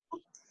party?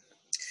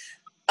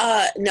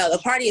 No, the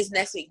party is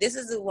next week. This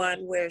is the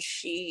one where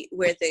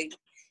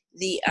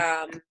the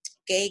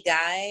gay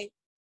guy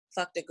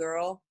fucked a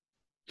girl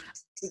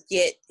to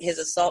get his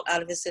assault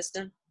out of his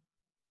system.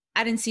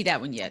 I didn't see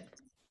that one yet.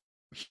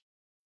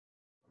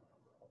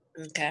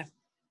 Okay.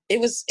 It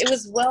was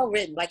well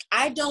written. Like,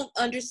 I don't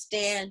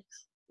understand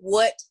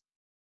what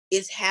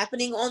is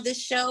happening on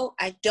this show.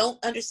 I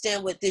don't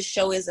understand what this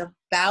show is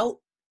about.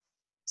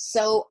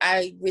 So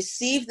I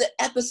received the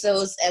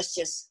episodes as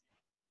just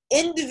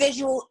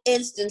individual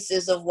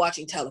instances of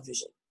watching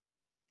television.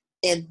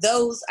 And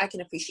those I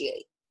can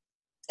appreciate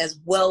as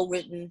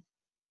well-written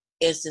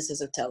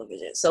instances of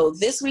television. So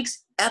this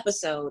week's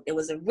episode, it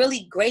was a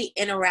really great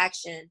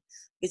interaction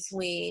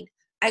between,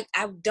 I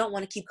don't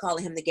want to keep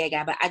calling him the gay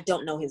guy, but I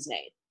don't know his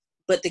name.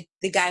 But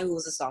the guy who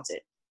was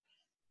assaulted.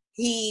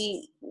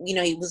 He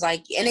was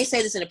like, and they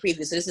say this in the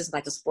preview, so this isn't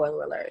like a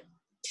spoiler alert.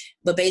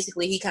 But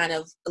basically he kind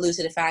of alludes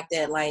to the fact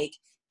that like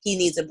he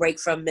needs a break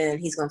from men.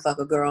 He's gonna fuck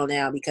a girl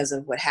now because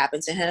of what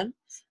happened to him.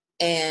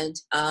 And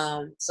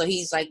so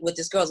he's like with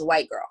this girl's a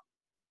white girl.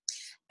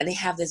 And they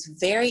have this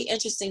very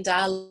interesting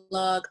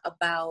dialogue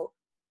about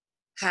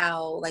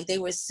how like they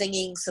were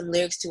singing some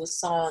lyrics to a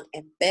song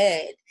in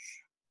bed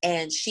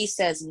and she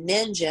says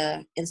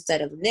ninja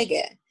instead of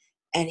nigga.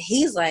 And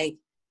he's like,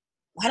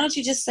 why don't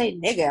you just say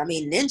nigga? I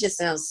mean, ninja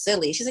sounds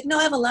silly. She's like, no,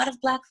 I have a lot of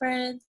black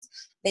friends.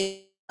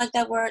 They like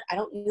that word. I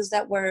don't use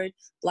that word,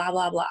 blah,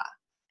 blah, blah.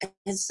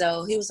 And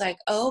so he was like,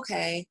 oh,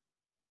 okay.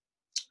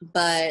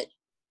 But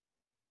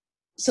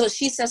so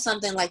she says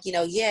something like,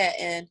 yeah.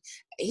 And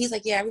he's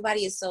like, yeah,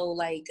 everybody is so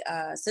like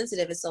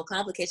sensitive. It's so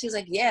complicated. She was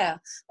like, yeah,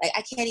 like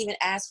I can't even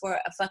ask for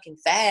a fucking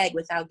fag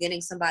without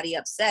getting somebody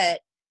upset.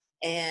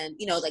 And,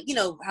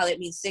 how it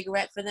means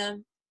cigarette for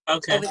them.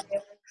 Okay.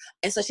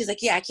 And so she's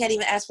like, yeah, I can't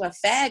even ask for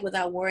a fag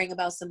without worrying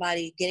about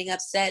somebody getting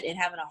upset and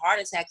having a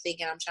heart attack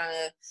thinking I'm trying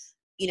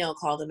to,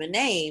 call them a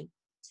name.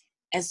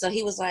 And so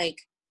he was like,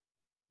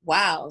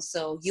 wow,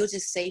 so you'll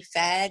just say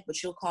fag,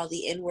 but you'll call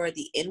the N-word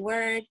the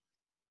N-word?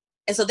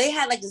 And so they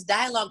had like this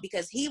dialogue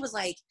because he was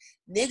like,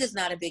 nigga's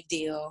not a big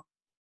deal,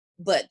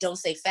 but don't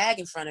say fag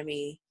in front of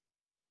me.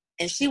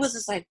 And she was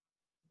just like,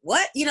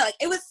 what? Like,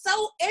 it was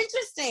so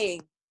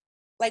interesting.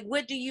 Like,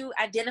 what do you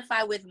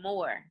identify with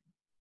more?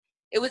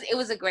 It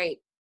was a great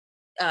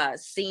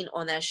scene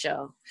on that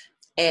show.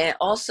 And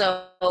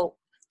also,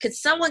 could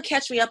someone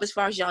catch me up as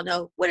far as y'all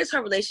know? What is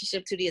her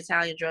relationship to the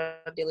Italian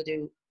drug dealer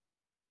dude?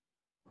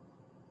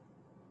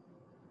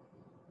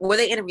 Were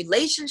they in a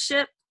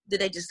relationship?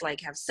 Did they just like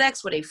have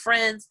sex? Were they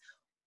friends?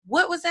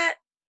 What was that?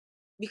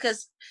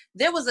 Because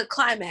there was a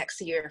climax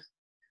here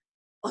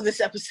on this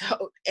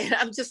episode. And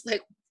I'm just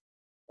like,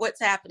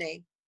 what's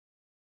happening?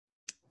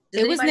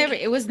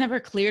 It was never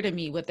clear to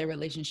me what their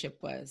relationship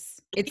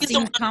was. It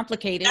seemed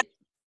complicated.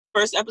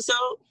 First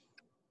episode?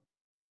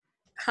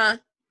 Huh?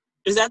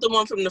 Is that the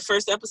one from the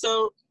first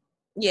episode?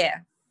 Yeah.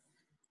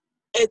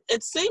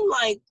 It seemed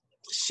like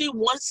she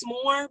wants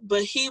more,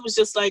 but he was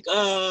just like,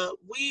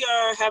 we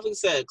are having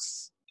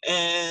sex.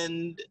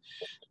 And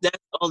that's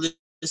all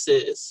this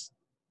is.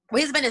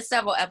 Well, he's been in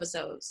several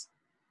episodes.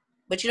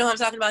 But you know what I'm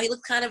talking about? He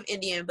looks kind of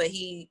Indian, but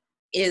he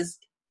is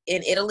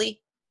in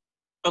Italy.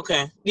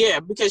 Okay. Yeah,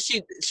 because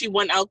she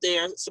went out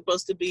there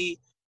supposed to be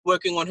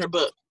working on her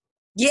book.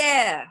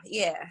 Yeah.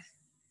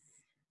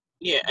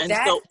 Yeah, and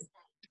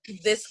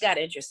this got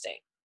interesting.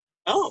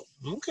 Oh,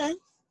 okay.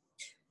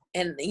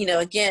 And,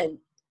 again,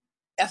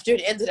 after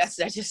it ended, I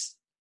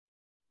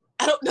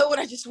don't know what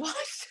I just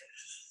watched.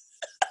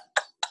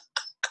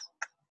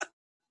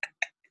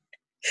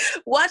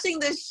 Watching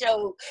this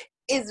show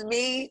is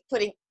me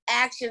putting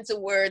action to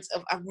words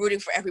of I'm rooting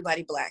for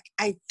everybody Black.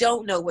 I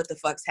don't know what the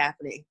fuck's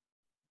happening.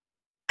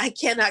 I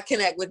cannot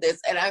connect with this,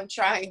 and I'm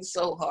trying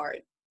so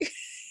hard.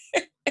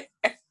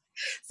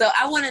 So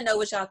I want to know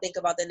what y'all think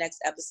about the next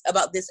episode,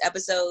 about this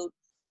episode.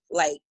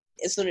 Like,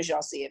 as soon as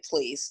y'all see it,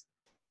 please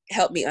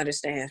help me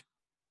understand.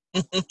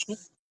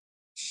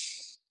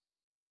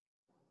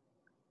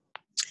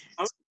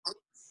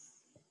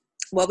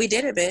 Well, we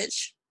did it,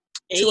 bitch.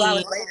 2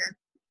 hours later.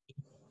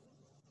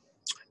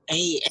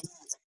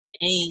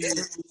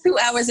 2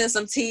 hours and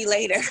some tea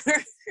later.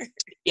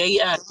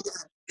 Yeah.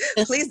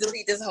 Please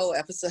delete this whole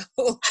episode.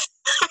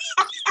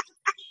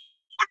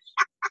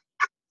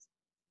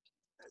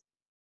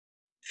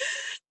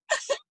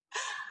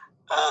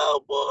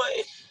 Oh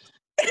boy.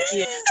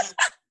 Yeah.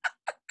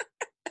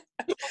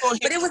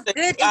 But it was good.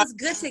 It was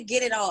good to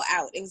get it all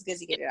out. It was good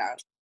to get it out.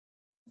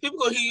 People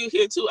gonna hear you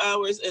here 2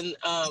 hours, and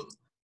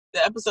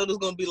the episode is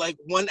gonna be like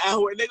 1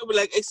 hour. And they're gonna be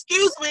like,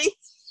 "Excuse me."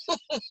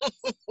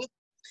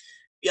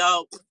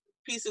 Y'all,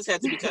 pieces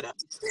had to be cut up.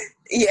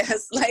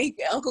 Yes, like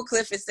Uncle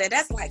Clifford said,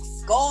 that's like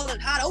scalding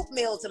hot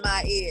oatmeal to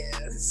my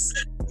ears.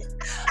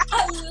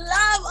 I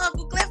love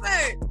Uncle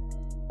Clifford.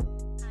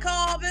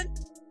 Corbin.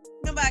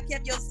 Remember I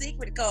kept your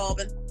secret,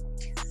 Corbin.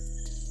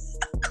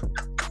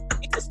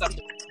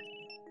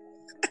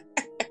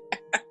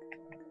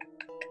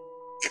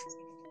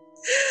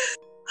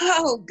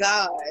 Oh,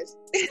 God.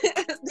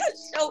 That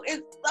show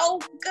is so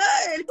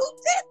good. Who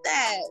did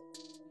that?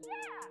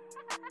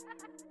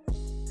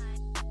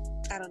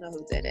 I don't know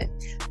who did it,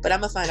 but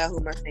I'm going to find out who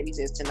Mercedes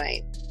is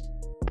tonight.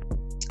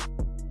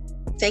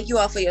 Thank you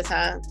all for your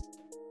time.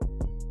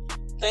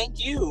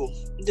 Thank you.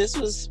 This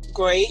was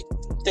great.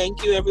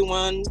 Thank you,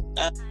 everyone.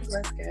 That's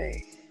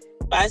great.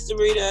 Bye,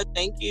 Sarita.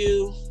 Thank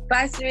you.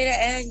 Bye, Sarita.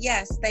 And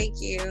yes,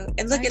 thank you.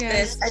 And look at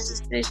this. I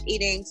just finished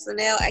eating, so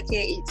now I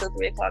can't eat till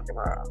 3 o'clock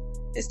tomorrow.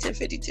 It's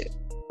 10:52.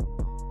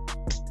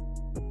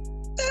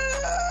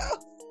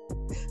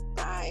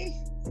 Bye.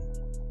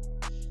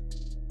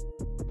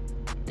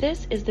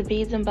 This is the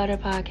Beads and Butter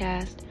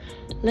Podcast.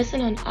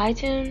 Listen on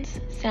iTunes,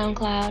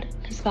 SoundCloud,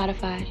 and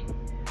Spotify.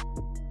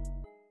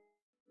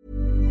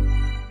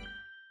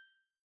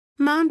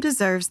 Mom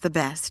deserves the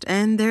best,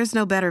 and there's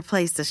no better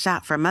place to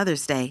shop for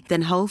Mother's Day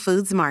than Whole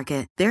Foods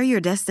Market. They're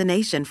your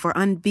destination for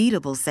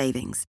unbeatable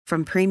savings,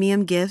 from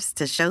premium gifts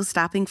to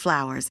show-stopping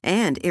flowers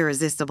and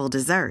irresistible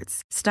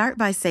desserts. Start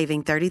by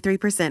saving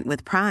 33%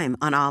 with Prime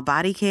on all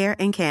body care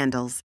and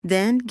candles.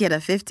 Then get a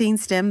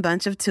 15-stem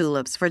bunch of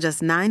tulips for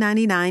just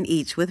 $9.99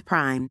 each with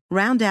Prime.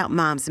 Round out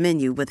Mom's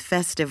menu with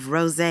festive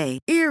rosé,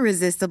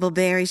 irresistible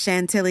berry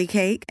chantilly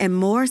cake, and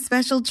more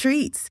special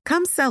treats.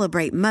 Come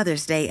celebrate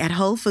Mother's Day at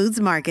Whole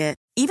Foods Market.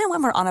 Even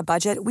when we're on a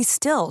budget, we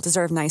still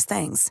deserve nice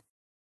things.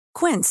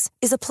 Quince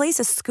is a place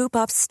to scoop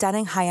up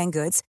stunning high-end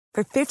goods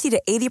for 50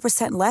 to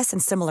 80% less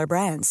than similar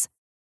brands.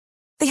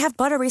 They have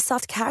buttery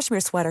soft cashmere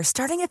sweaters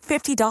starting at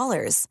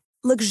 $50,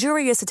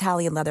 luxurious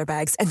Italian leather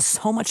bags, and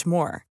so much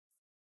more.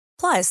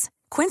 Plus,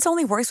 Quince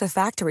only works with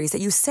factories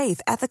that use safe,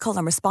 ethical,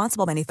 and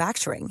responsible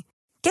manufacturing.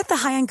 Get the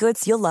high-end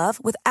goods you'll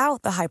love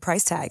without the high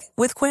price tag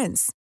with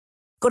Quince.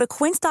 Go to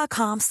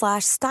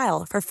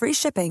quince.com/style for free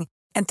shipping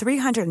and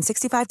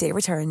 365-day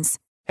returns.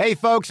 Hey,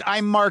 folks,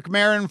 I'm Mark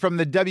Maron from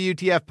the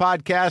WTF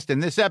Podcast,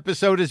 and this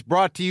episode is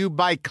brought to you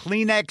by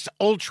Kleenex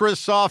Ultra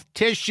Soft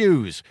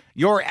Tissues,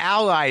 your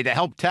ally to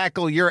help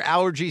tackle your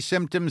allergy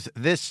symptoms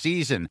this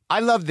season. I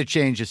love the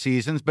change of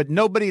seasons, but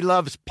nobody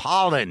loves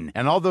pollen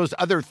and all those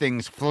other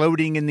things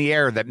floating in the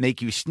air that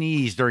make you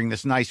sneeze during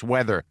this nice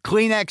weather.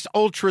 Kleenex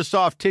Ultra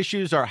Soft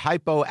Tissues are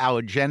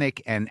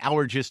hypoallergenic and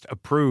allergist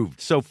approved,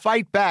 so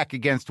fight back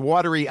against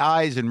watery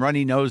eyes and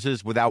runny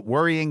noses without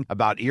worrying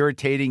about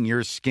irritating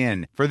your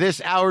skin. For this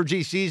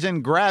allergy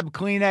season, grab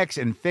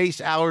Kleenex and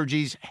face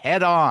allergies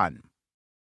head on.